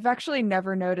 I've actually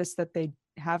never noticed that they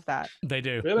have that. They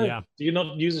do. Really? Yeah. Do you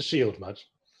not use a shield much?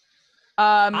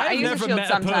 I use never a shield met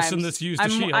sometimes. a person that's used a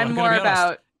shield. I'm more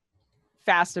about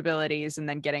fast abilities and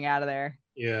then getting out of there.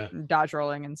 Yeah. Dodge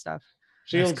rolling and stuff.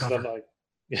 Shields are like,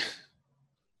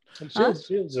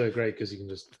 shields are great because you can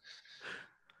just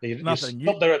you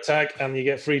stop their attack and you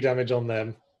get free damage on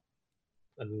them.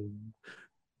 And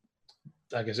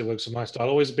I guess it works for my style.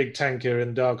 Always a big tanker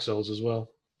in Dark Souls as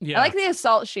well. Yeah. I like the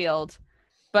assault shield,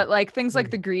 but like things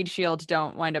like the greed shield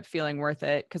don't wind up feeling worth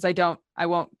it because I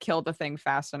won't kill the thing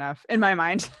fast enough in my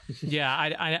mind. Yeah,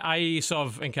 I sort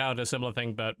of encountered a similar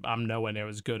thing, but I'm nowhere near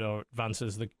as good or advanced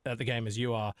at the game as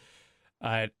you are.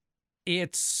 I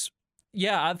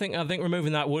think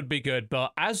removing that would be good,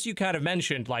 but as you kind of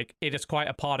mentioned, like it is quite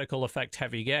a particle effect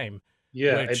heavy game.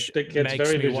 Yeah, it gets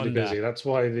very visually busy. That's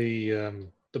why the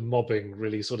mobbing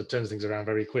really sort of turns things around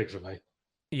very quick for me.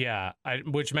 Yeah,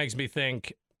 which makes me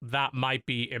think that might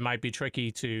be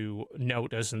tricky to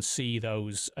notice and see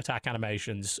those attack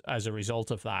animations as a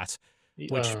result of that,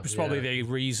 which is probably the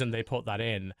reason they put that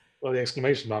in. Well, the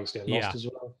exclamation marks get lost as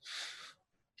well.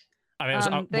 I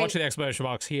mean, watching the exclamation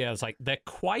marks here, it's like they're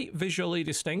quite visually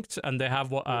distinct, and they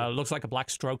have what looks like a black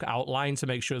stroke outline to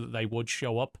make sure that they would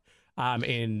show up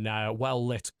in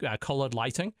well-lit, colored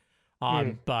lighting.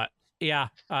 But yeah,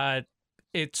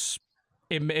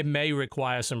 it may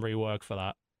require some rework for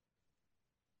that.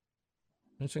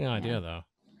 Interesting idea, though.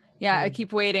 Yeah, I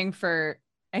keep waiting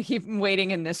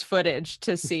in this footage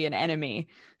to see an enemy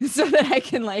so that I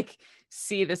can like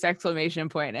see this exclamation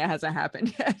point. It hasn't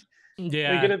happened yet.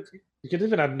 Yeah. You could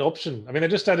even add an option. I mean,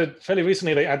 fairly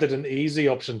recently they added an easy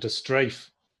option to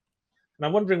strafe. And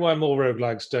I'm wondering why more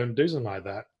roguelikes don't do something like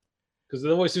that. Because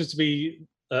there always seems to be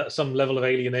some level of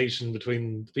alienation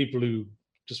between the people who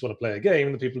just want to play a game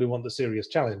and the people who want the serious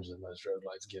challenge that most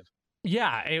roguelikes give.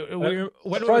 Yeah.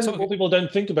 More people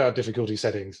don't think about difficulty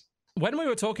settings. When we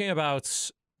were talking about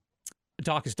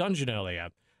Darkest Dungeon earlier,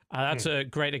 that's a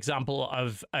great example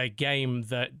of a game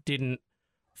that didn't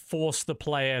force the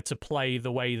player to play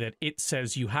the way that it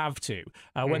says you have to.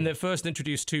 When they first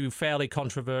introduced two fairly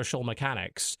controversial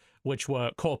mechanics, which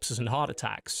were corpses and heart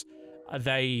attacks,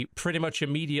 they pretty much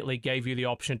immediately gave you the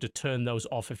option to turn those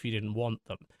off if you didn't want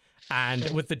them. And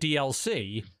with the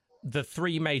DLC, the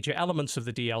three major elements of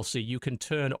the DLC you can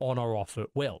turn on or off at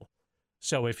will.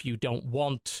 So if you don't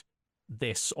want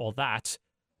this or that,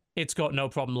 it's got no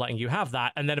problem letting you have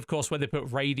that. And then, of course, when they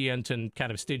put Radiant and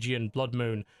kind of Stygian Blood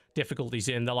Moon difficulties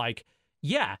in, they're like,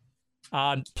 yeah,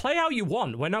 play how you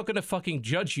want. We're not going to fucking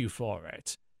judge you for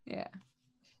it. Yeah.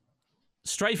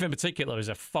 Strafe in particular is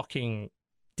a fucking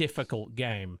difficult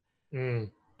game.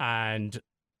 And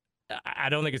I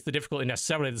don't think it's the difficulty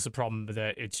necessarily that's the problem, but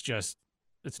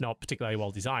it's not particularly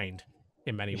well designed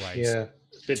in many ways. Yeah,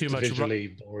 a bit too much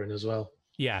visually boring as well.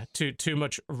 Yeah, too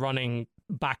much running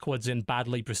backwards in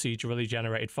badly procedurally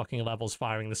generated fucking levels,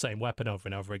 firing the same weapon over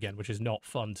and over again, which is not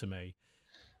fun to me.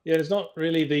 Yeah, it's not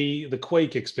really the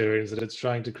Quake experience that it's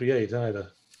trying to create either.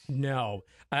 No.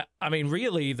 I mean,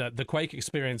 really, the Quake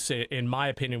experience, in my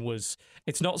opinion,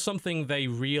 it's not something they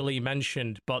really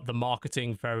mentioned, but the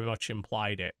marketing very much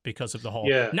implied it because of the whole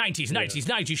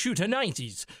 90s shooter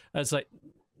 90s. It's like,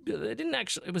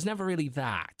 it was never really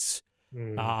that.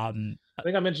 I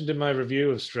think I mentioned in my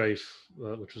review of Strafe,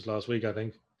 which was last week, I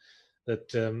think,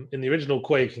 that in the original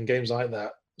Quake and games like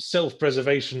that,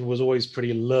 self-preservation was always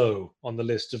pretty low on the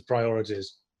list of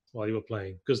priorities while you were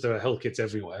playing because there were hell kits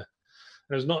everywhere.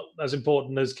 And it was not as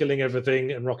important as killing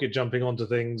everything and rocket jumping onto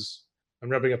things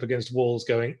and rubbing up against walls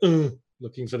going,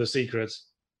 looking for the secrets.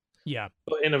 Yeah.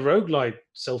 But in a roguelite,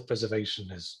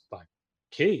 self-preservation is like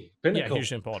key, pinnacle. Yeah,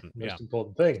 hugely important. Most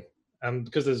important thing. And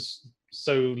because there's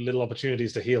so little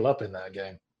opportunities to heal up in that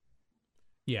game.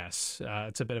 Yes,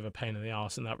 it's a bit of a pain in the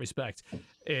arse in that respect.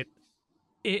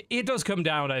 It does come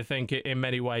down, I think, in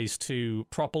many ways to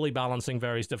properly balancing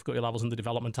various difficulty levels and the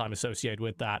development time associated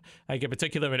with that. Like, in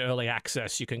particular, in early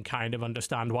access, you can kind of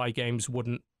understand why games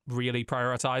wouldn't really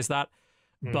prioritize that.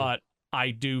 But I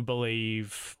do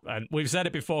believe, and we've said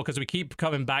it before because we keep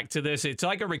coming back to this, it's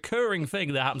like a recurring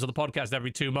thing that happens on the podcast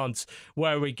every 2 months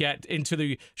where we get into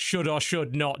the should or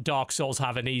should not Dark Souls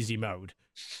have an easy mode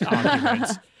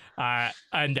argument,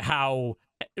 and how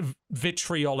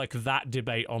vitriolic that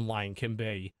debate online can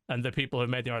be. And the people who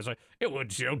made the argument like, it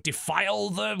would defile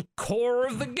the core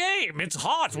of the game. Its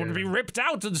heart would be ripped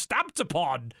out and stamped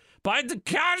upon by the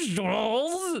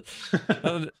casuals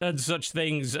and such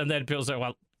things. And then people say,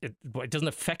 well, it doesn't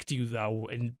affect you, though,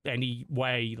 in any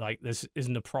way. Like, this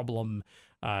isn't a problem.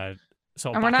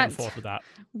 So and back and forth with that.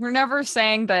 We're never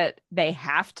saying that they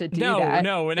have to do that.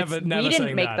 No, we're never we didn't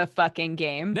saying make that. the fucking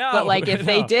game. No, but like if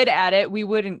they did add it, we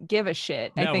wouldn't give a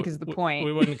shit. I think is the point.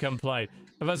 We wouldn't complain.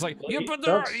 If it's like, but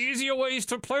there are easier ways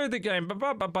to play the game.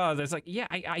 It's like, yeah,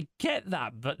 I get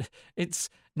that, but it's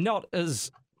not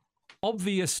as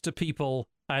obvious to people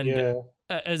and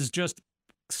as just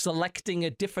selecting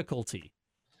a difficulty.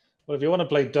 Well, if you want to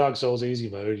play Dark Souls easy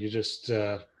mode, you just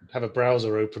have a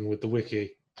browser open with the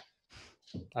wiki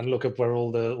and look up where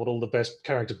what all the best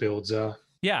character builds are.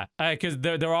 Yeah, because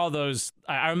there are those.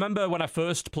 I remember when I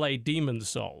first played Demon's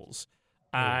Souls,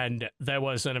 and there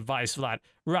was an advice for that.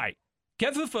 Right,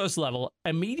 get to the first level,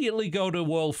 immediately go to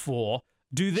World 4,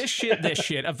 do this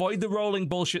shit, avoid the rolling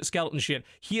bullshit skeleton shit.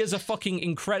 Here's a fucking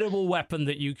incredible weapon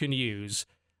that you can use.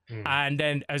 And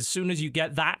then as soon as you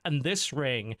get that and this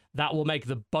ring, that will make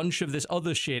the bunch of this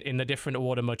other shit in a different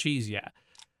order much easier.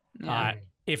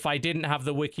 If I didn't have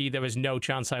the wiki, there was no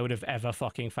chance I would have ever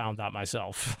fucking found that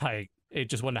myself. It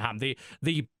just wouldn't have happened.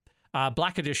 The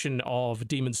Black Edition of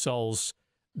Demon's Souls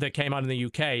that came out in the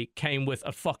UK came with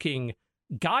a fucking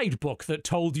guidebook that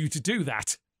told you to do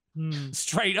that.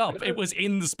 Straight up. It was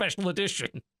in the special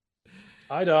edition.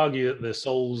 I'd argue that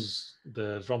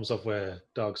the From Software,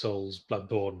 Dark Souls,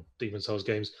 Bloodborne, Demon's Souls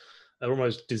games are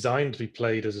almost designed to be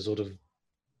played as a sort of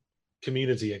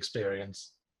community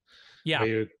experience. Yeah. Where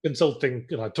you're consulting,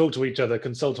 talk to each other,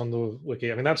 consult on the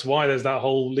wiki. I mean, that's why there's that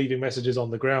whole leaving mechanics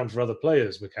on the ground for other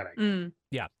players mechanic.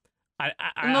 Yeah.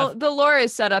 The lore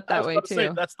is set up that way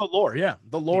too. That's the lore, yeah.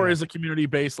 The lore is a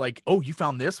community-based, like, oh, you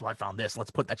found this? Well, I found this.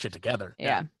 Let's put that shit together.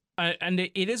 Yeah. And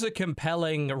it is a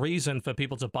compelling reason for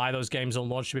people to buy those games and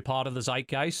launch to be part of the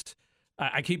zeitgeist.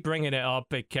 I keep bringing it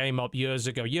up. It came up years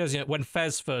ago, when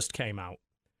Fez first came out.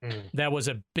 There was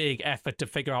a big effort to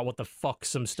figure out what the fuck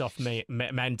some stuff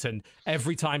meant, and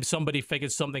every time somebody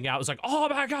figured something out, it was like, oh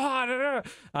my god!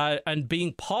 And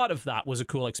being part of that was a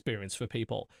cool experience for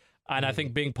people. And I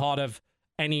think being part of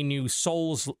any new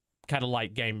Souls kind of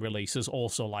like game release is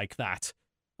also like that.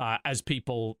 As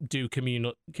people do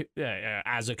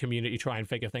as a community try and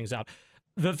figure things out.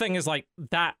 The thing is, like,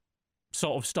 that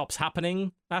sort of stops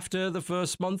happening after the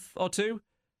first month or two.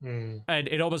 And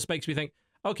it almost makes me think,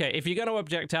 okay, if you're going to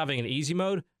object to having an easy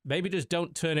mode, maybe just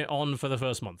don't turn it on for the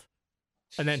first month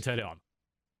and then turn it on.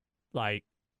 Like,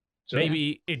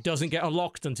 maybe it doesn't get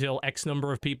unlocked until X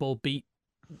number of people beat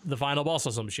the final boss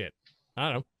or some shit.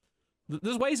 I don't know.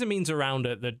 There's ways and means around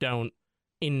it that don't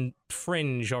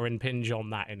infringe or impinge on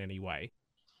that in any way.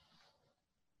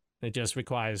 It just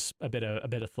requires a bit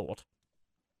of thought.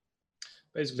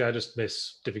 Basically, I just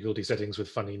miss difficulty settings with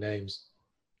funny names.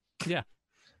 Yeah.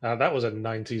 That was a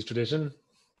 90s tradition.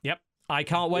 Yep. I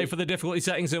can't wait for the difficulty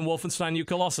settings in Wolfenstein New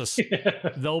Colossus.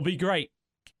 They'll be great.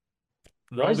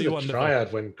 Rise of the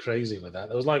Triad went crazy with that.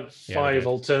 There was like 5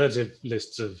 alternative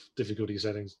lists of difficulty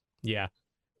settings. Yeah.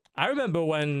 I remember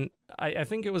when, I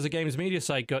think it was a Games Media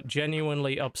site, got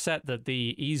genuinely upset that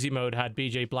the easy mode had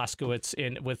BJ Blazkowicz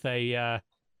in with a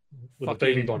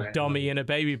baby bonnet dummy in a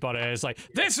baby bonnet. It's like,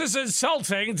 this is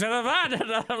insulting to the man.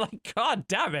 And I'm like, God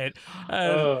damn it.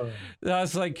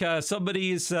 That's like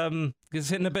somebody is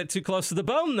hitting a bit too close to the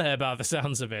bone there by the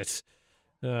sounds of it.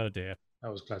 Oh dear.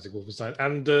 That was classic Wolfenstein.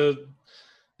 And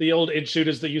the old id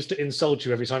shooters that used to insult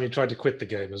you every time you tried to quit the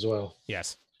game as well.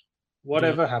 Yes.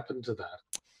 Whatever happened to that?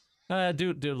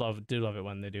 Do love it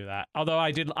when they do that. Although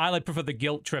I prefer the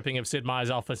guilt tripping of Sid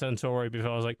Meier's Alpha Centauri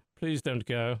before I was like, please don't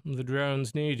go. The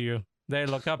drones need you. They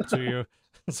look up to you.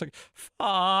 It's like,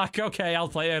 fuck, okay, I'll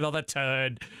play another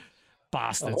turn.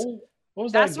 Bastards.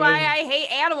 That's why I hate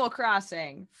Animal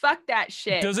Crossing. Fuck that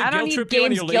shit. I don't need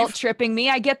games guilt tripping me.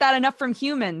 I get that enough from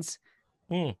humans.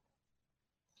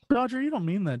 Dodger, you don't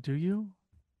mean that, do you?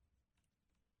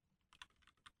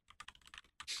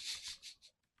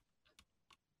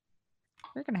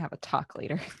 We're going to have a talk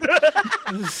later.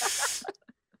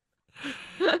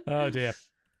 Oh, dear.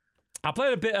 I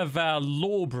played a bit of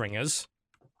Lawbringers.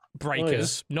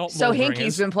 Breakers, not So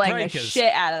Hinky's been playing the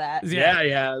shit out of that. Yeah, he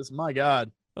has. My God.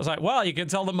 I was like, well, you can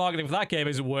tell the marketing for that game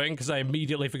isn't working because I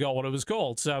immediately forgot what it was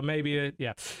called. So maybe,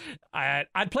 yeah.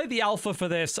 I'd played the alpha for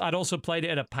this. I'd also played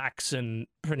it at a PAX and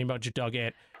pretty much dug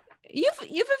it.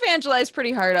 You've evangelized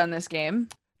pretty hard on this game.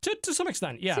 To some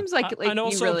extent, yeah. Seems like you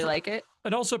really like it.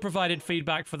 And also provided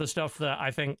feedback for the stuff that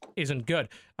I think isn't good.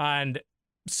 And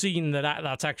seen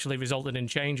that's actually resulted in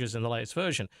changes in the latest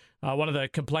version. One of the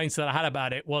complaints that I had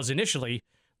about it was initially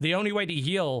the only way to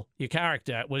heal your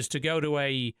character was to go to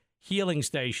a healing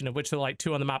station, of which there were like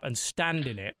 2 on the map, and stand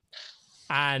in it.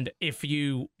 And if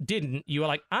you didn't, you were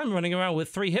like, I'm running around with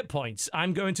 3 hit points.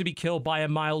 I'm going to be killed by a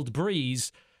mild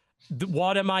breeze.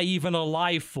 What am I even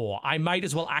alive for? I might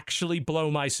as well actually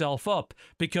blow myself up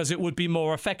because it would be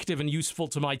more effective and useful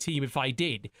to my team if I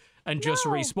did and just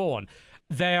respawn.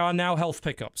 There are now health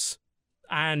pickups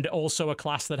and also a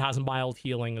class that has mild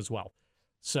healing as well.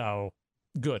 So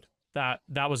good. That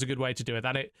was a good way to do it.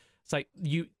 It's like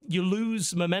you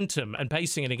lose momentum and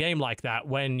pacing in a game like that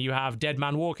when you have dead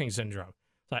man walking syndrome.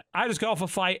 It's like, I just got off a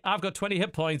fight. I've got 20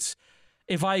 hit points.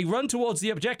 If I run towards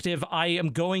the objective, I am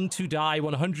going to die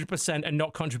 100% and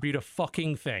not contribute a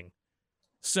fucking thing.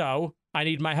 So I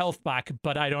need my health back,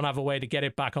 but I don't have a way to get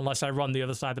it back unless I run the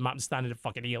other side of the map and stand in a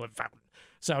fucking healing fountain.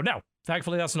 So no,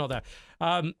 thankfully that's not there.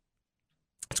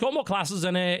 It's got more classes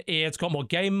in it. It's got more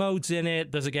game modes in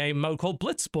it. There's a game mode called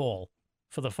Blitzball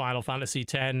for the Final Fantasy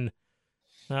X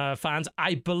fans.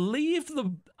 I believe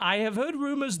I have heard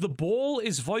rumors the ball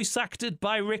is voice acted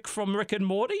by Rick from Rick and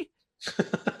Morty.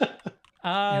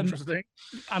 Interesting.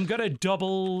 I'm gonna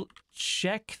double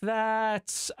check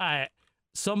that.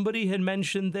 Somebody had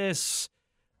mentioned this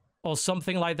or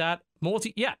something like that.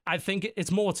 Morty, yeah, I think it's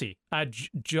Morty.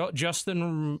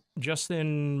 Justin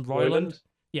Roiland,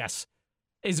 yes,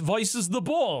 voices the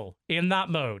ball in that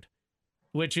mode,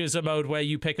 which is a mode where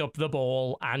you pick up the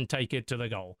ball and take it to the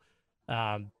goal.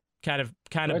 Kind of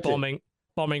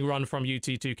bombing run from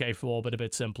UT2K4, but a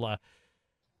bit simpler.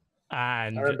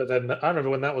 And I remember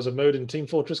when that was a mode in Team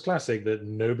Fortress Classic that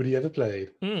nobody ever played.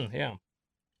 Yeah.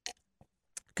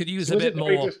 Could use a bit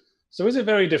more. So is it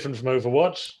very different from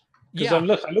Overwatch? Because I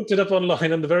looked it up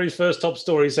online, and the very first top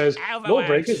story says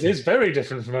Lawbreakers is very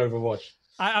different from Overwatch.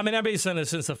 I mean, I've been saying this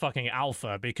since the fucking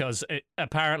alpha, because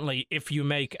apparently if you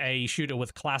make a shooter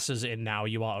with classes in now,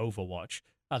 you are Overwatch.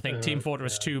 I think Team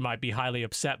Fortress 2 might be highly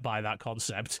upset by that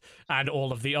concept, and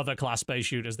all of the other class-based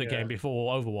shooters that came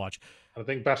before Overwatch. I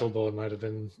think Battleborn might have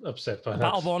been upset by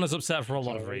that. Battleborn is upset for a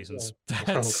lot of reasons.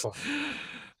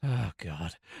 Oh,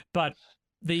 God. But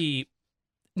the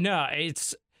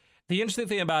interesting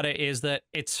thing about it is that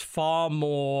it's far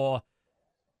more...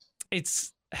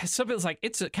 Something's like,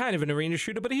 it's a kind of an arena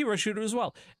shooter, but a hero shooter as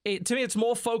well. To me, it's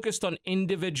more focused on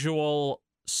individual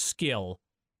skill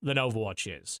than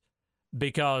Overwatch is.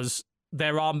 Because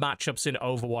there are matchups in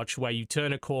Overwatch where you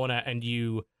turn a corner and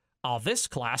you are this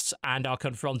class and are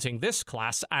confronting this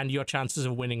class, and your chances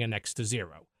of winning are next to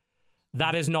 0.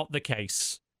 That is not the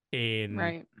case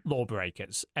in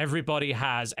Lawbreakers. Everybody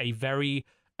has a very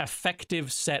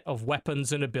effective set of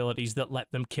weapons and abilities that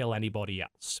let them kill anybody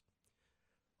else.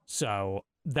 So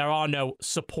there are no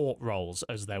support roles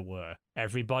as there were.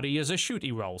 Everybody is a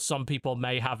shooty role. Some people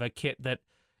may have a kit that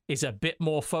is a bit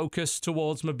more focused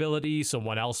towards mobility.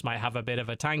 Someone else might have a bit of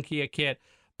a tankier kit,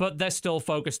 but they're still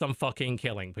focused on fucking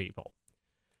killing people.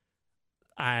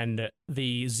 And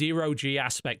the 0G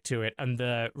aspect to it, and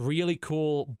the really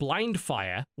cool blind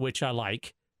fire, which I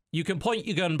like. You can point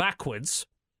your gun backwards,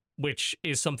 which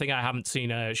is something I haven't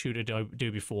seen a shooter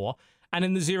do before. And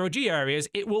in the 0G areas,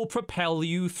 it will propel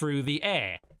you through the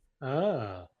air.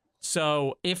 Ah.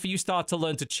 So if you start to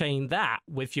learn to chain that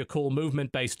with your cool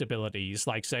movement-based abilities,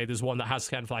 like say there's one that has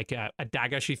kind of like a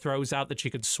dagger she throws out that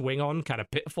she can swing on, kind of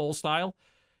Pitfall style,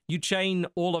 you chain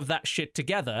all of that shit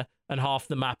together, and half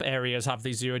the map areas have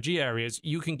these 0G areas,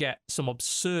 you can get some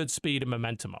absurd speed and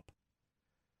momentum up,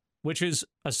 which is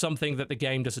something that the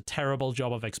game does a terrible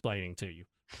job of explaining to you.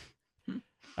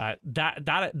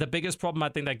 The biggest problem I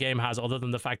think that game has, other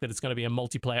than the fact that it's going to be a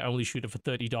multiplayer only shooter for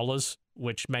 $30,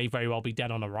 which may very well be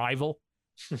dead on arrival,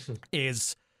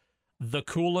 is the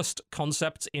coolest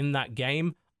concepts in that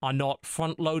game are not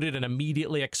front-loaded and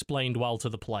immediately explained well to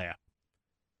the player.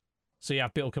 So you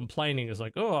have people complaining, it's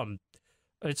like, the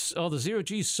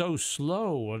 0G is so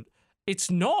slow. It's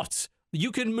not.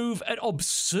 You can move at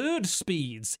absurd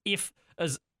speeds.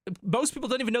 Most people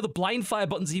don't even know the blind fire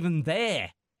button's even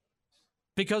there.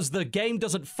 Because the game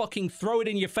doesn't fucking throw it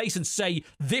in your face and say,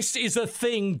 this is a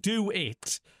thing, do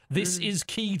it. This is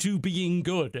key to being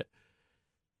good.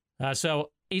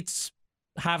 So it's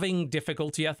having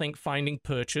difficulty, I think, finding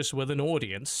purchase with an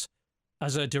audience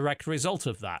as a direct result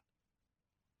of that.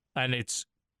 And it's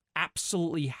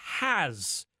absolutely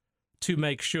has to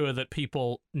make sure that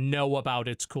people know about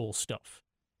its cool stuff.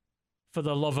 For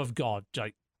the love of God,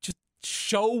 just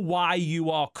show why you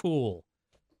are cool.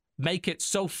 Make it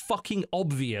so fucking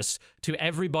obvious to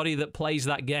everybody that plays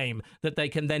that game that they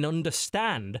can then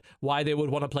understand why they would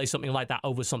want to play something like that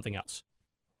over something else.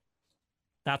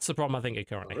 That's the problem I think it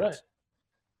currently has.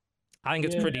 I think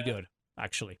it's pretty good,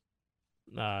 actually.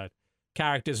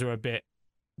 Characters are a bit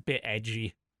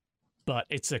edgy, but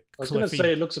it's a I was going to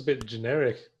say it looks a bit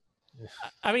generic.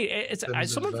 I mean,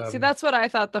 See, that's what I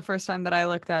thought the first time that I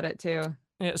looked at it, too.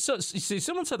 Yeah, so, see,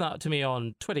 someone said that to me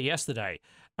on Twitter yesterday,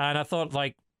 and I thought,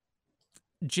 like,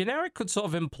 generic could sort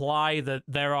of imply that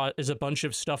there is a bunch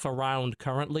of stuff around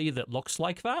currently that looks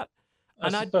like that.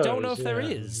 And I don't know if there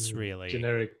is, really.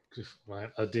 Generic,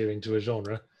 adhering to a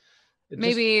genre.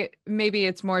 Maybe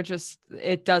it's more just,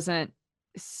 it doesn't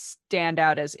stand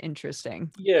out as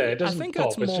interesting. Yeah, it doesn't I think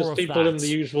pop. It's just people in the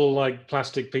usual, like,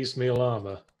 plastic piecemeal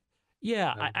armor.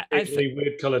 Yeah. I think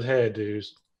weird coloured hairdos.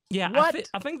 Yeah,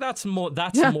 I think that's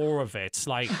more of it.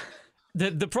 Like...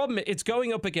 The problem, it's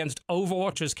going up against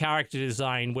Overwatch's character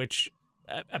design, which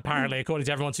apparently, according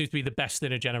to everyone, seems to be the best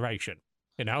in a generation,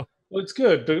 you know? Well, it's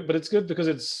good, but it's good because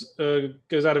it's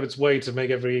goes out of its way to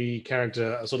make every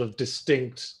character a sort of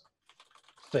distinct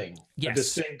thing. Yes. A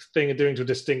distinct thing adhering to a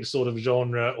distinct sort of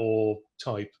genre or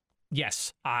type.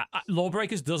 Yes.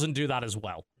 Lawbreakers doesn't do that as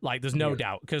well. Like, there's no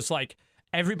doubt. Because, like,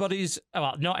 not everybody's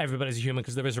a human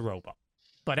because there is a robot.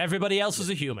 But everybody else is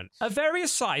a human. Of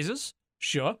various sizes,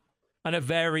 sure. And of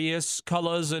various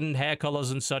colors and hair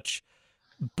colors and such.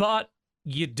 But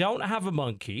you don't have a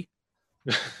monkey.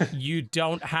 You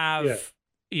don't have,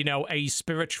 a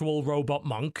spiritual robot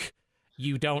monk.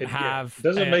 You don't have... It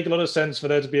doesn't make a lot of sense for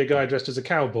there to be a guy dressed as a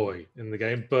cowboy in the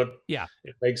game, but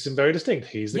it makes him very distinct.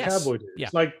 He's the cowboy dude. Yeah.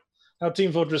 It's like how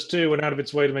Team Fortress 2 went out of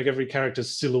its way to make every character's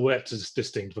silhouette as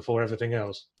distinct before everything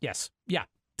else. Yes. Yeah.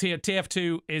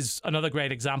 TF2 is another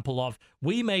great example of,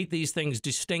 we made these things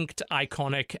distinct,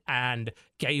 iconic, and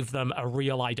gave them a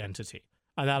real identity.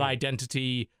 And that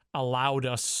identity allowed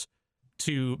us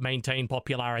to maintain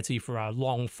popularity for a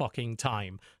long fucking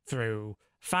time through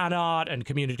fan art and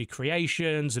community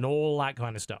creations and all that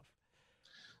kind of stuff.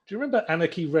 Do you remember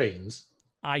Anarchy Reigns?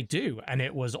 I do, and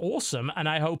it was awesome, and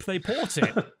I hope they port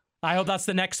it. I hope that's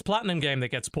the next Platinum game that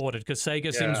gets ported, because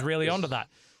Sega seems really onto that.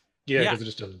 Yeah, because they've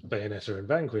just done Bayonetta and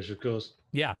Vanquish, of course.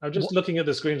 Yeah. I'm just looking at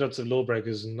the screenshots of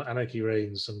Lawbreakers, and Anarchy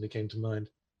Reigns suddenly came to mind.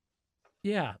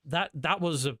 Yeah, that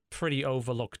was a pretty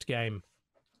overlooked game.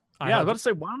 I was about to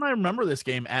say, why don't I remember this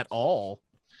game at all?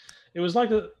 It was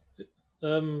like I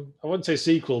wouldn't say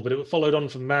sequel, but it followed on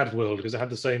from Mad World because it had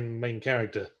the same main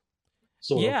character.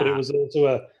 Sort of, but it was also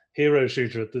a hero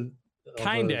shooter at the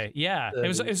Kinda, yeah. It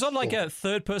was on like a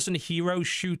third-person hero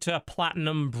shooter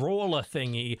platinum brawler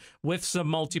thingy with some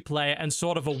multiplayer and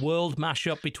sort of a world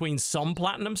mashup between some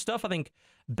platinum stuff. I think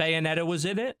Bayonetta was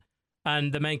in it,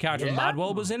 and the main character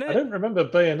Madwell was in it. I don't remember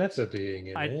Bayonetta being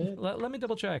in it. Let me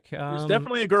double check. There's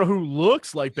definitely a girl who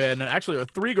looks like Ben, and actually there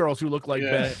are 3 girls who look like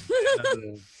Ben.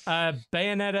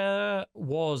 Bayonetta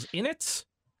was in it.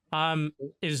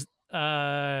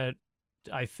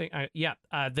 I think,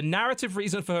 the narrative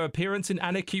reason for her appearance in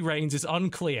Anarchy Reigns is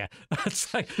unclear.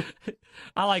 It's like,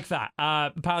 I like that.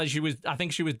 Apparently, I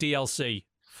think she was DLC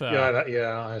for.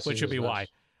 I which would be why.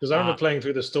 Because I remember playing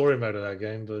through the story mode of that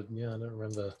game, but I don't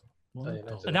remember.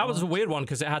 And that was a weird one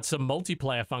because it had some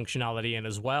multiplayer functionality in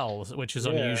as well, which is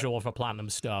unusual for Platinum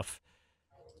stuff.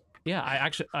 Yeah,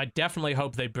 I definitely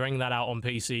hope they bring that out on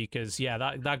PC because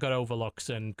that got overlooked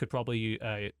and could probably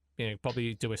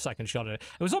probably do a second shot at it.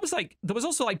 It was almost like there was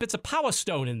also like bits of Power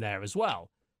Stone in there as well.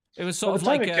 It was sort of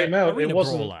like it came out, arena it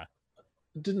wasn't. brawler.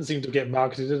 It didn't seem to get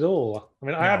marketed at all. I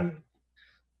mean,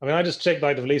 I just checked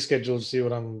like the release schedule to see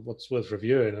what's worth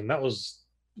reviewing, and that was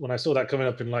when I saw that coming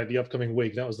up in like the upcoming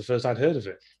week. That was the first I'd heard of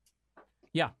it.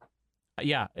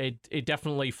 Yeah, it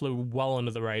definitely flew well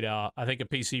under the radar. I think a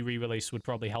PC re-release would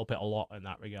probably help it a lot in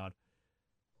that regard.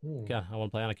 Yeah, I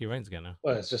want to play Anarchy Reigns again now.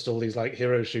 Well, it's just all these like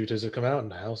hero shooters have come out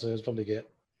now, so it's probably get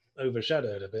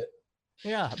overshadowed a bit.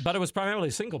 Yeah, but it was primarily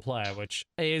single player, which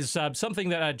is something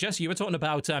that Jesse, you were talking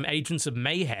about Agents of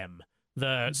Mayhem,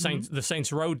 the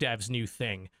Saints Row devs' new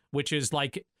thing, which is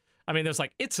like, I mean, there's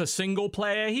like, it's a single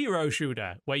player hero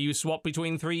shooter where you swap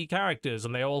between 3 characters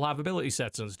and they all have ability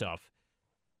sets and stuff.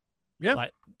 Yeah.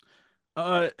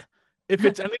 If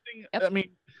it's anything, I mean,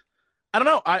 I don't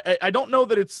know. I don't know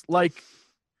that it's like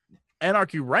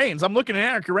Anarchy Reigns. I'm looking at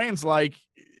Anarchy Reigns like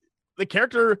the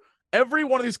character. Every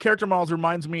one of these character models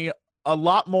reminds me a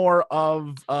lot more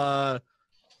of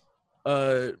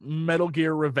Metal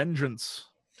Gear Revengeance.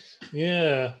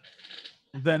 Yeah.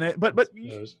 Than it, but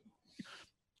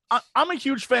I'm a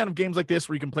huge fan of games like this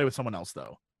where you can play with someone else.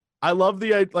 Though I love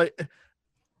the like.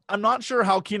 I'm not sure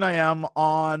how keen I am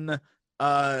on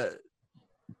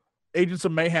Agents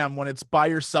of Mayhem when it's by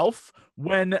yourself.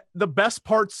 When the best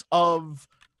parts of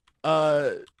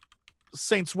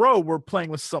Saints Row were playing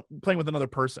with another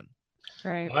person.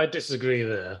 Right. I disagree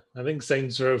there. I think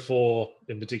Saints Row 4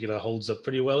 in particular holds up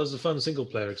pretty well as a fun single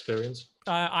player experience.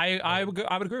 I would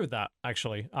agree with that,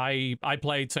 actually. I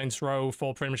played Saints Row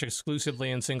 4 pretty much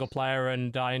exclusively in single player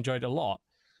and I enjoyed it a lot.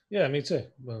 Yeah, me too.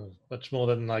 Well, much more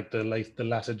than like the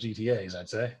latter GTAs, I'd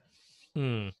say.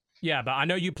 Yeah, but I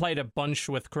know you played a bunch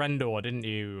with Crendor, didn't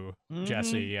you,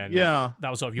 Jesse? And yeah, that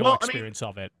was sort of your experience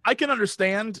of it. I can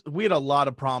understand. We had a lot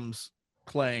of problems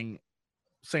playing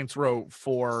Saints Row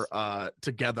 4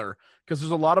 together because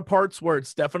there's a lot of parts where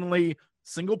it's definitely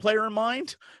single player in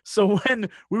mind. So when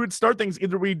we would start things,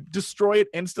 either we destroy it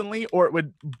instantly or it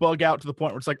would bug out to the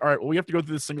point where it's like, all right, well, we have to go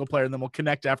through the single player and then we'll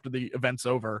connect after the event's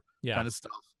over. Kind of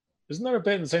stuff. Isn't there a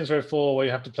bit in Saints Row 4 where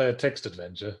you have to play a text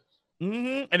adventure?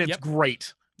 And it's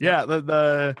great. Yeah,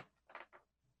 the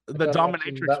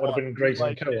dominatrix. That would have been great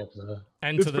in co-op.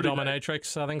 Enter the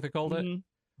Dominatrix, I think they called it.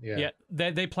 Yeah,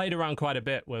 they played around quite a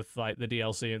bit with like the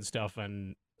DLC and stuff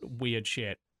and weird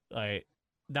shit. Like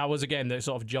that was a game that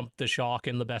sort of jumped the shark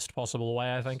in the best possible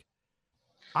way. I think.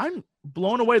 I'm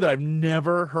blown away that I've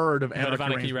never heard of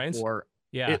Anarchy Reigns before.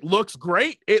 Yeah, it looks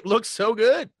great. It looks so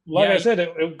good. Like I said,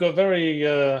 it got very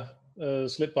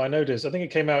slipped by notice. I think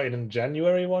it came out in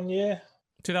January one year.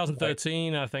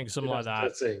 2013, I think, something like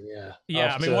that.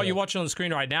 Yeah. I mean, what you're watching on the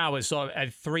screen right now is sort of a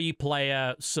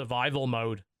 3-player survival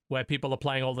mode where people are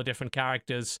playing all the different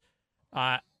characters.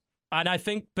 And I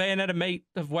think Bayonetta may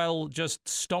have just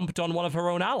stomped on one of her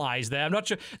own allies there. I'm not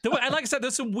sure. And like I said,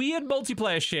 there's some weird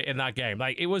multiplayer shit in that game.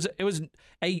 Like it was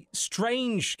a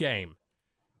strange game.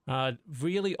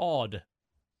 Really odd.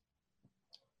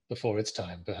 Before its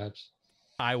time, perhaps.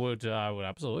 I would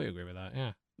absolutely agree with that.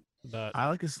 Yeah. But I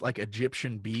like this like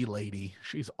Egyptian bee lady.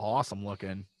 She's awesome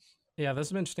looking. Yeah, there's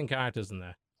some interesting characters in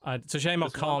there. It's a shame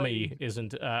Okami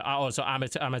isn't.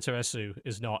 Amaterasu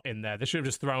is not in there. They should have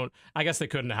just thrown. I guess they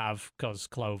couldn't have because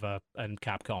Clover and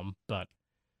Capcom. But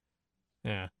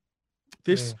yeah,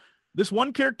 this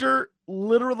one character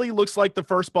literally looks like the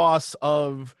first boss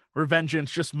of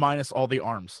Revengeance, just minus all the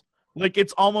arms. Like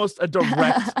it's almost a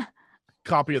direct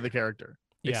copy of the character,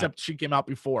 except she came out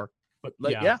before. But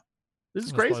like, this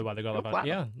is crazy. Why they got that.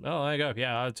 Yeah. Oh, there you go.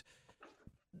 Yeah.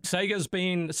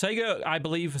 Sega, I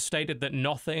believe, stated that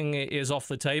nothing is off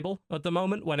the table at the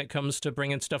moment when it comes to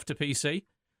bringing stuff to PC.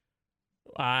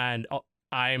 And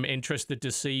I'm interested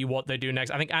to see what they do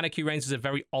next. I think Anarchy Reigns is a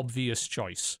very obvious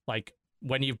choice. Like,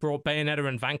 when you've brought Bayonetta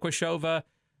and Vanquish over,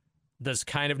 there's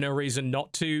kind of no reason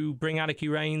not to bring Anarchy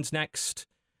Reigns next.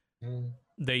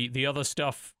 The other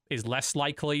stuff is less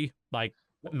likely, like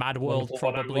Mad World, Wonderful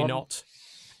probably 101. not.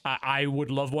 I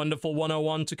would love Wonderful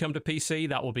 101 to come to PC.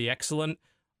 That would be excellent.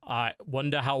 I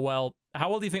wonder how well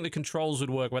do you think the controls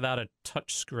would work without a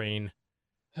touch screen?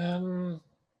 I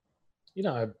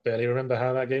barely remember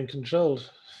how that game controlled.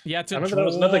 I remember there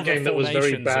was another game that was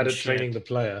very bad at training the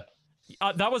player.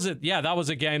 That was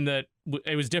a game that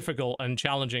it was difficult and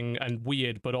challenging and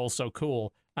weird, but also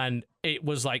cool. And it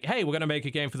was like, hey, we're going to make a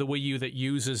game for the Wii U that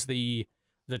uses the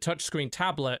touchscreen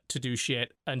tablet to do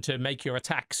shit and to make your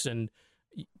attacks and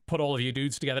put all of your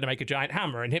dudes together to make a giant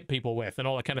hammer and hit people with and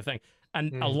all that kind of thing.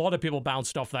 And a lot of people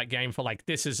bounced off that game for like,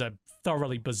 this is a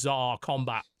thoroughly bizarre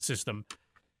combat system.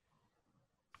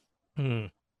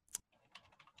 But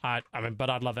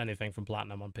I'd love anything from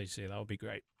Platinum on PC. That would be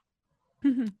great.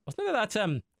 Wasn't there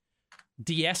that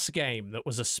DS game that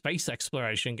was a space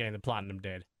exploration game that Platinum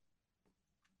did?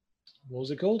 What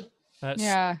was it called?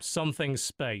 Something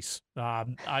space.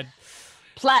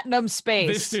 Platinum Space.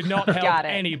 This did not help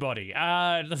anybody.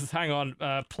 Hang on.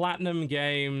 Platinum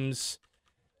Games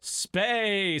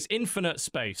Space. Infinite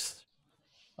Space.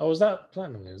 Oh, was that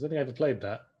Platinum Games? I don't think I ever played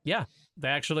that. Yeah. They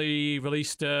actually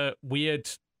released a weird...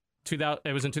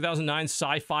 it was in 2009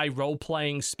 sci-fi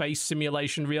role-playing space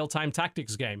simulation real-time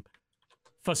tactics game.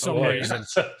 For some reason.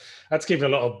 That's keeping a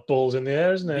lot of balls in the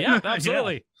air, isn't it? Yeah,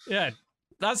 absolutely. Yeah.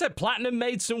 That's it. Platinum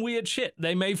made some weird shit.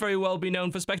 They may very well be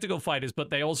known for spectacle fighters,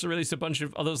 but they also released a bunch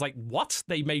of others like, what?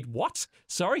 They made what?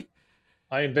 Sorry?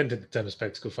 I invented the term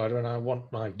spectacle fighter, and I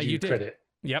want my due credit.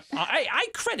 Yep. I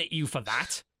credit you for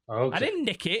that. Okay. I didn't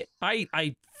nick it.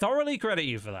 I thoroughly credit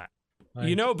you for that.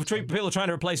 People are trying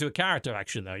to replace it with character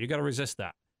action, though. You got to resist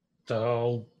that.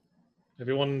 So,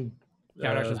 everyone,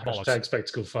 hashtag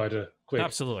spectacle fighter, quick.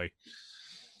 Absolutely.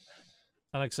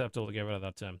 Unacceptable to get rid of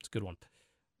that term. It's a good one.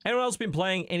 Anyone else been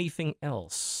playing anything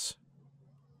else?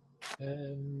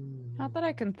 Not that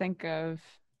I can think of.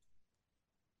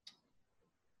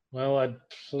 Well, I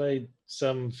played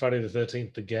some Friday the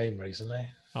 13th, the game, recently.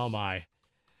 Oh, my.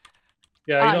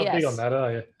 Yeah, you're not big on that,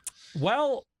 are you?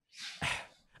 Well,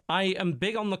 I am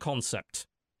big on the concept.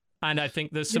 And I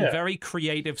think there's some very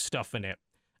creative stuff in it.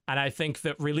 And I think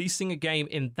that releasing a game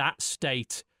in that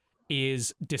state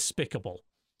is despicable.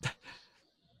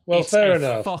 Well, it's fair a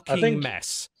enough. Fucking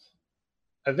mess.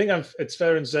 I think it's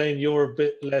fair in saying you're a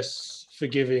bit less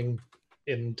forgiving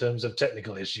in terms of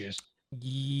technical issues.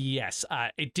 Yes,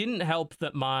 it didn't help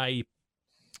that my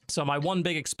one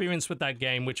big experience with that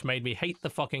game, which made me hate the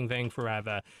fucking thing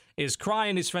forever, is Cry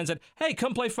and his friend said, hey,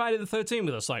 come play Friday the 13th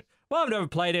with us. Like, well, I've never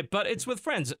played it, but it's with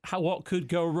friends. What could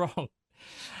go wrong?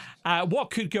 What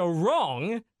could go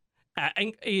wrong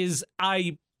is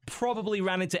I probably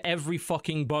ran into every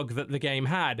fucking bug that the game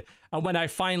had. And when I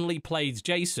finally played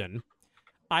Jason,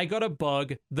 I got a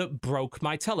bug that broke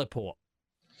my teleport.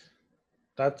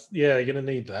 You're going to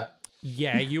need that.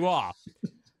 Yeah, you are.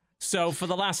 So for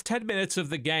the last 10 minutes of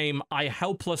the game, I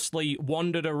helplessly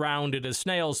wandered around at a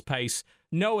snail's pace,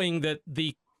 knowing that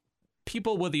the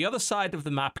people were the other side of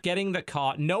the map, getting the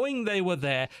cart, knowing they were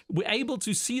there, were able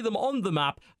to see them on the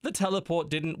map. The teleport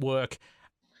didn't work.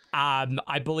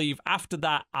 I believe after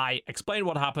that, I explained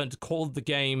what happened, called the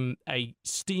game a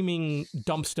steaming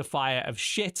dumpster fire of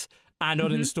shit, and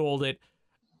uninstalled it,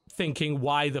 thinking,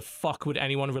 why the fuck would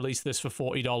anyone release this for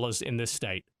 $40 in this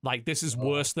state? Like, this is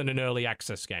worse than an early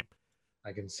access game.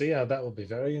 I can see how that will be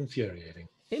very infuriating.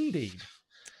 Indeed.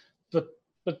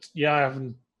 But yeah,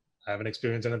 I haven't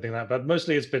experienced anything like that. But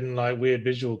mostly it's been like weird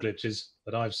visual glitches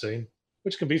that I've seen,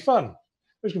 which can be fun.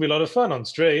 Which can be a lot of fun on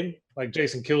stream. Like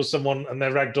Jason kills someone and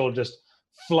their ragdoll just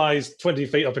flies 20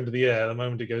 feet up into the air the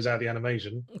moment it goes out of the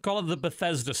animation. Call it the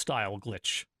Bethesda-style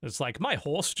glitch. It's like, my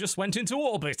horse just went into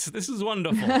orbit. This is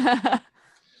wonderful. Yeah,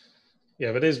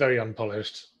 but it is very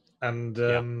unpolished.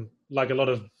 And like a lot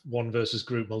of one versus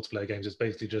group multiplayer games, it's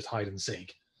basically just hide and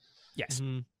seek. Yes.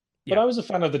 Mm-hmm. But I was a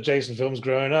fan of the Jason films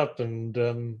growing up,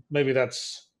 and maybe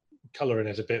that's colouring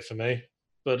it a bit for me.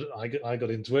 But I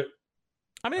got into it.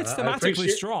 I mean, it's thematically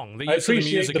strong. I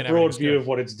appreciate the broad view of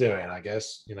what it's doing, I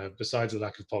guess, besides the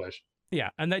lack of polish.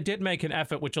 Yeah, and they did make an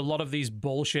effort, which a lot of these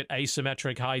bullshit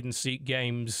asymmetric hide-and-seek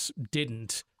games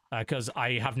didn't, because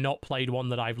I have not played one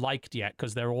that I've liked yet,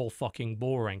 because they're all fucking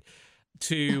boring,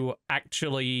 to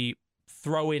actually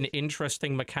throw in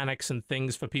interesting mechanics and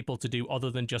things for people to do other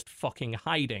than just fucking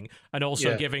hiding, and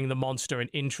also giving the monster an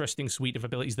interesting suite of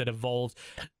abilities that evolved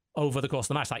over the course of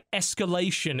the match. Like,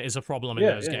 escalation is a problem in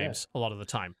those games a lot of the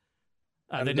time.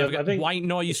 They never get White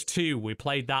Noise 2. We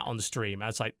played that on stream. I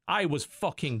was like, I was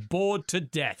fucking bored to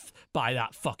death by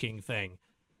that fucking thing.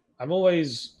 I'm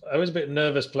always a bit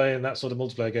nervous playing that sort of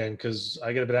multiplayer game because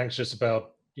I get a bit anxious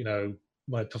about,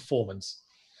 my performance,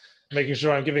 making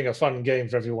sure I'm giving a fun game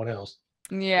for everyone else.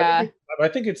 Yeah. I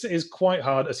think it is quite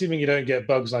hard, assuming you don't get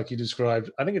bugs like you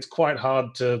described. I think it's quite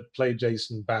hard to play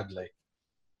Jason badly.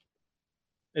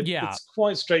 It's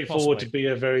quite straightforward to be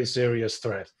a very serious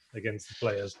threat against the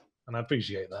players, and I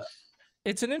appreciate that.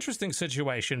 It's an interesting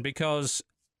situation because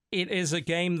it is a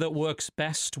game that works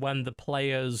best when the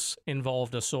players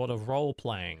involved are sort of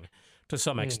role-playing to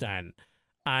some extent.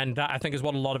 And that, I think, is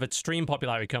what a lot of its stream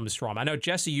popularity comes from. I know,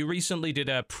 Jesse, you recently did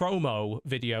a promo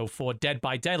video for Dead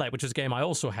by Daylight, which is a game I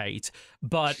also hate,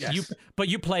 but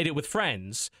you played it with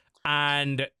friends,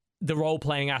 and the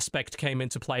role-playing aspect came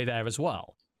into play there as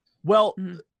well. Well,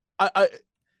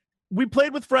 we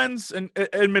played with friends, and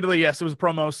admittedly, yes, it was a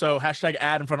promo, so hashtag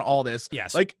ad in front of all this.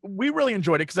 Yes. Like, we really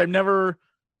enjoyed it, because I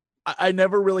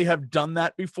never really have done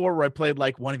that before, where I played,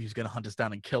 like, one of you's going to hunt us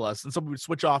down and kill us, and so we would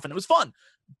switch off, and it was fun.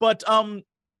 But,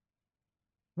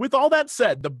 with all that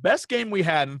said, the best game we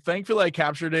had, and thankfully I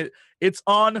captured it, it's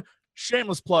on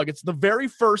shameless plug. It's the very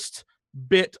first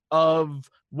bit of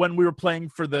when we were playing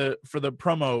for the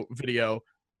promo video.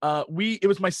 It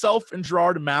was myself and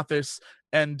Gerard and Mathis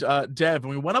and Dev, and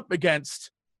we went up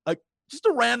against just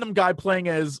a random guy playing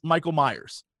as Michael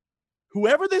Myers.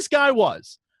 Whoever this guy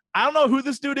was, I don't know who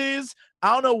this dude is.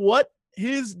 I don't know what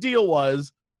his deal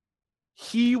was.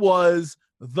 He was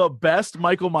the best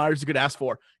Michael Myers you could ask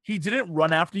for. He didn't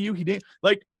run after you. He didn't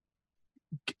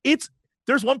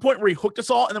there's one point where he hooked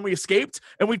us all and then we escaped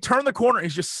and we turned the corner and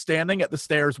he's just standing at the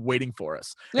stairs waiting for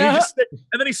us. And,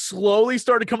 and then he slowly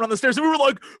started coming down the stairs and we were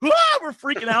like, we're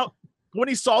freaking out. When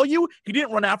he saw you, he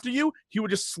didn't run after you. He would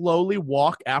just slowly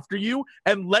walk after you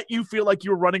and let you feel like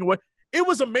you were running away. It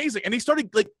was amazing. And he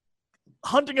started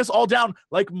hunting us all down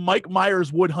like Mike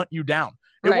Myers would hunt you down.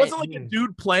 It wasn't like a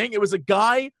dude playing. It was a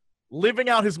guy living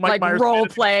out his Mike Myers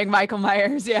role-playing Michael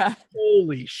Myers. Yeah.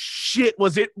 Holy shit,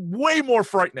 was it way more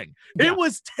frightening. It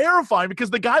was terrifying because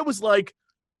the guy was like,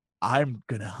 I'm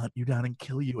gonna hunt you down and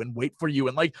kill you and wait for you.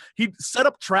 And he'd set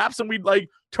up traps and we'd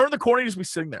turn the corner and he'd just be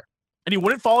sitting there. And he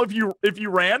wouldn't follow if you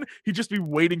ran, he'd just be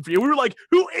waiting for you. We were like,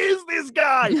 who is this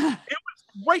guy? It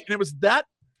was great. And it was that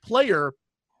player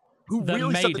who that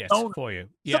really made set the tone for you.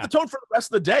 Set the tone for the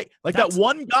rest of the day. That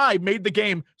one guy made the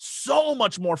game so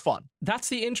much more fun. That's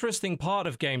the interesting part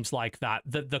of games like that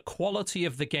the quality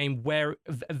of the game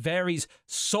varies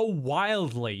so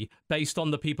wildly based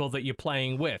on the people that you're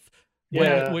playing with.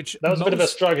 Yeah, that was a bit of a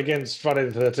strike against Friday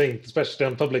the 13th, especially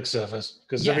on public servers,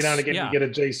 because every now and again you get a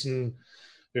Jason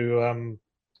who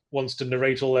wants to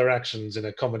narrate all their actions in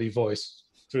a comedy voice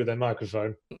through their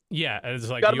microphone. Yeah, it's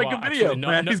like gotta make a video,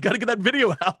 man. He's got to get that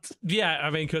video out. Yeah, I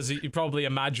mean, because he probably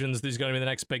imagines there's going to be the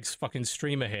next big fucking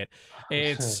streamer hit.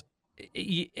 It's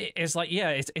like,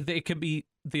 it could be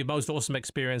the most awesome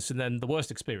experience and then the worst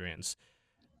experience.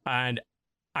 And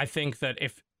I think that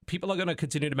if people are going to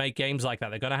continue to make games like that,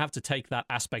 they're going to have to take that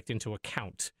aspect into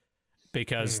account,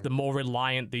 because the more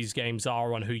reliant these games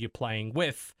are on who you're playing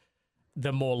with,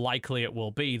 the more likely it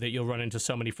will be that you'll run into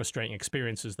so many frustrating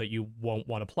experiences that you won't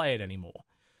want to play it anymore.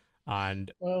 And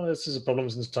well, this is a problem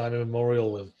since time immemorial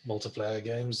with multiplayer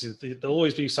games. There'll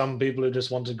always be some people who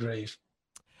just want to grieve.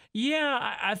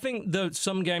 Yeah, I think that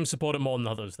some games support it more than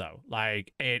others, though.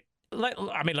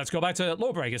 Let's go back to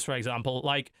Lawbreakers, for example.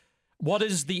 What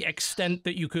is the extent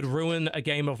that you could ruin a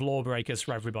game of Lawbreakers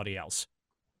for everybody else?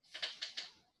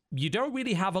 You don't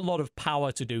really have a lot of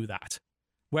power to do that.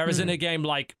 Whereas in a game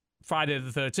like Friday the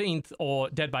 13th or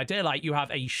Dead by Daylight, you have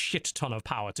a shit ton of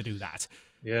power to do that.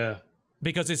 Yeah.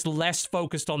 Because it's less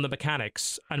focused on the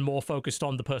mechanics and more focused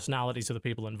on the personalities of the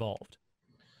people involved.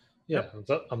 Yeah,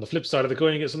 on the flip side of the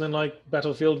coin, you get something like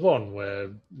Battlefield 1, where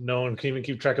no one can even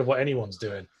keep track of what anyone's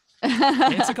doing.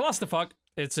 It's a clusterfuck.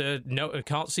 It's a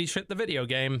can't see shit the video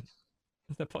game.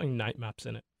 They're putting night maps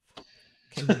in it.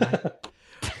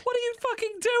 What are you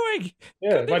fucking doing?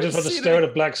 Yeah, I just want to stare at a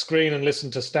black screen and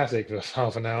listen to static for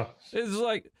half an hour. It's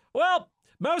like, well,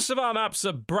 most of our maps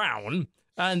are brown,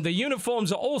 and the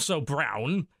uniforms are also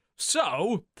brown,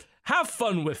 so have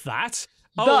fun with that.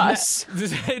 Thus.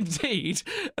 Indeed.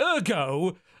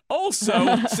 Ergo,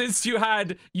 also, since you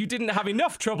didn't have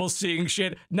enough trouble seeing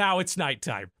shit, now it's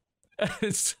nighttime.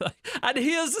 And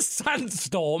here's a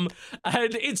sandstorm,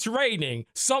 and it's raining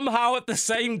somehow at the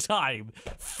same time.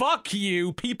 Fuck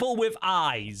you, people with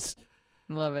eyes.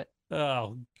 Love it.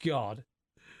 Oh, God.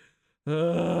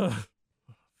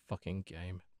 Fucking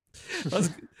game.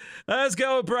 Let's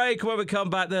go a break. When we come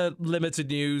back, the limited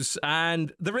news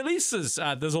and the releases.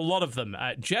 There's a lot of them.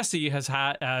 Jesse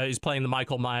is playing the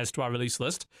Michael Myers to our release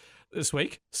list. this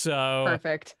week. So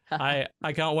Perfect. I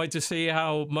can't wait to see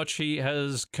how much he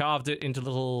has carved it into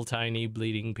little tiny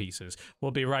bleeding pieces.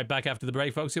 We'll be right back after the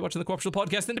break, folks. You're watching the Co-optional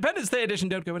Podcast, Independence Day edition.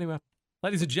 Don't go anywhere.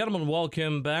 Ladies and gentlemen,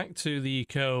 welcome back to the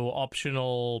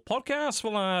Co-optional Podcast for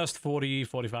the last 40,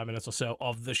 45 minutes or so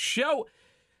of the show.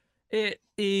 It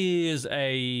is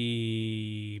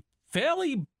a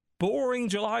fairly boring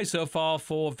July so far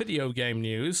for video game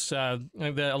news. A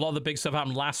lot of the big stuff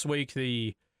happened last week.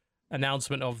 The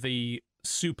announcement of the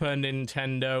Super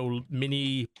Nintendo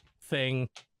mini thing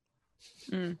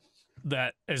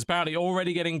that is apparently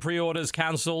already getting pre-orders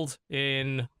cancelled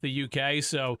in the UK.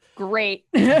 So great.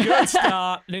 Good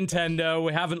start, Nintendo.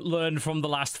 We haven't learned from the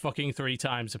last fucking 3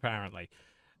 times, apparently.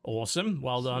 Awesome.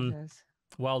 Well done. Jesus.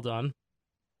 Well done.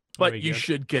 But you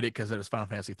should get it because there's Final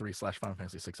Fantasy 3/Final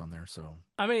Fantasy 6 on there. So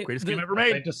I mean, greatest game ever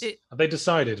made. Have they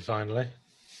decided finally?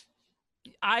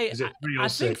 I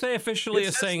think they officially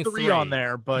are saying 3 on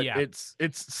there, but yeah. it's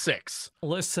 6.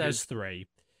 List says 3.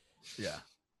 Yeah.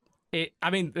 I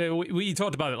mean, we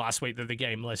talked about it last week that the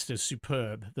game list is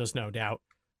superb. There's no doubt.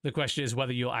 The question is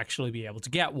whether you'll actually be able to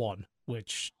get one,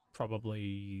 which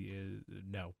probably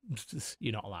no,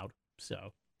 you're not allowed.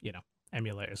 So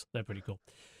emulators, they're pretty cool.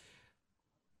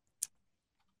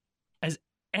 Has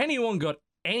anyone got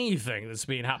anything that's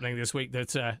been happening this week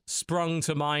that sprung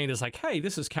to mind as like, hey,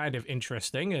 this is kind of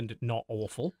interesting and not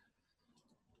awful?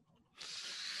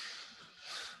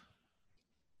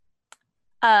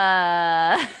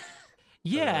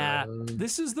 Yeah,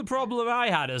 this is the problem I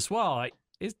had as well. Like,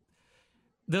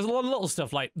 there's a lot of little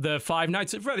stuff like the Five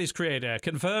Nights at Freddy's creator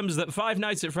confirms that Five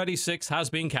Nights at Freddy's 6 has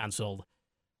been cancelled.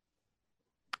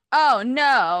 Oh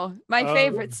no, my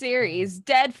favorite series,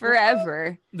 dead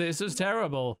forever. This is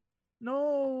terrible.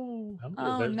 No.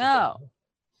 Oh no.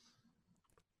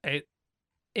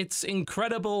 It's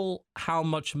incredible how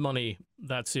much money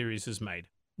that series has made.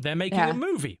 They're making a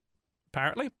movie,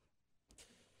 apparently.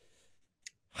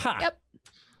 Ha. Yep.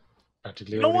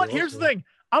 You know what? Here's the thing.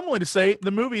 I'm willing to say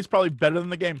the movie is probably better than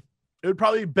the game. It would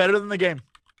probably be better than the game.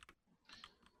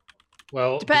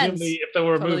 Well, depends. presumably if there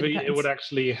were a Totally movie, depends. it would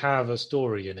actually have a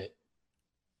story in it.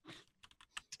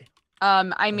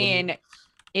 I mean,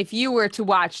 if you were to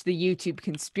watch the YouTube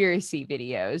conspiracy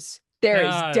videos, there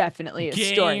is definitely a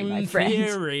story, my friend.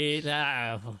 Theory.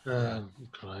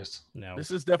 Christ. No. This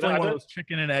is definitely I one of don't- those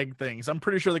chicken and egg things. I'm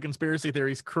pretty sure the conspiracy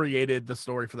theories created the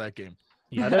story for that game.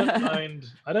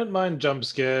 I don't mind jump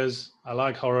scares. I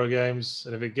like horror games,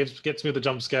 and if it gets me the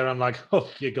jump scare, I'm like, oh,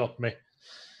 you got me.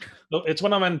 Look, it's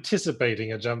when I'm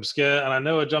anticipating a jump scare, and I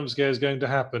know a jump scare is going to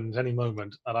happen at any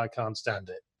moment, and I can't stand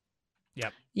it.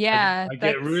 Yeah, I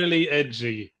get really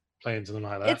edgy playing something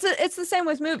like that. it's the same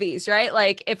with movies, right?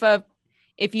 Like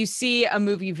if you see a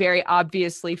movie very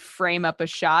obviously frame up a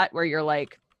shot where you're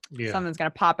like, Yeah. something's gonna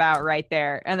pop out right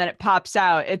there, and then it pops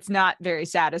out, it's not very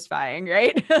satisfying,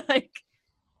 right? Like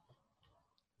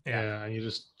Yeah, and you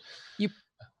just You-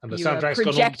 and the you soundtrack's gone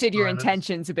all projected your silent.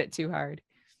 intentions a bit too hard.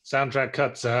 Soundtrack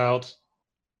cuts out.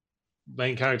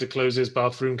 Main character closes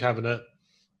bathroom cabinet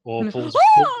or pulls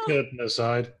Ah! curtain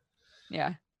aside.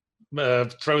 Yeah.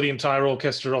 Throw the entire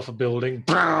orchestra off a building.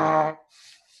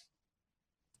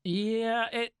 Yeah,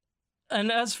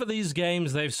 and as for these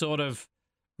games, they've sort of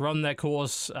run their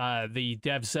course. The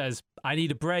dev says, I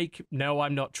need a break. No,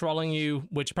 I'm not trolling you,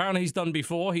 which apparently he's done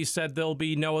before. He said there'll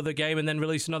be no other game and then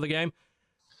release another game.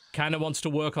 Kind of wants to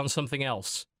work on something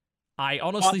else. I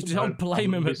honestly don't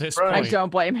blame him at this I point. don't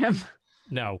blame him.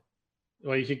 No.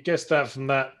 Well, you could guess that from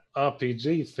that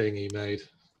RPG thing he made.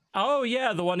 Oh,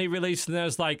 yeah, the one he released, and I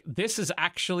was like, this is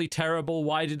actually terrible.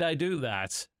 Why did I do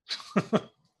that?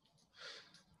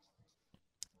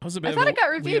 Was a bit I of thought a it got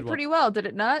weird reviewed one. pretty well, did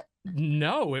it not?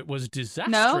 No, it was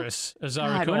disastrous, as I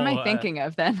God, recall. what am I thinking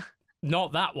of then?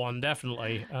 Not that one,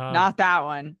 definitely. Not that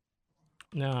one.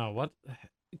 No, what?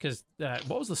 Because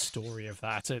what was the story of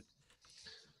that?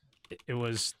 It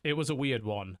was a weird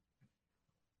one.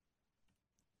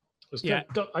 I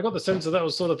got the sense that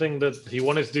was sort of thing that he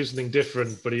wanted to do something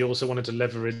different, but he also wanted to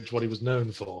leverage what he was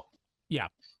known for. Yeah.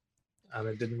 And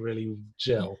it didn't really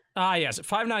gel. Ah, yes,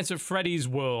 Five Nights at Freddy's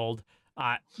World.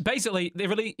 Basically,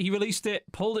 he released it,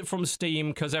 pulled it from Steam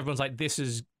because everyone's like, "This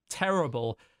is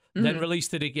terrible." Then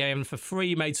released it again for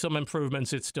free, made some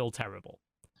improvements. It's still terrible.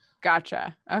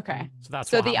 Gotcha. Okay. So that's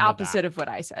So what the happened with opposite of what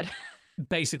I said. that.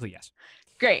 Basically, yes.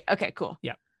 Great. Okay, cool.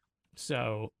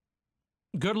 So,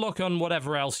 good luck on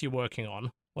whatever else you're working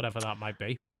on, whatever that might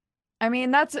be. I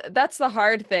mean, that's the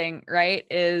hard thing, right?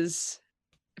 Is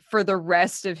for the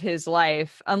rest of his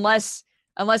life, unless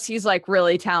he's like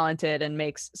really talented and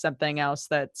makes something else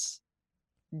that's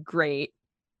great.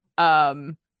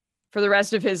 For the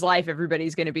rest of his life,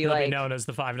 everybody's going to be He'll like be known as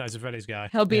the Five Nights at Freddy's guy.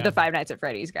 He'll be the Five Nights at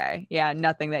Freddy's guy. Yeah,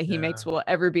 nothing that he makes will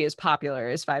ever be as popular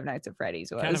as Five Nights at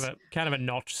Freddy's was. Kind of a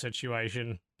notch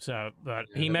situation. So, but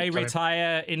he may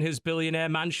retire in his billionaire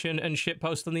mansion and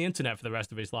shitpost on the internet for the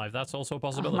rest of his life. That's also a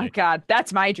possibility. Oh my God,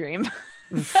 that's my dream.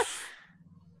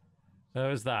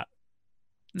 There's that.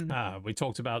 We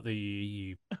talked about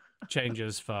the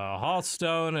changes for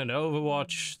Hearthstone and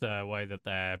Overwatch, the way that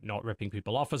they're not ripping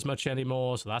people off as much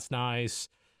anymore, so that's nice.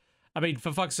 I mean,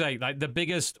 for fuck's sake, like the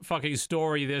biggest fucking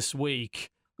story this week,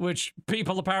 which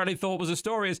people apparently thought was a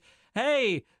story, is,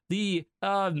 hey, the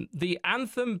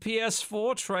Anthem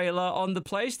PS4 trailer on the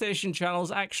PlayStation channel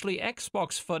is actually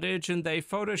Xbox footage, and they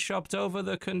photoshopped over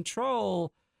the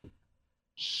control.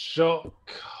 Shock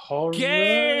horror.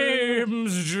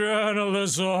 Games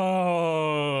journalism.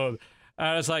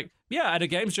 And it's like, yeah, and a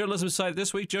games journalism site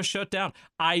this week just shut down.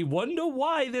 I wonder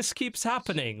why this keeps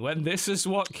happening when this is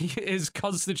what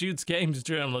constitutes games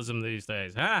journalism these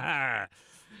days.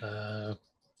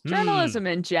 Journalism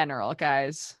in general,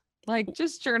 guys. Like,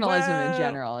 just journalism in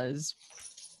general is...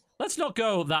 Let's not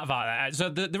go that far. So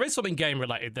there is something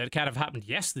game-related that kind of happened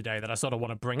yesterday that I sort of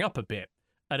want to bring up a bit,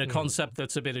 and a concept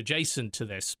that's a bit adjacent to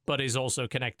this, but is also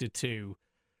connected to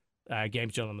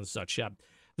games journalism and such.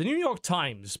 The New York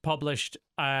Times published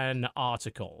an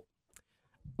article,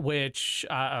 which,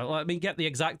 let me get the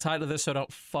exact title of this so I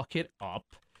don't fuck it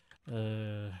up.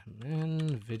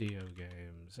 Men, video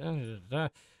games.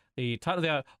 The title of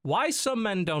the Why Some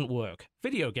Men Don't Work.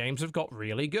 Video games have got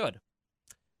really good,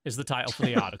 is the title for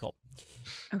the article.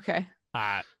 Okay.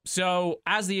 So,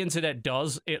 as the internet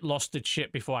does, it lost its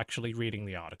shit before actually reading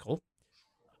the article.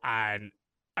 And,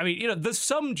 I mean, you know, there's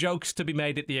some jokes to be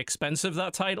made at the expense of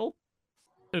that title.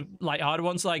 Like, hard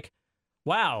ones, like,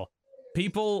 wow,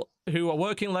 people who are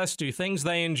working less do things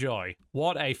they enjoy.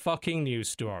 What a fucking news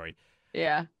story.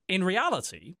 Yeah. In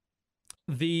reality,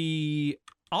 the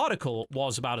article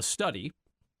was about a study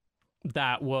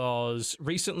that was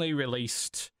recently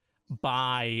released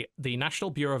by the National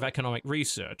Bureau of Economic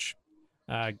Research.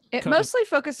 It mostly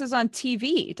focuses on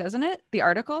TV, doesn't it? The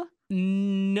article?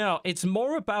 No, it's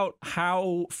more about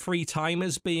how free time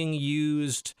is being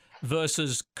used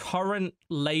versus current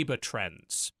labor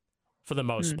trends for the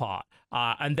most part,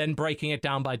 and then breaking it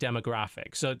down by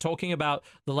demographics. So talking about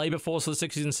the labor force of the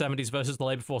 60s and 70s versus the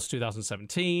labor force of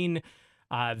 2017.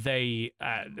 It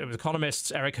was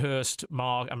economists Eric Hurst,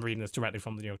 I'm reading this directly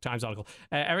from the New York Times article,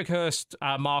 Eric Hurst,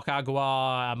 Mark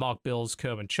Aguilar, Mark Bills,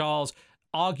 Kerman Charles,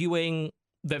 arguing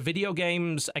that video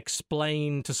games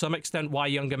explain to some extent why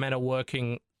younger men are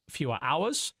working fewer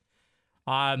hours.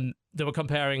 They were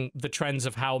comparing the trends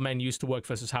of how men used to work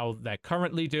versus how they're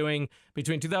currently doing.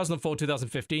 Between 2004 and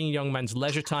 2015, young men's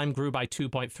leisure time grew by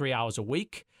 2.3 hours a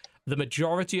week. The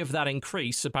majority of that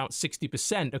increase, about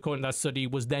 60%, according to that study,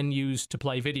 was then used to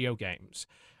play video games.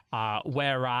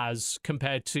 Whereas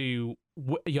compared to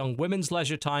young women's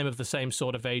leisure time of the same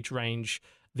sort of age range,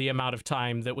 the amount of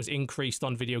time that was increased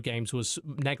on video games was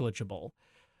negligible.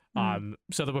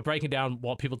 So they were breaking down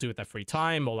what people do with their free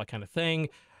time, all that kind of thing.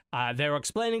 They were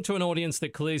explaining to an audience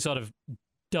that clearly sort of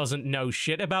doesn't know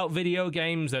shit about video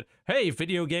games that, hey,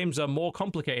 video games are more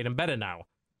complicated and better now,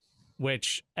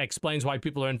 which explains why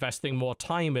people are investing more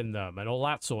time in them and all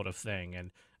that sort of thing,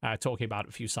 and talking about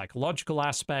a few psychological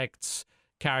aspects,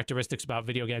 characteristics about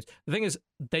video games. The thing is,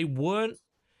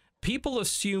 people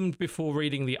assumed before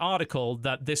reading the article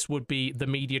that this would be the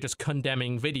media just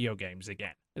condemning video games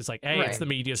again. It's like, hey, It's the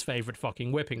media's favorite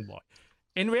fucking whipping boy.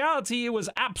 In reality, it was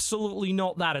absolutely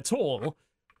not that at all,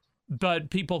 but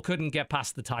people couldn't get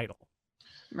past the title.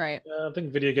 Right. I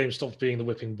think video games stopped being the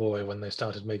whipping boy when they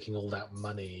started making all that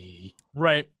money.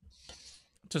 Right.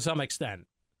 To some extent.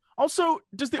 Also,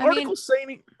 does the article say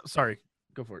any... Sorry,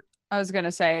 go for it. I was going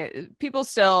to say, people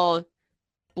still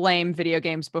blame video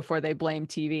games before they blame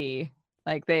TV.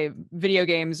 Like, video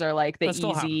games are like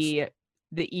the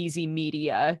easy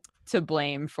media to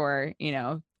blame for, you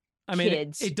know,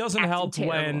 kids. It doesn't help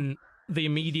when the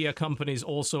media companies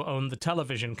also own the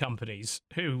television companies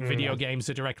who video games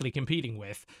are directly competing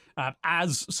with.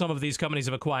 As some of these companies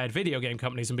have acquired video game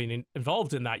companies and been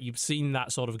involved in that, you've seen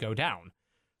that sort of go down.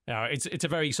 It's a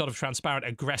very sort of transparent,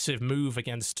 aggressive move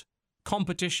against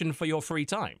competition for your free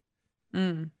time,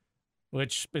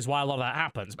 which is why a lot of that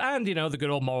happens. And, you know, the good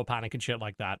old moral panic and shit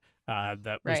like that,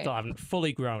 that we still haven't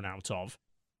fully grown out of.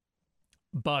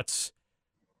 But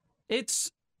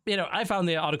it's... You know, I found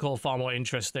the article far more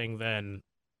interesting than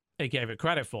it gave it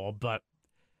credit for, but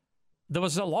there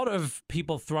was a lot of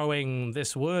people throwing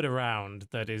this word around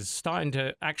that is starting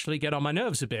to actually get on my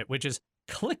nerves a bit, which is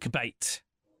clickbait.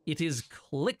 It is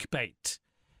clickbait.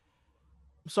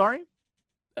 Sorry?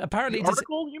 Apparently, the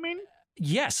article, you mean?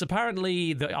 Yes,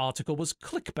 apparently the article was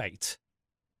clickbait.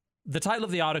 The title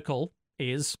of the article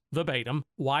is, verbatim,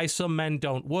 Why Some Men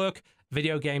Don't Work,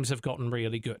 Video Games Have Gotten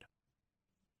Really Good.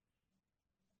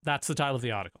 That's the title of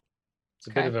the article. It's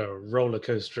a bit of a roller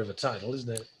coaster of a title, isn't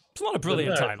it? It's not a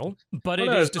brilliant title, but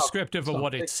it is descriptive of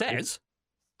what it says.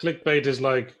 Clickbait is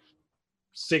like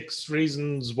 6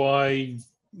 reasons why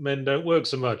men don't work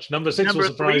so much. Number 6 will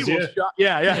surprise you.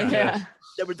 Yeah.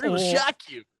 Number 3 will shock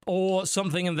you. Or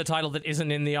something in the title that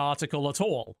isn't in the article at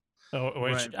all,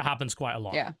 which happens quite a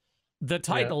lot. Yeah. The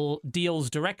title deals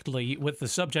directly with the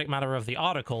subject matter of the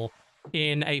article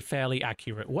in a fairly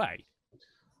accurate way.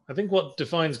 I think what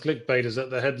defines clickbait is that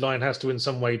the headline has to in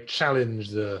some way challenge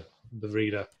the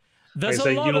reader. There's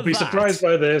they say, you'll be surprised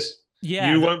by this.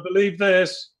 Yeah, you won't believe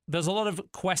this. There's a lot of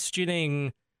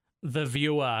questioning the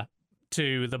viewer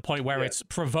to the point where it's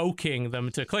provoking them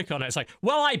to click on it. It's like,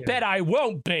 well, I bet I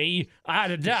won't be.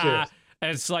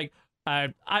 It's like,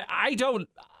 I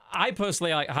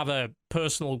personally have a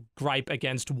personal gripe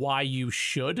against why you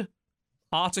should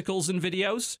articles and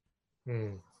videos.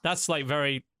 That's like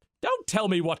don't tell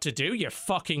me what to do, you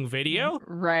fucking video.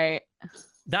 Right.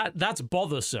 That's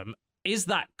bothersome. Is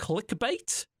that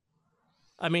clickbait?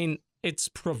 I mean, it's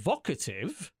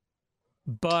provocative,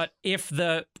 but if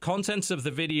the contents of the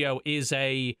video is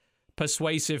a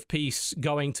persuasive piece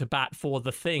going to bat for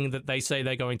the thing that they say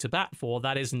they're going to bat for,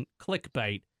 that isn't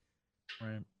clickbait.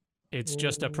 Right. It's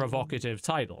just a provocative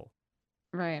title.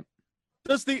 Right.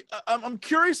 Does I'm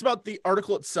curious about the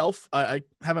article itself. I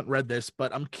haven't read this,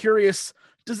 but I'm curious.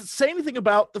 Does it say anything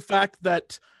about the fact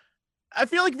that I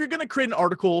feel like if you're going to create an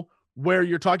article where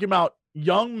you're talking about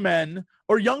young men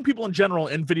or young people in general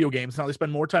in video games, now they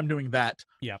spend more time doing that.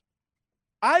 Yeah.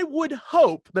 I would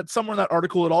hope that somewhere in that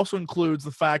article it also includes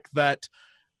the fact that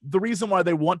the reason why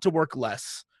they want to work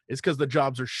less is because the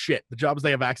jobs are shit. The jobs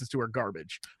they have access to are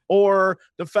garbage. Or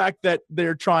the fact that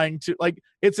they're trying to, like,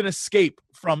 it's an escape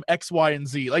from X, Y, and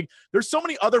Z. Like, there's so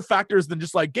many other factors than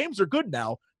just, like, games are good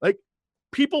now. Like,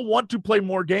 people want to play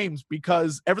more games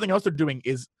because everything else they're doing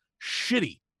is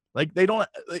shitty. Like, they don't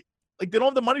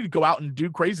have the money to go out and do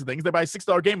crazy things. They buy a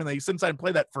 $6 game and they sit inside and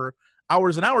play that for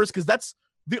hours and hours because that's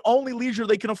the only leisure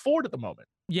they can afford at the moment.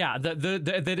 Yeah,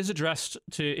 that is addressed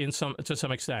to some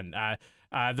extent.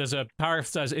 There's a paragraph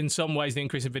that says, in some ways, the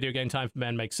increase in video game time for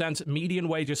men makes sense. Median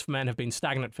wages for men have been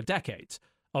stagnant for decades.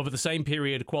 Over the same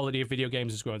period, quality of video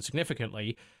games has grown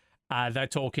significantly. They're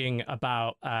talking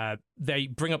about, they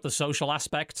bring up the social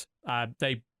aspect.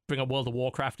 They bring up World of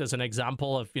Warcraft as an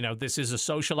example of, this is a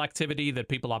social activity that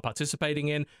people are participating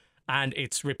in, and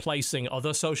it's replacing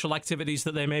other social activities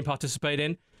that they may participate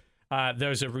in.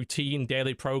 There's a routine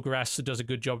daily progress that does a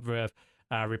good job of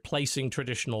replacing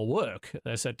traditional work,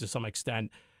 they said, to some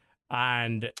extent.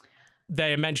 And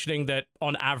they're mentioning that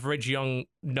on average, young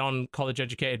non-college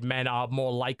educated men are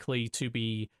more likely to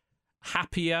be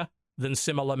happier than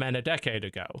similar men a decade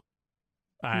ago.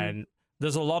 And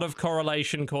there's a lot of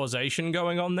correlation causation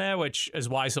going on there, which is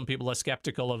why some people are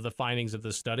skeptical of the findings of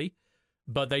the study.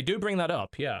 But they do bring that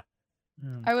up, yeah.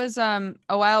 I was a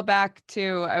while back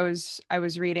too. I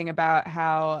was reading about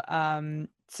how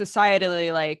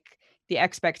societally, like, the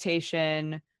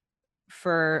expectation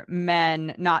for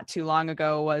men not too long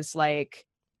ago was like,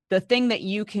 the thing that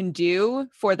you can do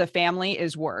for the family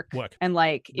is work. And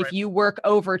like, if you work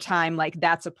overtime, like,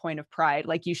 that's a point of pride.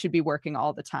 Like, you should be working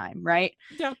all the time, right?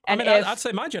 Yeah. And I'd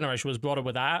say my generation was brought up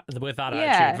with that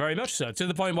attitude, very much so, to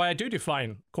the point where I do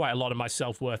define quite a lot of my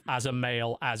self-worth as a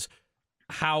male as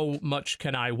how much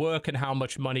can I work and how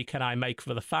much money can I make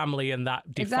for the family, and that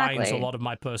defines a lot of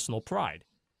my personal pride.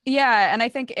 Yeah, and I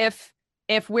think if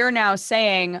we're now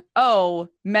saying, oh,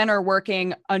 men are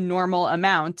working a normal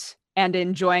amount and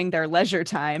enjoying their leisure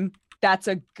time, that's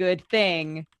a good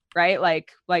thing, right?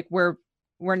 Like we're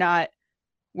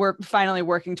finally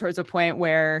working towards a point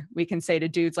where we can say to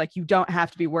dudes, like, you don't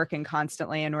have to be working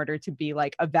constantly in order to be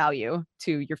like a value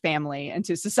to your family and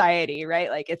to society, right?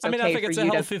 Like, it's okay. I think it's a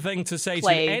healthy thing to say to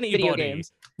anybody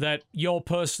that your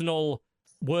personal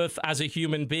worth as a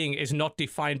human being is not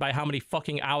defined by how many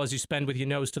fucking hours you spend with your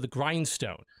nose to the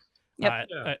grindstone. Yep.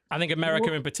 I think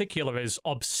America in particular is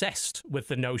obsessed with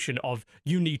the notion of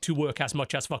you need to work as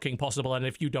much as fucking possible, and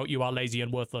if you don't, you are lazy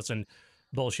and worthless and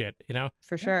bullshit,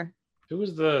 For sure. Who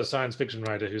was the science fiction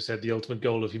writer who said the ultimate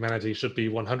goal of humanity should be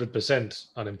 100%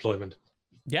 unemployment?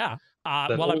 Yeah. All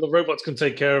the robots can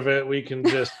take care of it. We can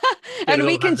just... and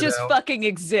we can just fucking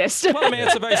exist. Well,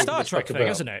 it's a very Star Trek thing,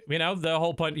 isn't it? The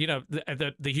whole point,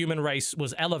 the human race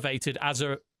was elevated as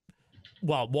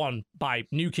one, by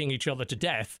nuking each other to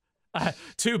death,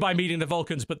 2, by meeting the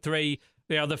Vulcans, but 3,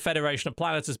 the Federation of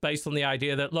Planets is based on the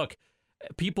idea that, look,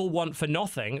 people want for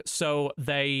nothing, so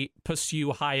they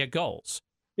pursue higher goals.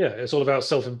 Yeah, it's all about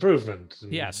self-improvement.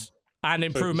 Yes, and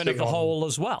improvement of the whole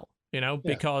as well,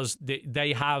 because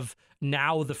they have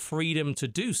now the freedom to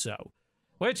do so,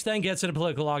 which then gets into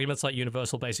political arguments like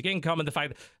universal basic income and the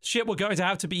fact that shit we're going to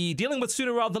have to be dealing with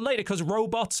sooner rather than later because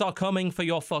robots are coming for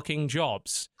your fucking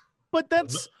jobs. But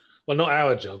that's... Well, not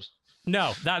our jobs.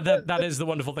 No, that is the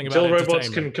wonderful thing about entertainment. Until robots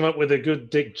can come up with a good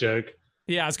dick joke.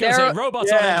 Yeah, I was going to say,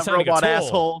 robots aren't entertaining robot at all.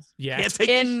 assholes. Yes.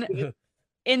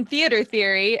 In theater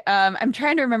theory, I'm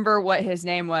trying to remember what his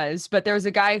name was, but there was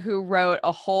a guy who wrote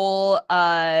a whole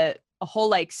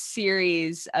like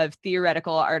series of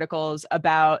theoretical articles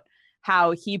about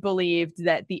how he believed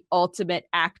that the ultimate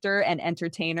actor and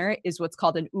entertainer is what's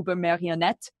called an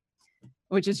Übermarionette,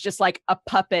 which is just like a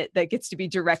puppet that gets to be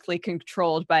directly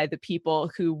controlled by the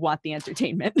people who want the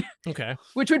entertainment. Okay.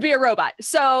 Which would be a robot.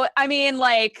 So, I mean,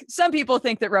 like, some people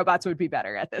think that robots would be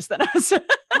better at this than us.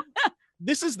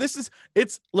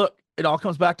 Look, it all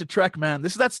comes back to Trek, man.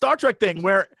 This is that Star Trek thing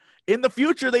where in the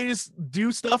future they just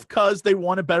do stuff because they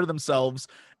want to better themselves.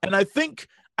 And I think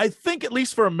at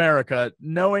least for America,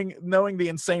 knowing the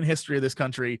insane history of this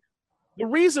country, the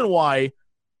reason why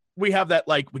we have that,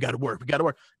 like, we got to work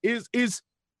is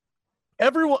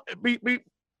everyone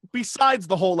besides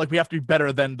the whole, like, we have to be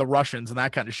better than the Russians and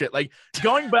that kind of shit. Like,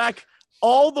 going back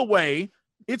all the way,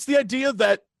 it's the idea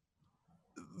that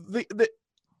the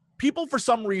people for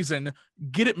some reason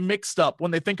get it mixed up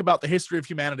when they think about the history of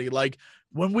humanity. Like,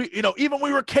 when we, even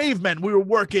we were cavemen, we were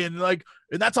working, like,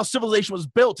 and that's how civilization was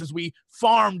built, is we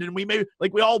farmed and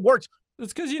we all worked.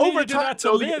 It's because you need to do that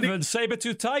to live, and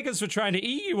saber-toothed tigers were trying to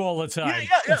eat you all the time.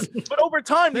 Yeah. But over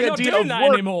time, the idea of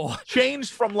work anymore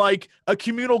changed from, like, a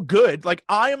communal good, like,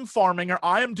 I am farming, or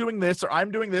I am doing this, or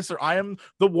I'm doing this, or I am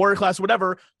the warrior class,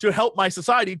 whatever, to help my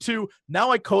society, to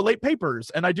now I collate papers,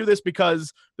 and I do this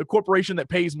because the corporation that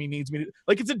pays me needs me to,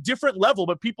 like, it's a different level,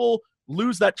 but people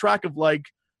lose that track of, like,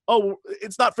 oh,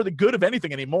 it's not for the good of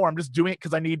anything anymore. I'm just doing it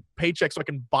because I need paychecks so I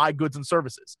can buy goods and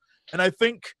services. And I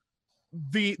think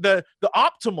the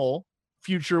optimal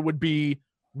future would be,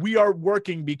 we are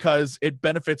working because it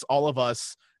benefits all of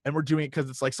us, and we're doing it because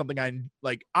it's like something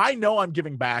I know I'm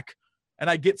giving back and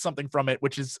I get something from it,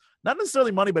 which is not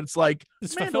necessarily money, but it's like,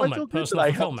 it's man, fulfillment, I feel good personal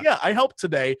that fulfillment. I helped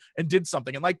today and did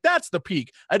something, and, like, that's the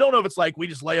peak. I don't know if it's like we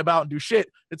just lay about and do shit.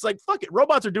 It's like, fuck it,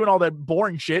 robots are doing all that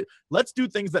boring shit. Let's do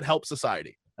things that help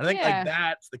society. And I think like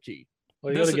that's the key.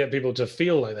 Well, you got to get people to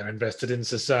feel like they're invested in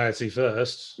society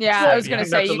first. Yeah, I was going to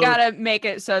say, you got to make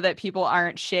it so that people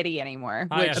aren't shitty anymore,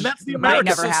 which and that's the might American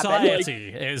never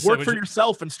society. happen. Is, work for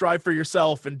yourself and strive for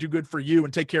yourself and do good for you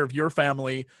and take care of your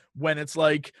family, when it's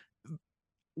like,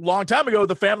 long time ago,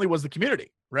 the family was the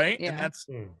community, right? Yeah.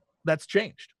 And that's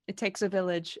changed. It takes a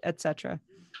village, etc.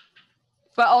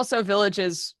 But also,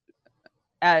 villages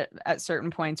at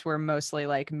certain points were mostly,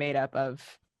 like, made up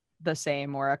of the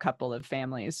same or a couple of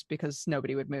families because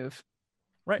nobody would move.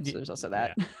 Right. So there's also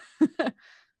that.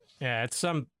 Yeah,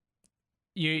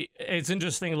 it's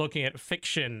interesting looking at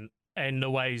fiction in the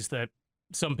ways that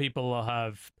some people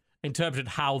have interpreted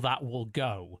how that will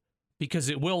go, because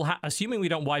it will, assuming we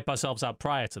don't wipe ourselves out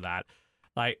prior to that,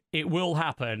 like, it will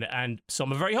happen, and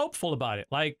some are very hopeful about it,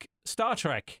 like Star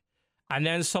Trek. And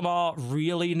then some are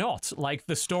really not, like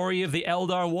the story of the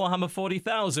Eldar and Warhammer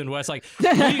 40,000, where it's like,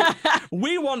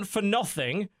 we want for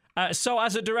nothing, so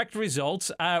as a direct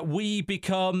result, we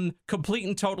become complete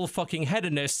and total fucking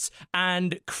hedonists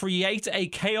and create a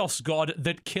chaos god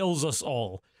that kills us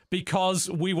all because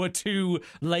we were too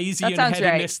lazy and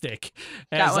hedonistic.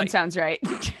 Right. That one sounds right.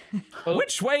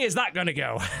 Which way is that going to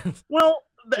go? Well,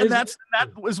 and that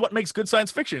is what makes good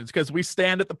science fiction. It's because we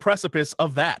stand at the precipice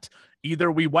of that.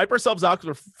 Either we wipe ourselves out because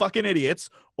we're fucking idiots,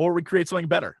 or we create something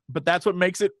better. But that's what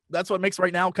makes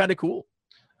right now kind of cool.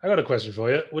 I got a question for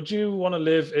you. Would you want to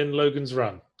live in Logan's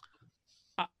Run?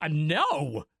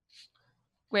 No.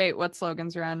 Wait, what's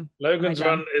Logan's Run? Logan's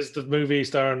Run is the movie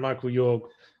starring Michael York,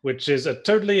 which is a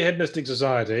totally hedonistic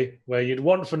society where you'd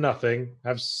want for nothing,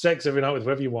 have sex every night with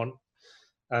whoever you want,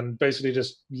 and basically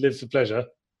just live for pleasure.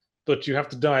 But you have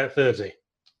to die at 30.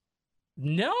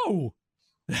 No.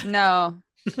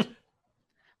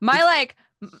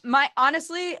 My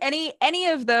honestly, any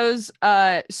of those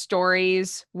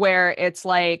stories where it's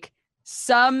like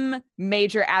some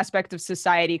major aspect of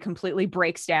society completely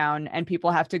breaks down and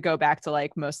people have to go back to,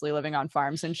 like, mostly living on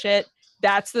farms and shit,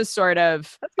 that's the sort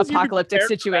of apocalyptic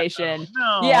situation.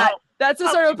 That's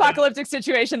the sort of apocalyptic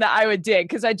situation that I would dig,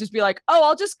 because I'd just be like, oh,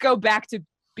 I'll just go back to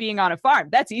being on a farm.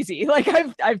 That's easy. Like,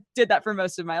 I've did that for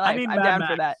most of my life. I'm down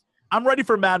for that. I'm ready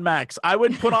for Mad Max. I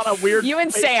would put on a weird. You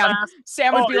and face Sam. mask.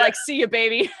 Sam would be like, "See you,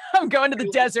 baby. I'm going to the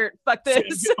desert. Fuck Sam,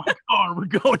 this." get in my car. We're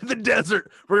going to the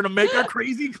desert. We're gonna make our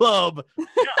crazy club. Yeah.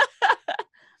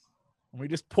 We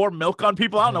just pour milk on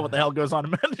people. I don't know what the hell goes on.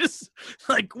 Man, just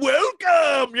like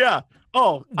welcome. Yeah.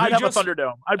 Oh, I'd have a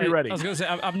Thunderdome. I'd be ready. I was going to say,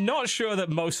 I'm not sure that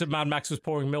most of Mad Max was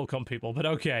pouring milk on people, but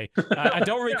okay. I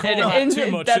don't recall that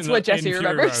too much. That's what Jesse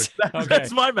remembers.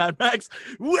 That's my Mad Max.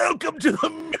 Welcome to the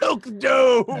Milk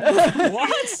Dome.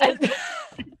 What?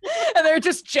 And they're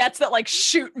just jets that like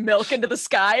shoot milk into the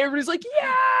sky. Everybody's like,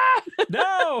 yeah.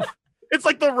 No. It's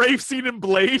like the Rafe scene in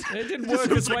Blade. It didn't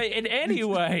work its way in any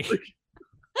way.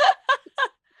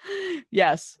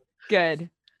 Yes. Good.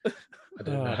 I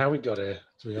don't know how we got here,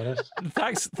 to be honest.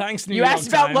 Thanks, New You York asked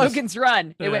about Times. Logan's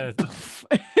Run. It went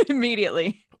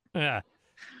immediately. Yeah.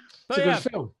 It's a good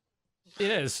film.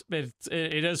 It is. It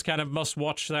is kind of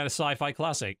must-watch sci-fi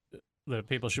classic that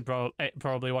people should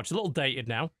probably watch. A little dated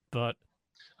now, but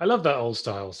I love that old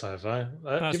style sci-fi. You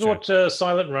ever true. watch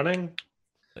Silent Running?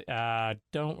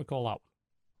 Don't recall that one.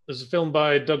 There's a film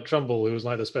by Doug Trumbull, who was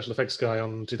like the special effects guy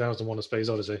on 2001: A Space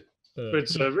Odyssey. But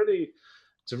it's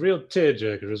it's a real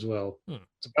tearjerker as well.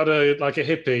 It's about a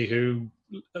hippie who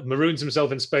maroons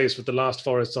himself in space with the last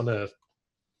forests on Earth.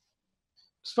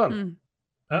 It's fun.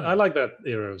 I like that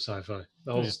era of sci-fi.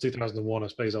 The whole 2001: A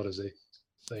Space Odyssey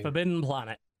thing. Forbidden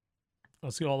Planet.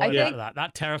 Let's go all the way out of that.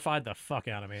 That terrified the fuck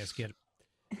out of me as a kid.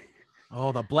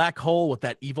 Oh, the black hole with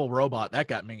that evil robot. That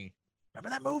got me. Remember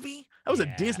that movie? That was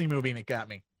a Disney movie and it got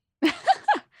me.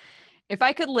 If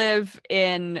I could live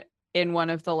in one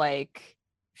of the like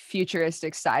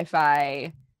futuristic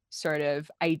sci-fi sort of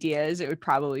ideas, it would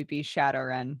probably be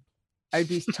Shadowrun. I'd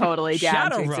be totally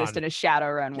down to exist in a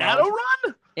Shadowrun world.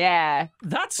 Shadowrun? Yeah.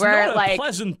 That's where, not a like,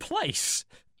 pleasant place.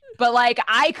 But like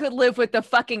I could live with the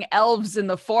fucking elves in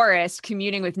the forest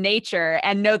communing with nature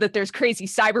and know that there's crazy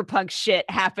cyberpunk shit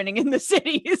happening in the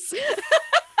cities.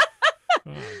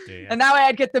 Oh, dear. And that way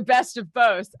I'd get the best of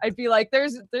both. I'd be like,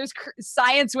 there's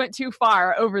science went too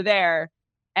far over there,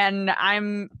 and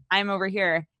I'm over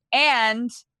here.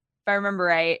 And if I remember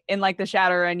right, in like the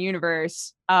Shadowrun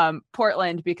universe,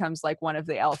 Portland becomes like one of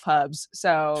the elf hubs.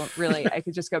 So really, I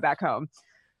could just go back home.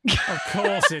 Of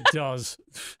course it does.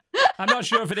 I'm not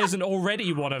sure if it isn't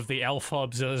already one of the elf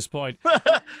hubs at this point.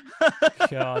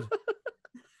 God.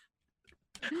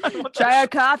 Try our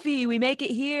coffee. We make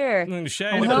it here.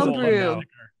 Homebrew.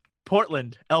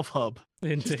 Portland Elf Hub.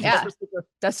 Yeah,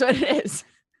 that's what it is.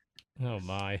 Oh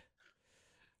my.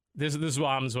 This is what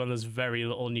happens when there's very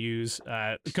little news.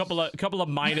 A couple of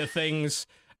minor things.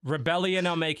 Rebellion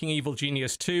are making Evil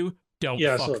Genius 2. Don't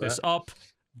fuck this up.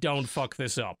 Don't fuck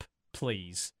this up,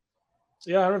 please.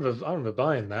 Yeah, I remember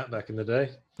buying that back in the day.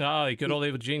 Oh, good old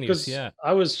Evil Genius, yeah.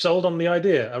 I was sold on the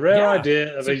idea. A rare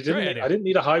idea. I didn't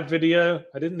need a hype video.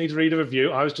 I didn't need to read a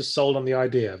review. I was just sold on the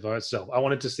idea by itself. I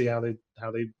wanted to see how they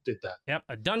did that. Yep,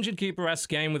 a Dungeon Keeper-esque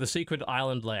game with a secret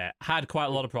island lair. Had quite a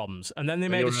lot of problems. And then they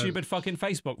made a stupid fucking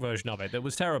Facebook version of it that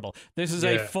was terrible. This is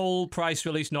a full price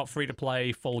release, not free to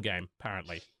play, full game,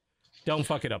 apparently. Don't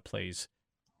fuck it up, please.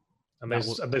 And they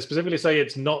specifically say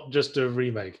it's not just a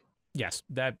remake. Yes,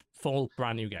 they're full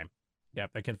brand new game.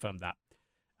 Yep, they confirmed that.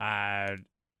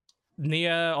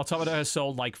 Nier Automata has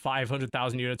sold like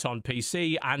 500,000 units on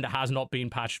PC and has not been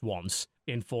patched once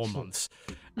in 4 months.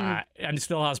 And it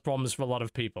still has problems for a lot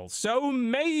of people. So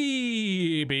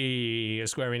maybe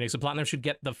Square Enix and Platinum should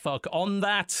get the fuck on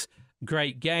that.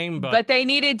 Great game, but they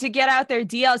needed to get out their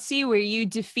DLC where you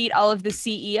defeat all of the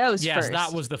CEOs yes, first.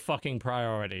 that was the fucking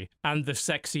priority. And the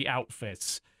sexy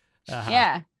outfits.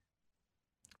 Yeah.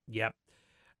 Yep.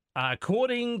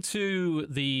 According to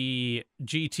the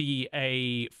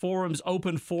GTA forums,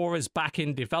 Open 4 is back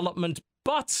in development,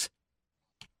 but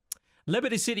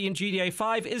Liberty City in GTA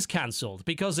 5 is cancelled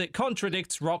because it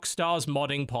contradicts Rockstar's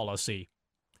modding policy.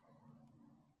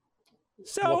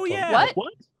 So,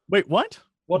 What? Wait, what?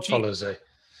 What policy?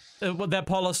 Their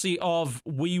policy of,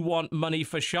 we want money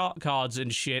for shark cards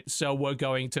and shit, so we're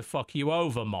going to fuck you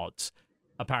over mods,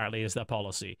 apparently is their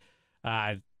policy.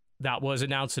 That was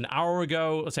announced an hour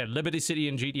ago. Let's say Liberty City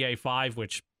in GTA 5,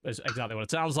 which is exactly what it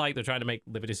sounds like. They're trying to make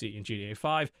Liberty City in GTA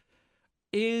 5,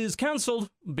 is cancelled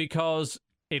because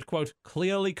it, quote,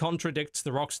 clearly contradicts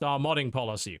the Rockstar modding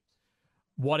policy.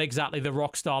 What exactly the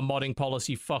Rockstar modding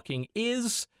policy fucking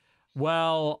is?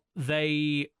 Well,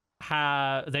 they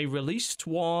released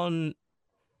one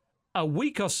a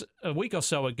week or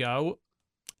so ago.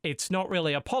 It's not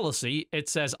really a policy. It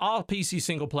says, are PC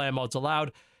single-player mods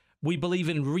allowed? We believe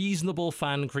in reasonable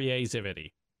fan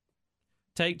creativity.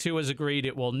 Take-Two has agreed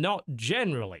it will not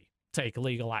generally take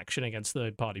legal action against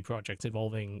third-party projects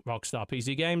involving Rockstar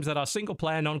PC games that are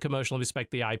single-player, non-commercial, and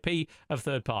respect the IP of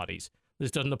third parties.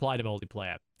 This doesn't apply to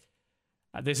multiplayer.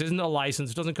 This isn't a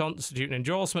license, doesn't constitute an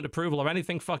endorsement, approval, or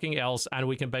anything fucking else, and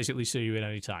we can basically sue you at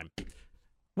any time.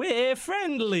 We're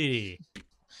friendly!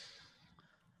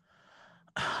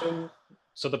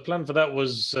 So the plan for that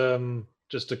was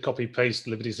just to copy-paste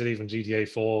Liberty City from GTA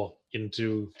 4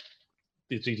 into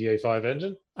the GTA 5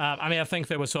 engine? I mean, I think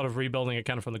they were sort of rebuilding it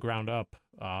kind of from the ground up,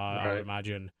 I would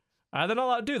imagine. They're not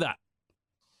allowed to do that.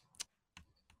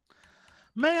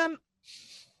 Man.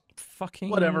 Fucking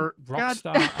whatever.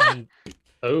 Rockstar and...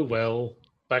 Oh, well.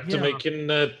 Back to making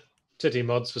titty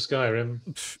mods for Skyrim.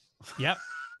 Yep.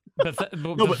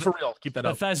 No, but for real, keep that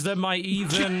up. Bethesda might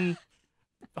even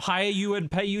hire you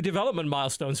and pay you development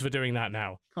milestones for doing that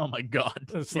now. Oh my god.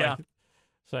 It's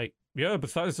like, yeah,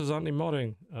 Bethesda's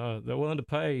anti-modding. They're willing to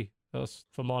pay us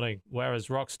for modding, whereas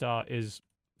Rockstar is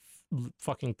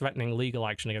fucking threatening legal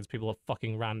action against people at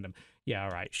fucking random. Yeah,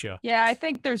 all right, sure. Yeah, I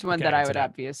think there's one that I would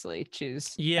obviously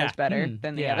choose as better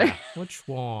than the other. Which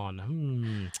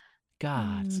one?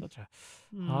 God, such a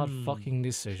hard fucking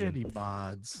decision. Titty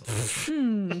mods.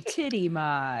 Titty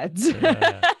mods.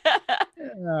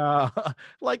 Yeah,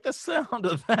 like the sound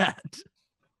of that.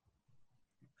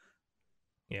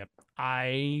 Yep.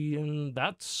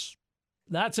 That's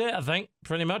it, I think,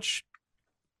 pretty much.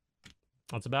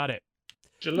 That's about it.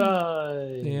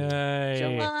 July. Yay.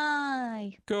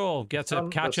 July. Cool. Get to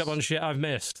catch up on shit I've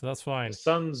missed. That's fine. The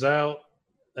sun's out.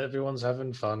 Everyone's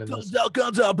having fun.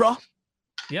 Guns out, bro.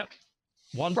 Yep.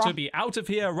 Want to be out of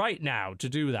here right now to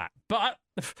do that. But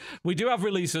we do have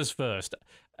releases first.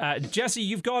 Jesse,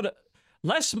 you've got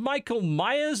less Michael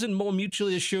Myers and more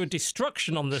mutually assured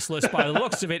destruction on this list by the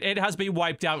looks of it. It has been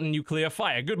wiped out in nuclear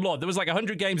fire. Good lord. There was like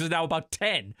 100 games. There's now about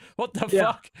 10. What the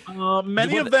fuck?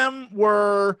 Many of them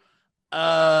were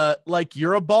like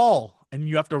you're a ball and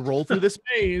you have to roll through this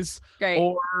maze.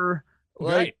 Or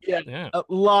like a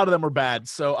lot of them were bad.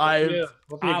 So what have you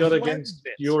got against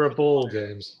You're a Ball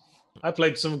games? I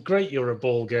played some great You're a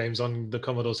Ball games on the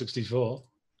Commodore 64.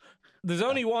 There's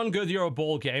only one good You're a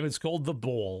Ball game. It's called The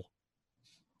Ball.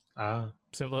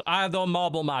 Simple. Though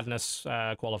Marble Madness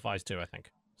qualifies too, I think.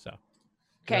 So.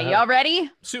 Okay, y'all ready?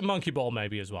 Super Monkey Ball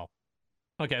maybe as well.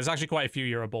 Okay, there's actually quite a few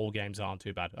Euro Ball games that aren't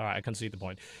too bad. All right, I can see the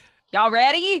point. Y'all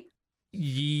ready?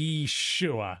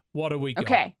 Sure. What do we got?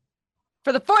 Okay.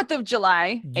 For the 4th of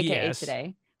July, aka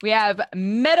today, we have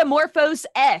Metamorphose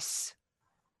S.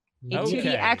 A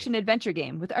 2D action adventure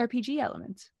game with RPG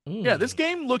elements. Yeah, this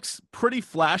game looks pretty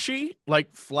flashy,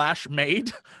 like Flash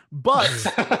made, but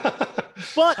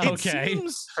it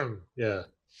seems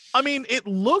I mean, it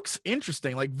looks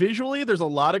interesting. Like visually, there's a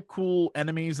lot of cool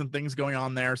enemies and things going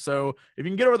on there. So if you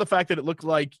can get over the fact that it looks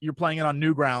like you're playing it on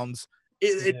Newgrounds,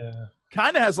 it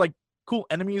kind of has like cool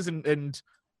enemies, and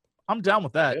I'm down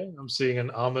with that. I'm seeing an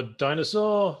armored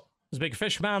dinosaur. There's a big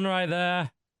fish man right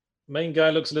there. Main guy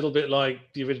looks a little bit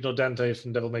like the original Dante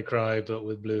from Devil May Cry, but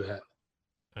with blue hair.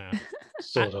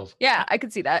 Sort of. Yeah, I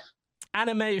could see that.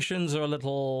 Animations are a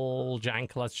little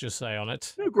jank, let's just say, on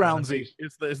it. Newgroundsy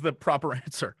is the proper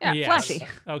answer. Yeah, flashy.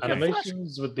 Okay.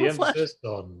 Animations with the emphasis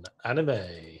on anime.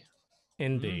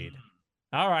 Indeed.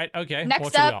 All right, okay.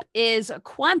 Next up is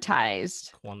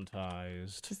Quantized.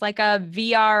 It's like a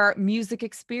VR music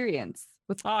experience.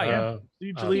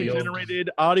 Hugely generated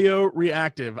audio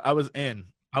reactive. I was in.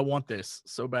 I want this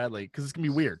so badly because it's gonna be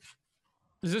weird.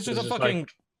 Is this just a fucking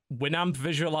Winamp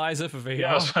visualizer for VR?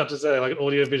 Yeah, I was about to say, like an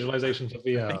audio visualization for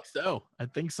VR. I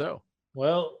think so.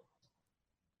 Well,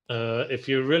 if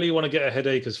you really want to get a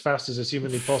headache as fast as is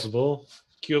humanly possible,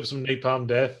 cue up some Napalm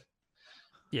Death.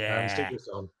 Yeah. And stick this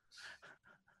on.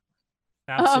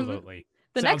 Absolutely.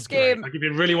 The next game. Like if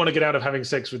you really want to get out of having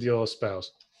sex with your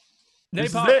spouse.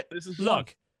 Napalm,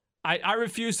 look, I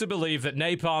refuse to believe that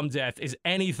Napalm Death is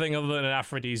anything other than an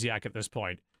aphrodisiac at this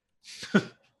point.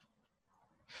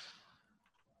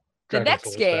 The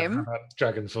next game.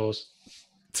 Dragon Force.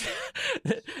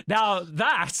 Now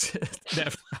that...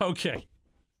 okay.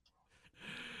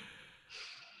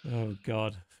 Oh,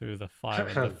 God. Through the fire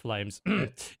and the flames.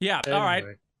 Yeah, all right.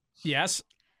 Yes.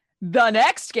 The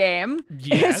next game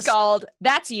is called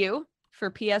That's You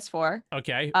for PS4.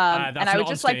 Okay. And I would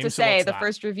just like to say the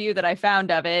first review that I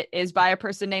found of it is by a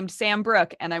person named Sam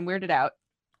Brook, and I'm weirded out.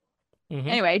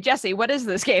 Anyway, Jesse, what is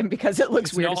this game? Because it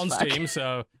looks weird. It's not on Steam,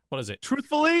 so what is it?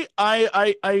 Truthfully,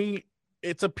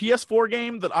 it's a PS4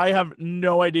 game that I have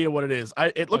no idea what it is.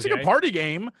 It looks like a party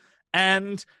game,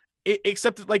 and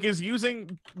except it like is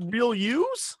using real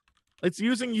use. It's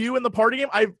using you in the party game.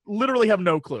 I literally have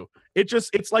no clue.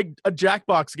 It's like a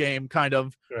Jackbox game, kind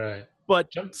of. Right. but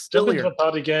Jump still into a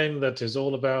party game that is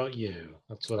all about you.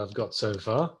 That's what I've got so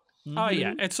far. Oh,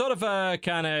 yeah. It's sort of a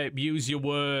kind of use your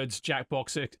words,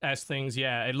 Jackbox-esque things.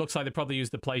 Yeah, it looks like they probably use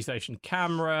the PlayStation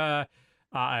camera,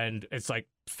 and it's like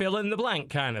fill in the blank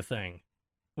kind of thing,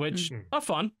 which are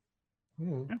fun.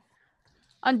 Mm.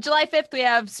 On July 5th, we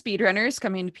have Speedrunners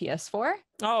coming to PS4.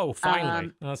 Oh,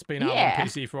 finally. That's been out on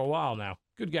PC for a while now.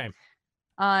 Good game.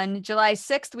 On July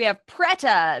 6th, we have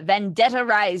Preta, Vendetta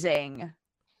Rising.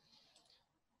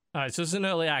 All right, so it's an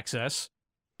early access.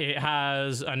 It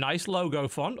has a nice logo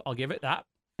font. I'll give it that.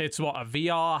 It's what, a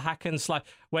VR hack and slash.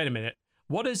 Wait a minute.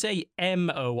 What is a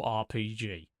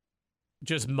MORPG?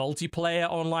 Just multiplayer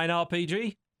online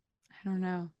RPG? I don't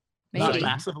know. Not Maybe.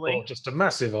 massively. Or just a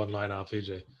massive online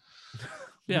RPG.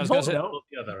 Yeah, I was gonna say,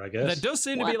 The other, I guess. there does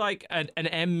seem to be like an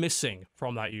M missing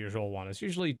from that usual one. It's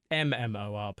usually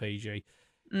MMORPG.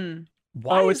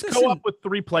 Why it's co-op with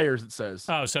 3 players, it says.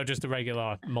 Oh, so just a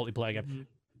regular multiplayer game.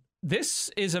 This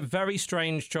is a very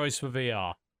strange choice for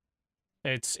VR.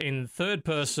 It's in third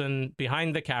person,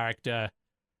 behind the character,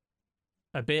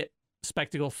 a bit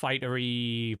spectacle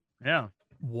fightery. Yeah.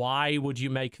 Why would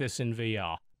you make this in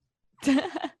VR?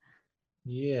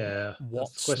 Yeah.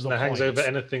 What's That's the question the that hangs point? over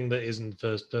anything that isn't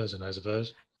first person, I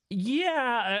suppose.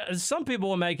 Yeah, some people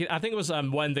were making. I think it was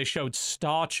when they showed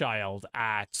Star Child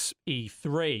at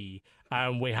E3,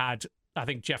 and we had, I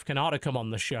think, Jeff Canada come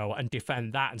on the show and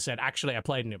defend that and said, actually, I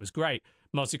played and it was great.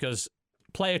 Mostly because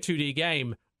play a 2D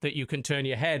game that you can turn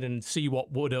your head and see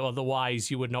what would otherwise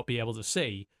you would not be able to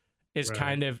see is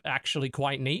kind of actually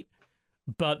quite neat.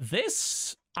 But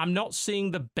this, I'm not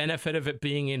seeing the benefit of it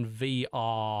being in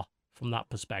VR from that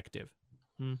perspective.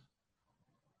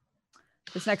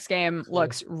 This next game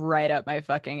looks right up my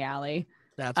fucking alley.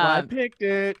 That's why I picked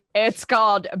it. It's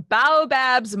called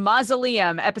Baobab's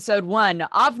Mausoleum, Episode 1.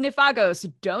 Ovnifagos,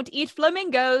 don't eat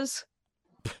flamingos.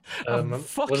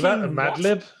 Was that a Mad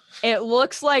Lib? It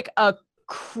looks like a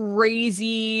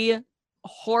crazy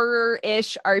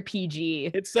horror-ish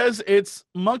RPG. It says it's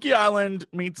Monkey Island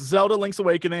meets Zelda Link's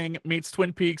Awakening meets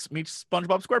Twin Peaks meets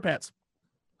SpongeBob SquarePants.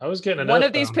 I was getting One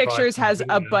of these Earthbound pictures vibe from has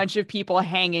the a video. bunch of people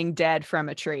hanging dead from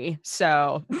a tree.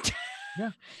 So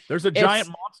Yeah. There's a giant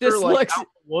monster this like looks out in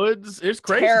the woods. It's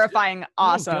crazy. terrifying,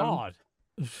 awesome. Oh, God.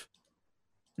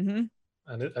 Mhm.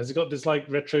 And has it got this like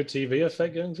retro TV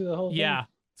effect going through the whole thing? Yeah,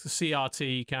 it's a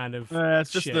CRT kind of.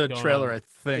 It's just shit the going trailer, on. I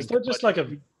think. Is that just like a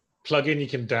plugin you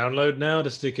can download now to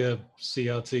stick a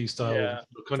CRT style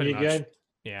look on pretty your much. game?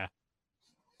 Yeah.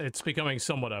 It's becoming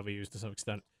somewhat overused to some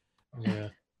extent. Yeah.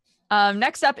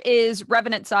 Next up is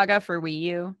Revenant Saga for Wii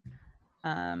U.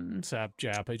 It's a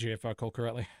JRPG, if I recall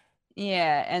correctly.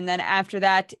 Yeah, and then after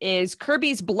that is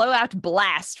Kirby's Blowout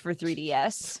Blast for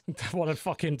 3DS. What a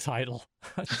fucking title.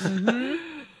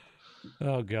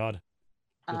 Oh, God.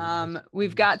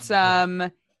 We've got some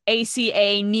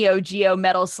ACA Neo Geo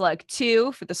Metal Slug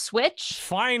 2 for the Switch.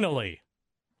 Finally.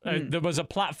 There was a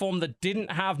platform that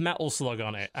didn't have Metal Slug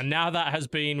on it, and now that has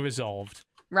been resolved.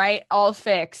 Right? All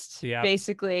fixed. Yeah.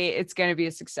 Basically, it's going to be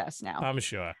a success now. I'm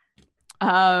sure.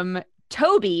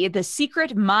 Toby, The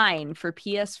Secret Mine for I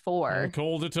PS4.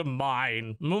 called it a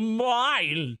mine.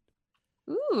 Mine!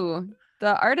 Ooh,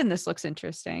 the art in this looks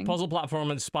interesting. Puzzle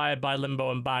platform inspired by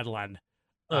Limbo and Badland.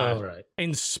 Right.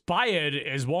 Inspired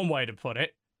is one way to put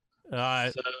it.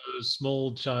 So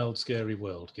small child scary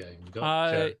world game.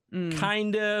 Gotcha.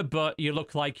 Kinda, but you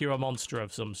look like you're a monster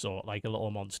of some sort, like a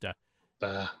little monster.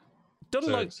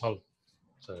 Doesn't So look.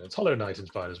 it's Hollow Knight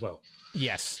inspired as well.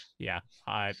 Yes, yeah.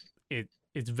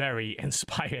 It's very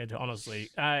inspired, honestly.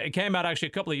 It came out actually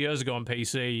a couple of years ago on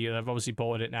PC. They've obviously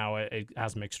ported it now. It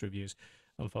has mixed reviews,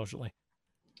 unfortunately.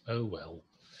 Oh well.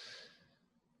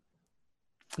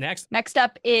 Next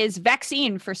up is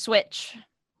Vaccine for Switch.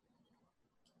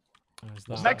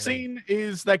 Vaccine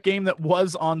is that game that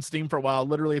was on Steam for a while.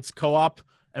 Literally, it's co-op,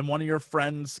 and one of your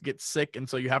friends gets sick, and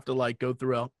so you have to like go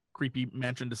through a creepy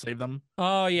mansion to save them.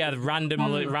 Oh yeah, the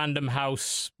random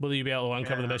house. Will you be able to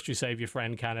uncover the mystery, save your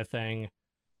friend kind of thing?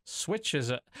 Switch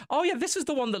is a. Oh yeah, this is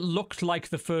the one that looked like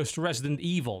the first Resident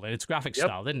Evil in its graphic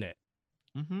style, didn't it?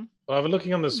 Mm-hmm. Well, I've been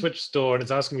looking on the Switch store and it's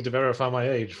asking me to verify my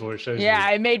age before it shows me. Yeah,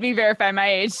 it made me verify my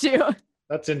age too.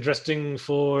 That's interesting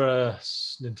for a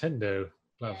Nintendo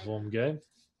platform game.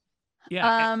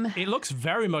 Yeah, it looks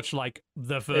very much like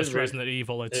the first Resident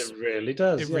Evil. It really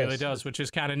does. It really does, which is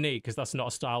kind of neat because that's not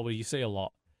a style where you see a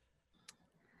lot.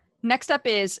 Next up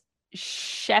is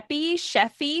Shephy,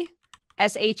 Shephy,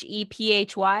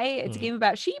 Shephy. It's a game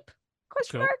about sheep?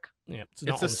 Question mark. Yeah,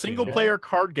 it's a single-player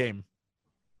card game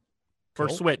for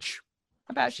Switch.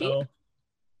 About sheep.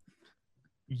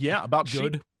 Yeah, about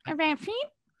sheep. About sheep.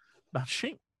 About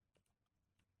sheep.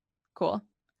 Cool.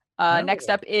 Next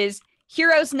up is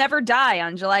Heroes Never Die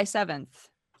on July 7th.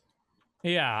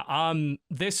 Yeah,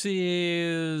 this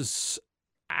is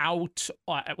out.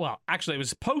 Well, actually, it was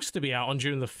supposed to be out on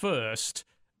June the 1st.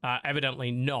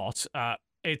 Evidently not.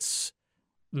 It's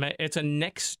a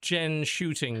next-gen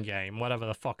shooting game, whatever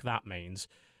the fuck that means.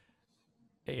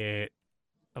 I'm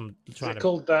Is trying it to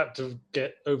called that to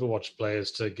get Overwatch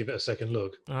players to give it a second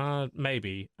look?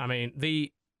 maybe. I mean,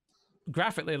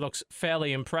 graphically it looks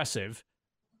fairly impressive.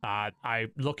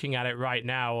 I'm looking at it right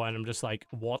now, and I'm just like,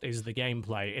 what is the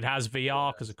gameplay? It has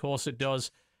VR, because of course it does.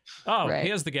 Oh, Right.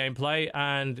 here's the gameplay,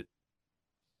 and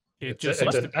It's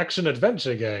an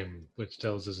action-adventure game, which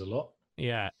tells us a lot.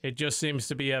 Yeah, it just seems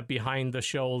to be a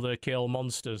behind-the-shoulder kill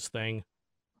monsters thing.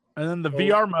 And then the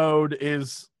VR mode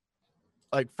is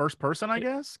like first person, I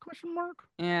guess? Question mark.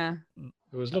 Yeah.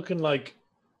 It was looking like,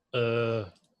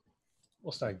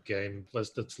 what's that game?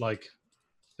 That's like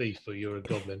Thief or you're a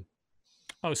goblin.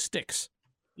 Oh, Sticks.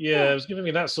 Yeah, it was giving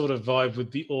me that sort of vibe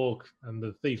with the orc and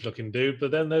the thief-looking dude, but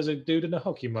then there's a dude in a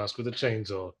hockey mask with a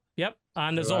chainsaw. Yep,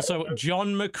 and there's also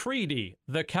John McCready,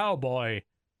 the cowboy,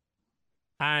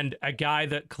 and a guy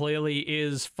that clearly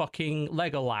is fucking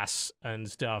Legolas and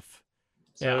stuff.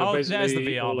 So yeah, there's the basically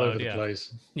VR all mode. over the Yeah,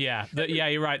 place. yeah,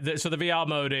 you're right. So the VR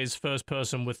mode is first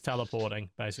person with teleporting,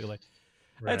 basically.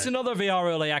 Right. It's another VR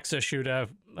early access shooter.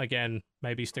 Again,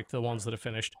 maybe stick to the ones that are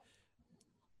finished.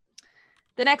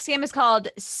 The next game is called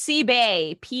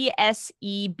Sebay,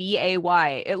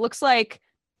 P-S-E-B-A-Y. It looks like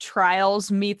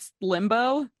Trials meets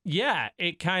Limbo. Yeah,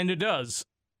 it kind of does.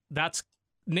 That's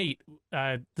neat.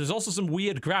 There's also some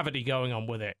weird gravity going on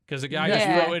with it, because the guy just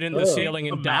Yeah. floated in the ceiling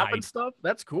The and map died. and stuff.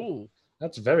 That's cool.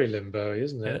 That's very limbo,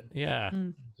 isn't it? Yeah.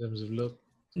 In terms of look.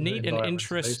 Neat and environment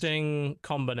interesting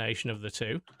combination of the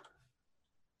two.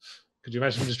 Could you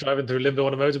imagine just driving through limbo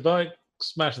on a motorbike?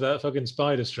 Smash that fucking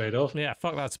spider straight off. Yeah,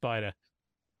 fuck that spider.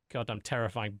 Goddamn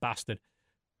terrifying bastard.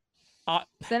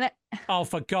 Oh,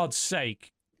 for God's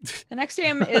sake. The next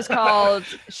game is called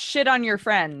Shit on Your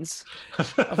Friends.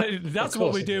 I mean, that's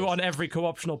what we do on every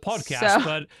co-optional podcast, So-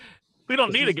 but We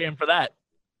don't need a game for that.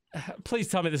 please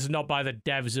tell me this is not by the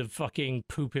devs of fucking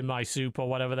Poop in My Soup or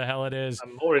whatever the hell it is.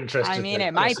 I'm more interested. I mean, than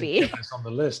it might guessing be. it's on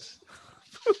the list.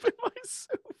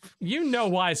 You know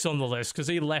why it's on the list, because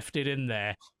he left it in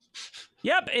there.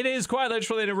 Yep, it is quite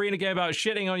literally an arena game about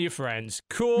shitting on your friends.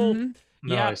 Cool.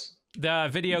 Yeah, Nice. the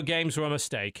video games were a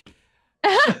mistake.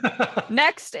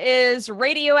 Next is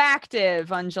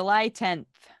Radioactive on July 10th.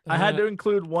 I had to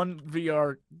include one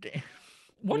VR game.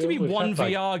 What do you mean We've one had,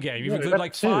 like- VR game? You've yeah, included we've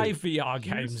like had two. 5 VR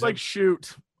games. It's like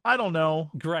shoot. I don't know.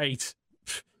 Great.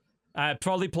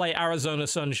 Probably play Arizona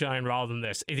Sunshine rather than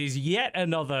this. It is yet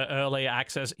another early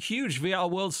access, huge VR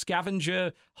world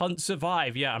scavenger hunt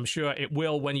survive. Yeah, I'm sure it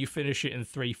will when you finish it in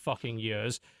 3 fucking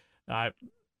years.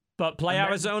 But play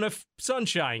Arizona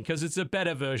Sunshine, because it's a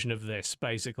better version of this,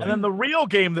 basically. And then the real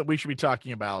game that we should be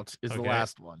talking about is the Okay.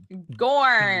 last one.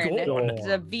 Gorn. Gorn. It's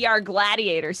a VR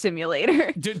gladiator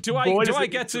simulator. Do Boy, does I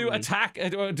it get get to to me. attack?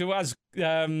 Do as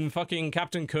fucking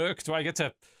Captain Kirk? Do I get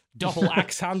to double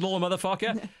axe handle a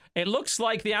motherfucker? It looks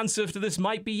like the answer to this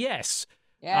might be yes.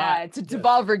 Yeah, it's a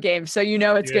Devolver game, so you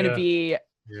know it's going to Yeah. be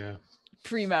Yeah.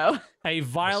 primo. A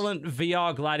violent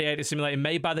VR gladiator simulator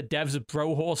made by the devs of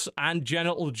Bro Horse and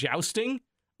Genital Jousting?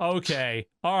 Okay.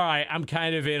 All right, I'm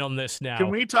kind of in on this now. Can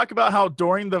we talk about how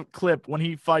during the clip when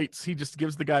he fights, he just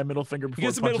gives the guy a middle finger He before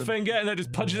gets the middle punching? finger and then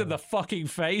just punches it in the fucking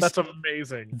face. That's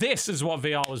amazing. This is what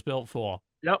VR was built for.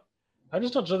 Yep. I'm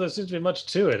just not sure there seems to be much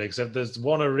to it, except there's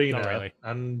one arena Not really.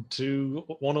 and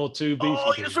one or two beefy Oh,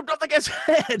 you dudes. just ripped off the guy's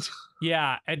head.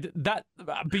 Yeah, and that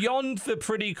beyond the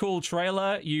pretty cool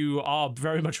trailer, you are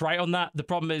very much right on that. The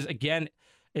problem is, again,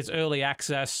 it's early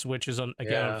access, which is again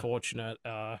Yeah. unfortunate.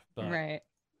 But Right.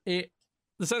 the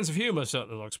sense of humor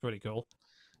certainly looks pretty cool.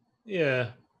 Yeah,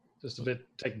 just a bit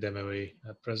tech demo-y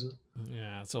at present.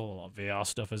 Yeah, it's all a lot of VR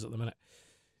stuff is at the minute.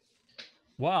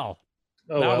 Wow,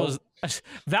 Oh that well. was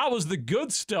that was the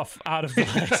good stuff out of the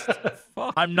list.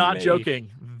 Fuck I'm not me.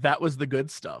 joking. That was the good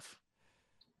stuff.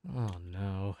 Oh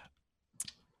no.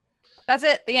 That's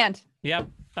it. The end. Yep.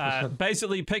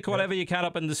 Basically, pick whatever you can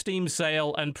up in the Steam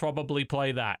sale and probably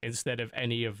play that instead of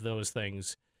any of those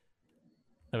things.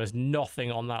 There is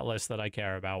nothing on that list that I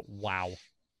care about. Wow.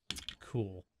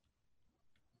 Cool.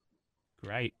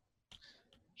 Great.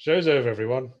 Show's over,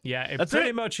 everyone. Yeah, it That's pretty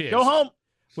it. much is. Go home.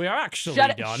 We are actually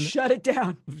Shut done. it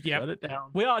down. Yep. Shut it down.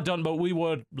 We are done, but we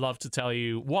would love to tell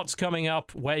you what's coming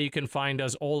up, where you can find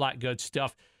us, all that good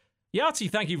stuff.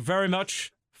 Yahtzee, thank you very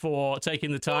much for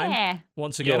taking the time. Yeah.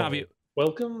 Once again, You're have you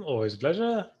welcome. Always a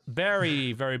pleasure.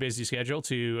 very, very busy schedule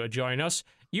to join us.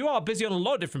 You are busy on a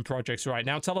lot of different projects right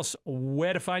now. Tell us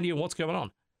where to find you and what's going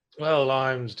on. Well,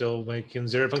 I'm still making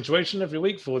Zero Punctuation every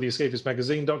week for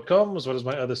theescapistmagazine.com, as well as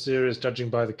my other series, Judging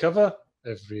by the Cover,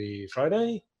 every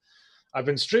Friday. I've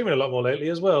been streaming a lot more lately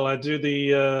as well. I do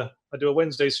a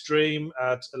Wednesday stream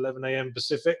at 11 a.m.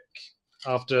 Pacific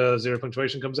after Zero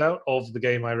Punctuation comes out of the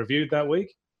game I reviewed that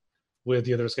week with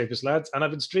the other Escapist lads, and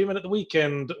I've been streaming at the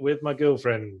weekend with my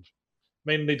girlfriend,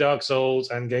 mainly Dark Souls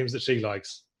and games that she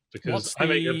likes, because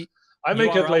I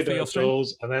make her play Dark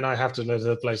Souls, and then I have to let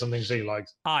her play something she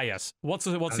likes. Ah, yes. What's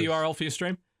the URL for your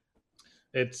stream?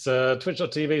 It's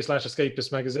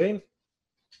twitch.tv/escapistmagazine.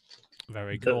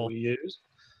 Very cool. That we use.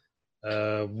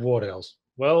 What else?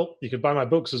 Well, you could buy my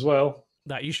books as well.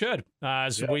 That you should.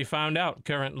 As we found out,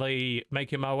 currently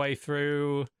making my way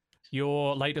through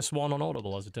your latest one on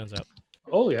Audible, as it turns out.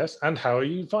 Oh, yes. And how are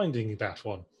you finding that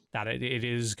one? That it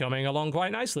is coming along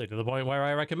quite nicely to the point where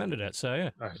I recommended it. So, yeah.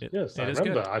 Yes, I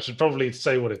remember. I should probably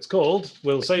say what it's called.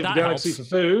 We'll Save the Galaxy for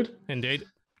Food. Indeed.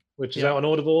 Which is out on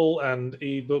Audible and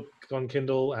ebook on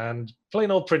Kindle and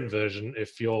plain old print version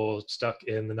if you're stuck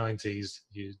in the 90s,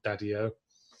 you daddy-o.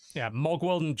 Yeah,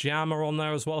 Mogworld and Jam are on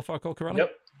there as well, if I recall correctly.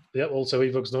 Yep, also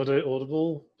ebooks not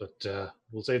Audible, but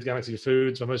We'll Save the Galaxy for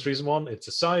Food's my most recent one. It's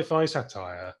a sci-fi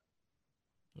satire.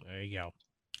 There you go.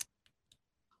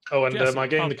 Oh, and my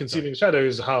game, The Consuming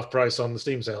Shadows, is half price on the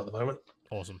Steam sale at the moment.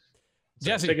 Awesome. So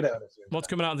Jesse, check it out. What's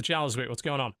coming out in the channel this week? What's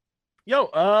going on?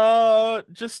 Yo,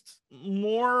 just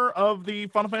more of the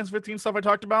Final Fantasy 15 stuff I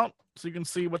talked about, so you can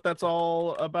see what that's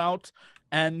all about,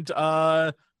 and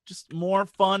just more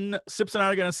fun. Sips and I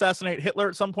are going to assassinate Hitler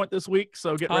at some point this week,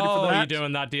 so get ready for that. Oh, you're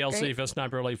doing that DLC for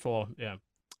Sniper Elite 4,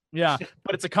 yeah,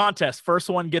 but it's a contest. First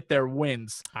one get there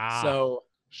wins. So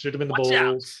shoot him in the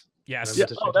balls. Yes. Yeah.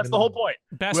 Oh, that's the whole point.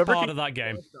 Best part of that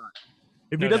game.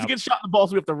 If he doesn't get shot in the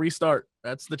balls, we have to restart.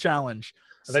 That's the challenge.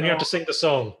 And then you have to sing the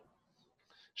song.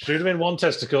 Shoot him in one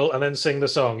testicle and then sing the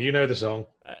song. You know the song.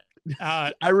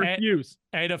 I refuse.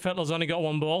 Adolf Hitler's only got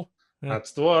one ball.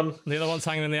 That's the one. The other one's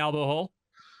hanging in the elbow hole.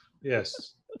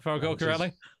 Yes. If I recall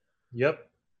correctly. Yep.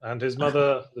 And his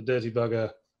mother, the dirty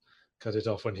bugger, cut it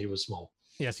off when he was small.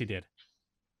 Yes, he did.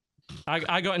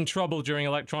 I got in trouble during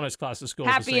electronics class at school.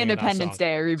 Happy Independence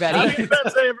Day, everybody. Happy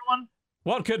Independence Day, everyone.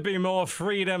 What could be more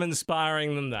freedom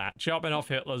inspiring than that? Chopping off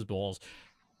Hitler's balls.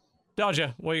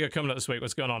 Dodger, what you got coming up this week?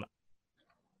 What's going on?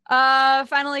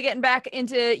 Finally getting back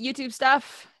into YouTube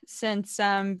stuff since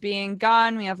being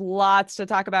gone. We have lots to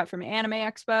talk about from Anime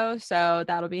Expo, so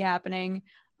that'll be happening.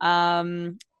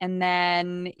 And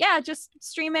then just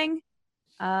streaming.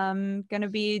 Gonna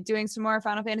be doing some more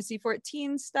Final Fantasy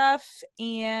 14 stuff,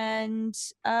 and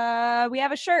we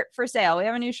have a shirt for sale. We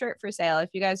have a new shirt for sale.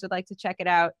 If you guys would like to check it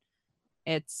out,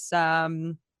 it's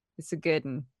a good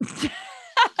one.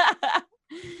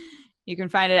 You can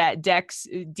find it at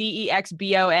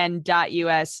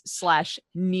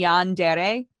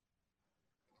dexbon.us/Nyandere.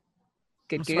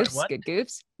 Good goofs, good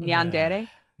goofs. Nyandere.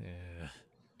 Yeah.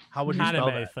 How would you spell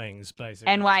Anime that? things,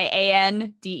 basically.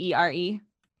 Nyandere.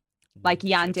 Like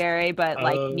yandere, but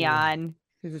like nyan,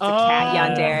 because it's a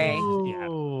cat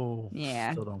yandere.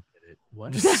 Yeah. Still don't get it.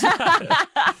 What?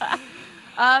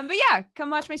 But yeah,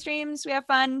 come watch my streams. We have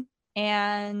fun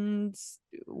and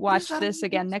watch this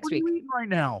again next week. What are you eating right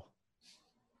now?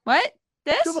 What?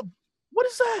 This? What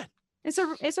is that?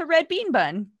 It's a red bean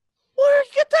bun. Where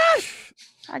did you get that?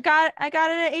 I got it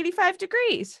at 85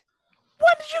 degrees.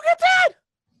 When did you get that?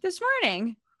 This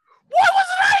morning. Why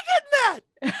wasn't I getting that?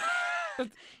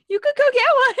 You could go get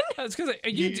one. That's because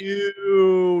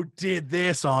you did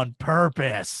this on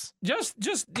purpose. Just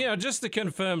to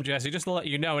confirm, Jesse, just to let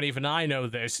you know, and even I know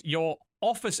this, your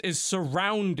office is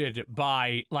surrounded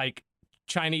by like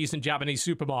Chinese and Japanese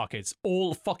supermarkets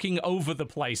all fucking over the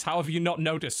place. How have you not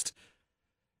noticed?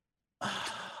 But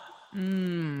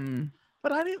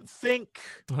I didn't think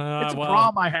it's a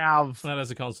problem I have. That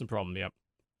is a constant problem, yep.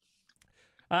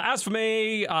 As for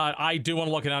me, I do want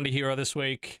to look at Anti-Hero this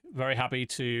week. Very happy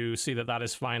to see that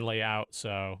is finally out.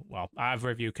 So, well, I have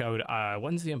review code.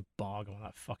 When's the embargo on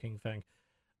that fucking thing?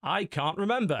 I can't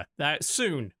remember.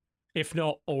 Soon, if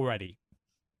not already.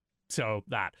 So,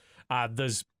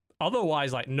 there's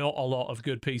otherwise, like, not a lot of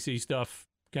good PC stuff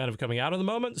kind of coming out at the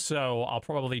moment, so I'll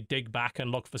probably dig back and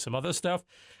look for some other stuff.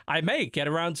 I may get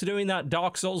around to doing that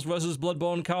Dark Souls versus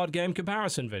Bloodborne card game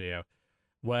comparison video,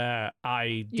 where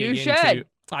I dig into...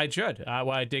 I should, where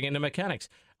I dig into mechanics.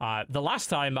 The last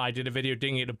time I did a video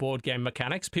digging into board game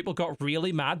mechanics, people got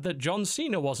really mad that John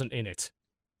Cena wasn't in it.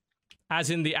 As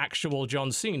in the actual John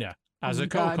Cena, as a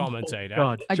co-commentator.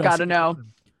 Oh, I gotta know.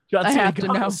 I have to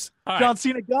know. John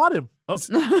Cena got him. Oh.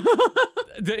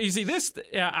 You see, this,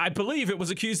 I believe it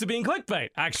was accused of being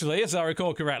clickbait, actually, as I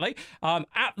recall correctly.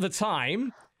 At the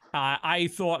time, I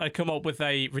thought I'd come up with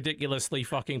a ridiculously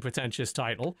fucking pretentious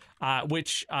title,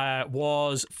 which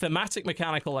was Thematic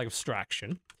Mechanical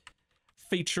Abstraction,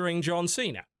 featuring John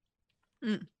Cena.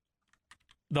 Mm.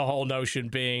 The whole notion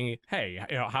being, hey,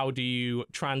 how do you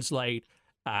translate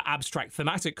abstract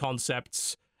thematic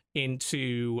concepts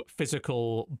into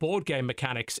physical board game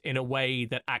mechanics in a way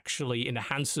that actually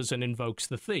enhances and invokes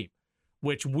the theme?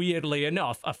 Which, weirdly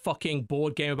enough, a fucking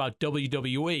board game about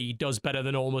WWE does better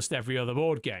than almost every other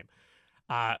board game.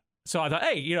 So I thought,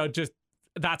 hey, just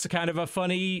that's a kind of a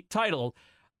funny title.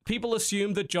 People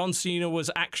assumed that John Cena was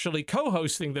actually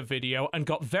co-hosting the video and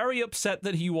got very upset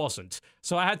that he wasn't.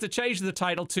 So I had to change the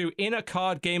title to In a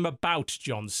Card Game About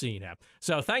John Cena.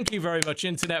 So thank you very much,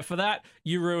 Internet, for that.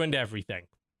 You ruined everything.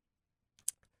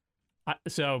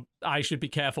 So I should be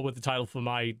careful with the title for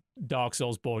my Dark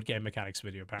Souls board game mechanics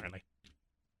video, apparently.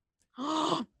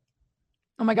 Oh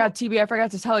my God, TB, I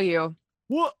forgot to tell you.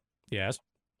 What? Yes.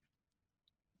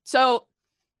 So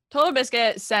Total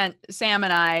Biscuit sent Sam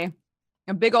and I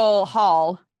a big old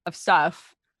haul of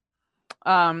stuff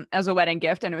as a wedding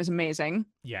gift, and it was amazing.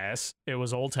 Yes, it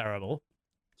was all terrible.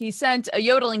 He sent a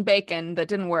yodeling bacon that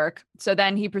didn't work, so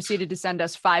then he proceeded to send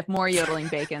us 5 more yodeling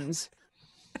bacons.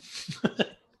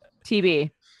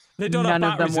 TB, none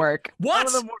of them work. What? None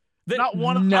of them work. Not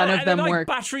one. None of them work.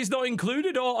 Batteries not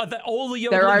included, or are all the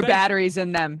yodeling There are bacon? batteries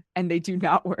in them, and they do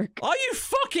not work. Are you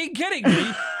fucking kidding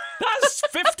me? That's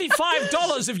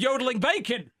 $55 of yodeling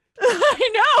bacon.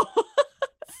 I know.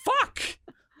 Fuck.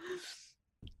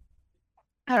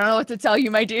 I don't know what to tell you,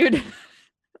 my dude.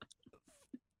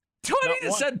 Do I need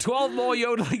to send 12 more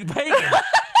yodeling bacon?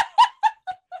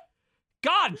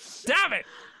 God damn it.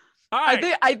 All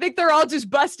right. I think they're all just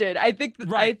busted. I think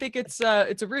it's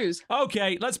a ruse.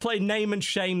 Okay, let's play Name and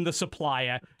Shame the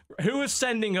supplier. Who is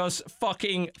sending us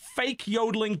fucking fake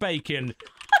yodeling bacon?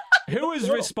 Who is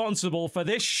responsible for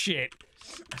this shit?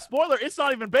 Spoiler, it's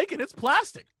not even bacon, it's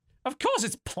plastic. Of course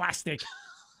it's plastic.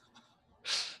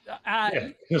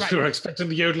 Because we were expecting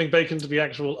the yodeling bacon to be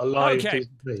actual alive piece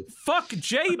of meat. Fuck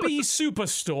JB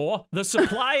Superstore, the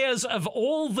suppliers of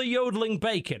all the yodeling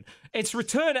bacon. It's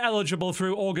return eligible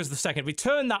through August the 2nd.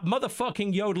 Return that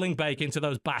motherfucking yodeling bacon to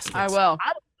those bastards. I will.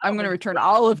 I'm going to return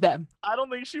all of them. I don't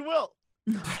think she will.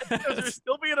 Because they'll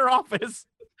still be in her office.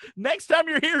 Next time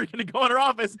you're here, you're going to go in her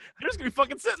office. They're just going to be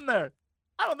fucking sitting there.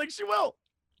 I don't think she will.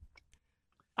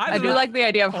 I do like the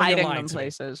idea of hiding them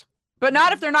places. But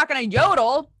not if they're not going to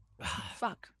yodel.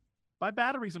 Fuck. Buy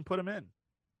batteries and put them in.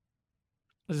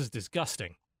 This is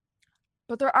disgusting.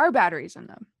 But there are batteries in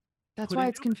them. That's why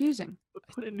it's confusing.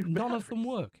 None of them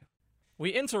work.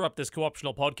 We interrupt this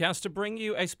co-optional podcast to bring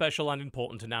you a special and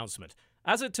important announcement.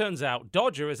 As it turns out,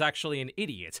 Dodger is actually an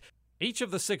idiot. Each of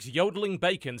the 6 yodeling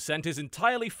bacon sent is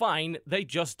entirely fine, they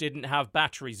just didn't have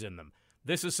batteries in them.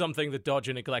 This is something that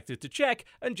Dodger neglected to check,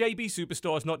 and JB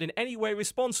Superstore is not in any way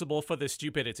responsible for this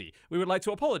stupidity. We would like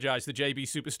to apologize to JB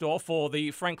Superstore for the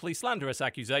frankly slanderous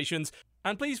accusations,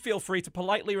 and please feel free to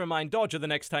politely remind Dodger the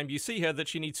next time you see her that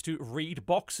she needs to read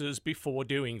boxes before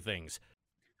doing things.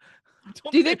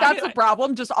 Do you think that's the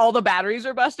problem? Just all the batteries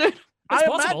are busted? It's I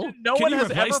possible. imagine no Can one you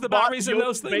has replace ever the bought batteries in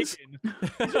those yodeling things? bacon.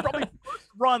 These are probably first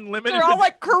run limited. They're all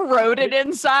like corroded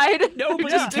inside. Nobody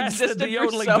Just tested existed the for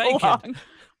yodeling so bacon. long.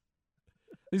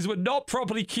 These were not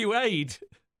properly QA'd.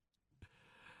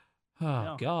 Oh,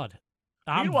 No. God.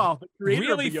 I'm Meanwhile, the creator of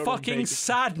really the yodeling fucking bacon-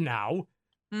 sad now.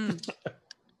 Mm.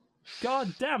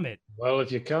 God damn it. Well,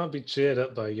 if you can't be cheered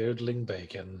up by yodeling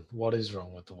bacon, what is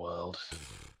wrong with the world?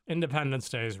 Independence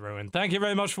Day is ruined. Thank you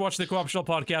very much for watching the Co-optional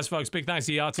Podcast, folks. Big thanks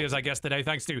to Yahtzee as our guest today.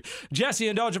 Thanks to Jesse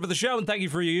and Dodger for the show, and thank you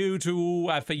for you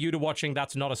to watching.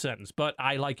 That's not a sentence, but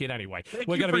I like it anyway.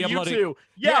 We're going to be uploading.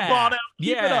 Yeah, Bono.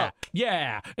 Keep it up.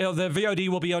 Yeah. The VOD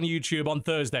will be on YouTube on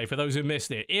Thursday for those who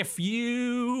missed it. If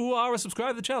you are a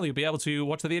subscriber to the channel, you'll be able to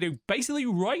watch the video basically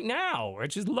right now,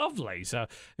 which is lovely. So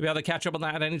you'll be able to catch up on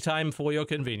that at any time for your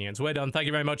convenience. We're done. Thank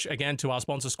you very much again to our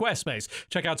sponsor, Squarespace.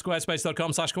 Check out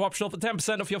squarespace.com/cooptional for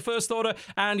 10% off your first order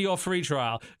and your free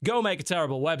trial. Go make a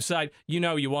terrible website. You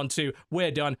know you want to.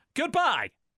 We're done. Goodbye.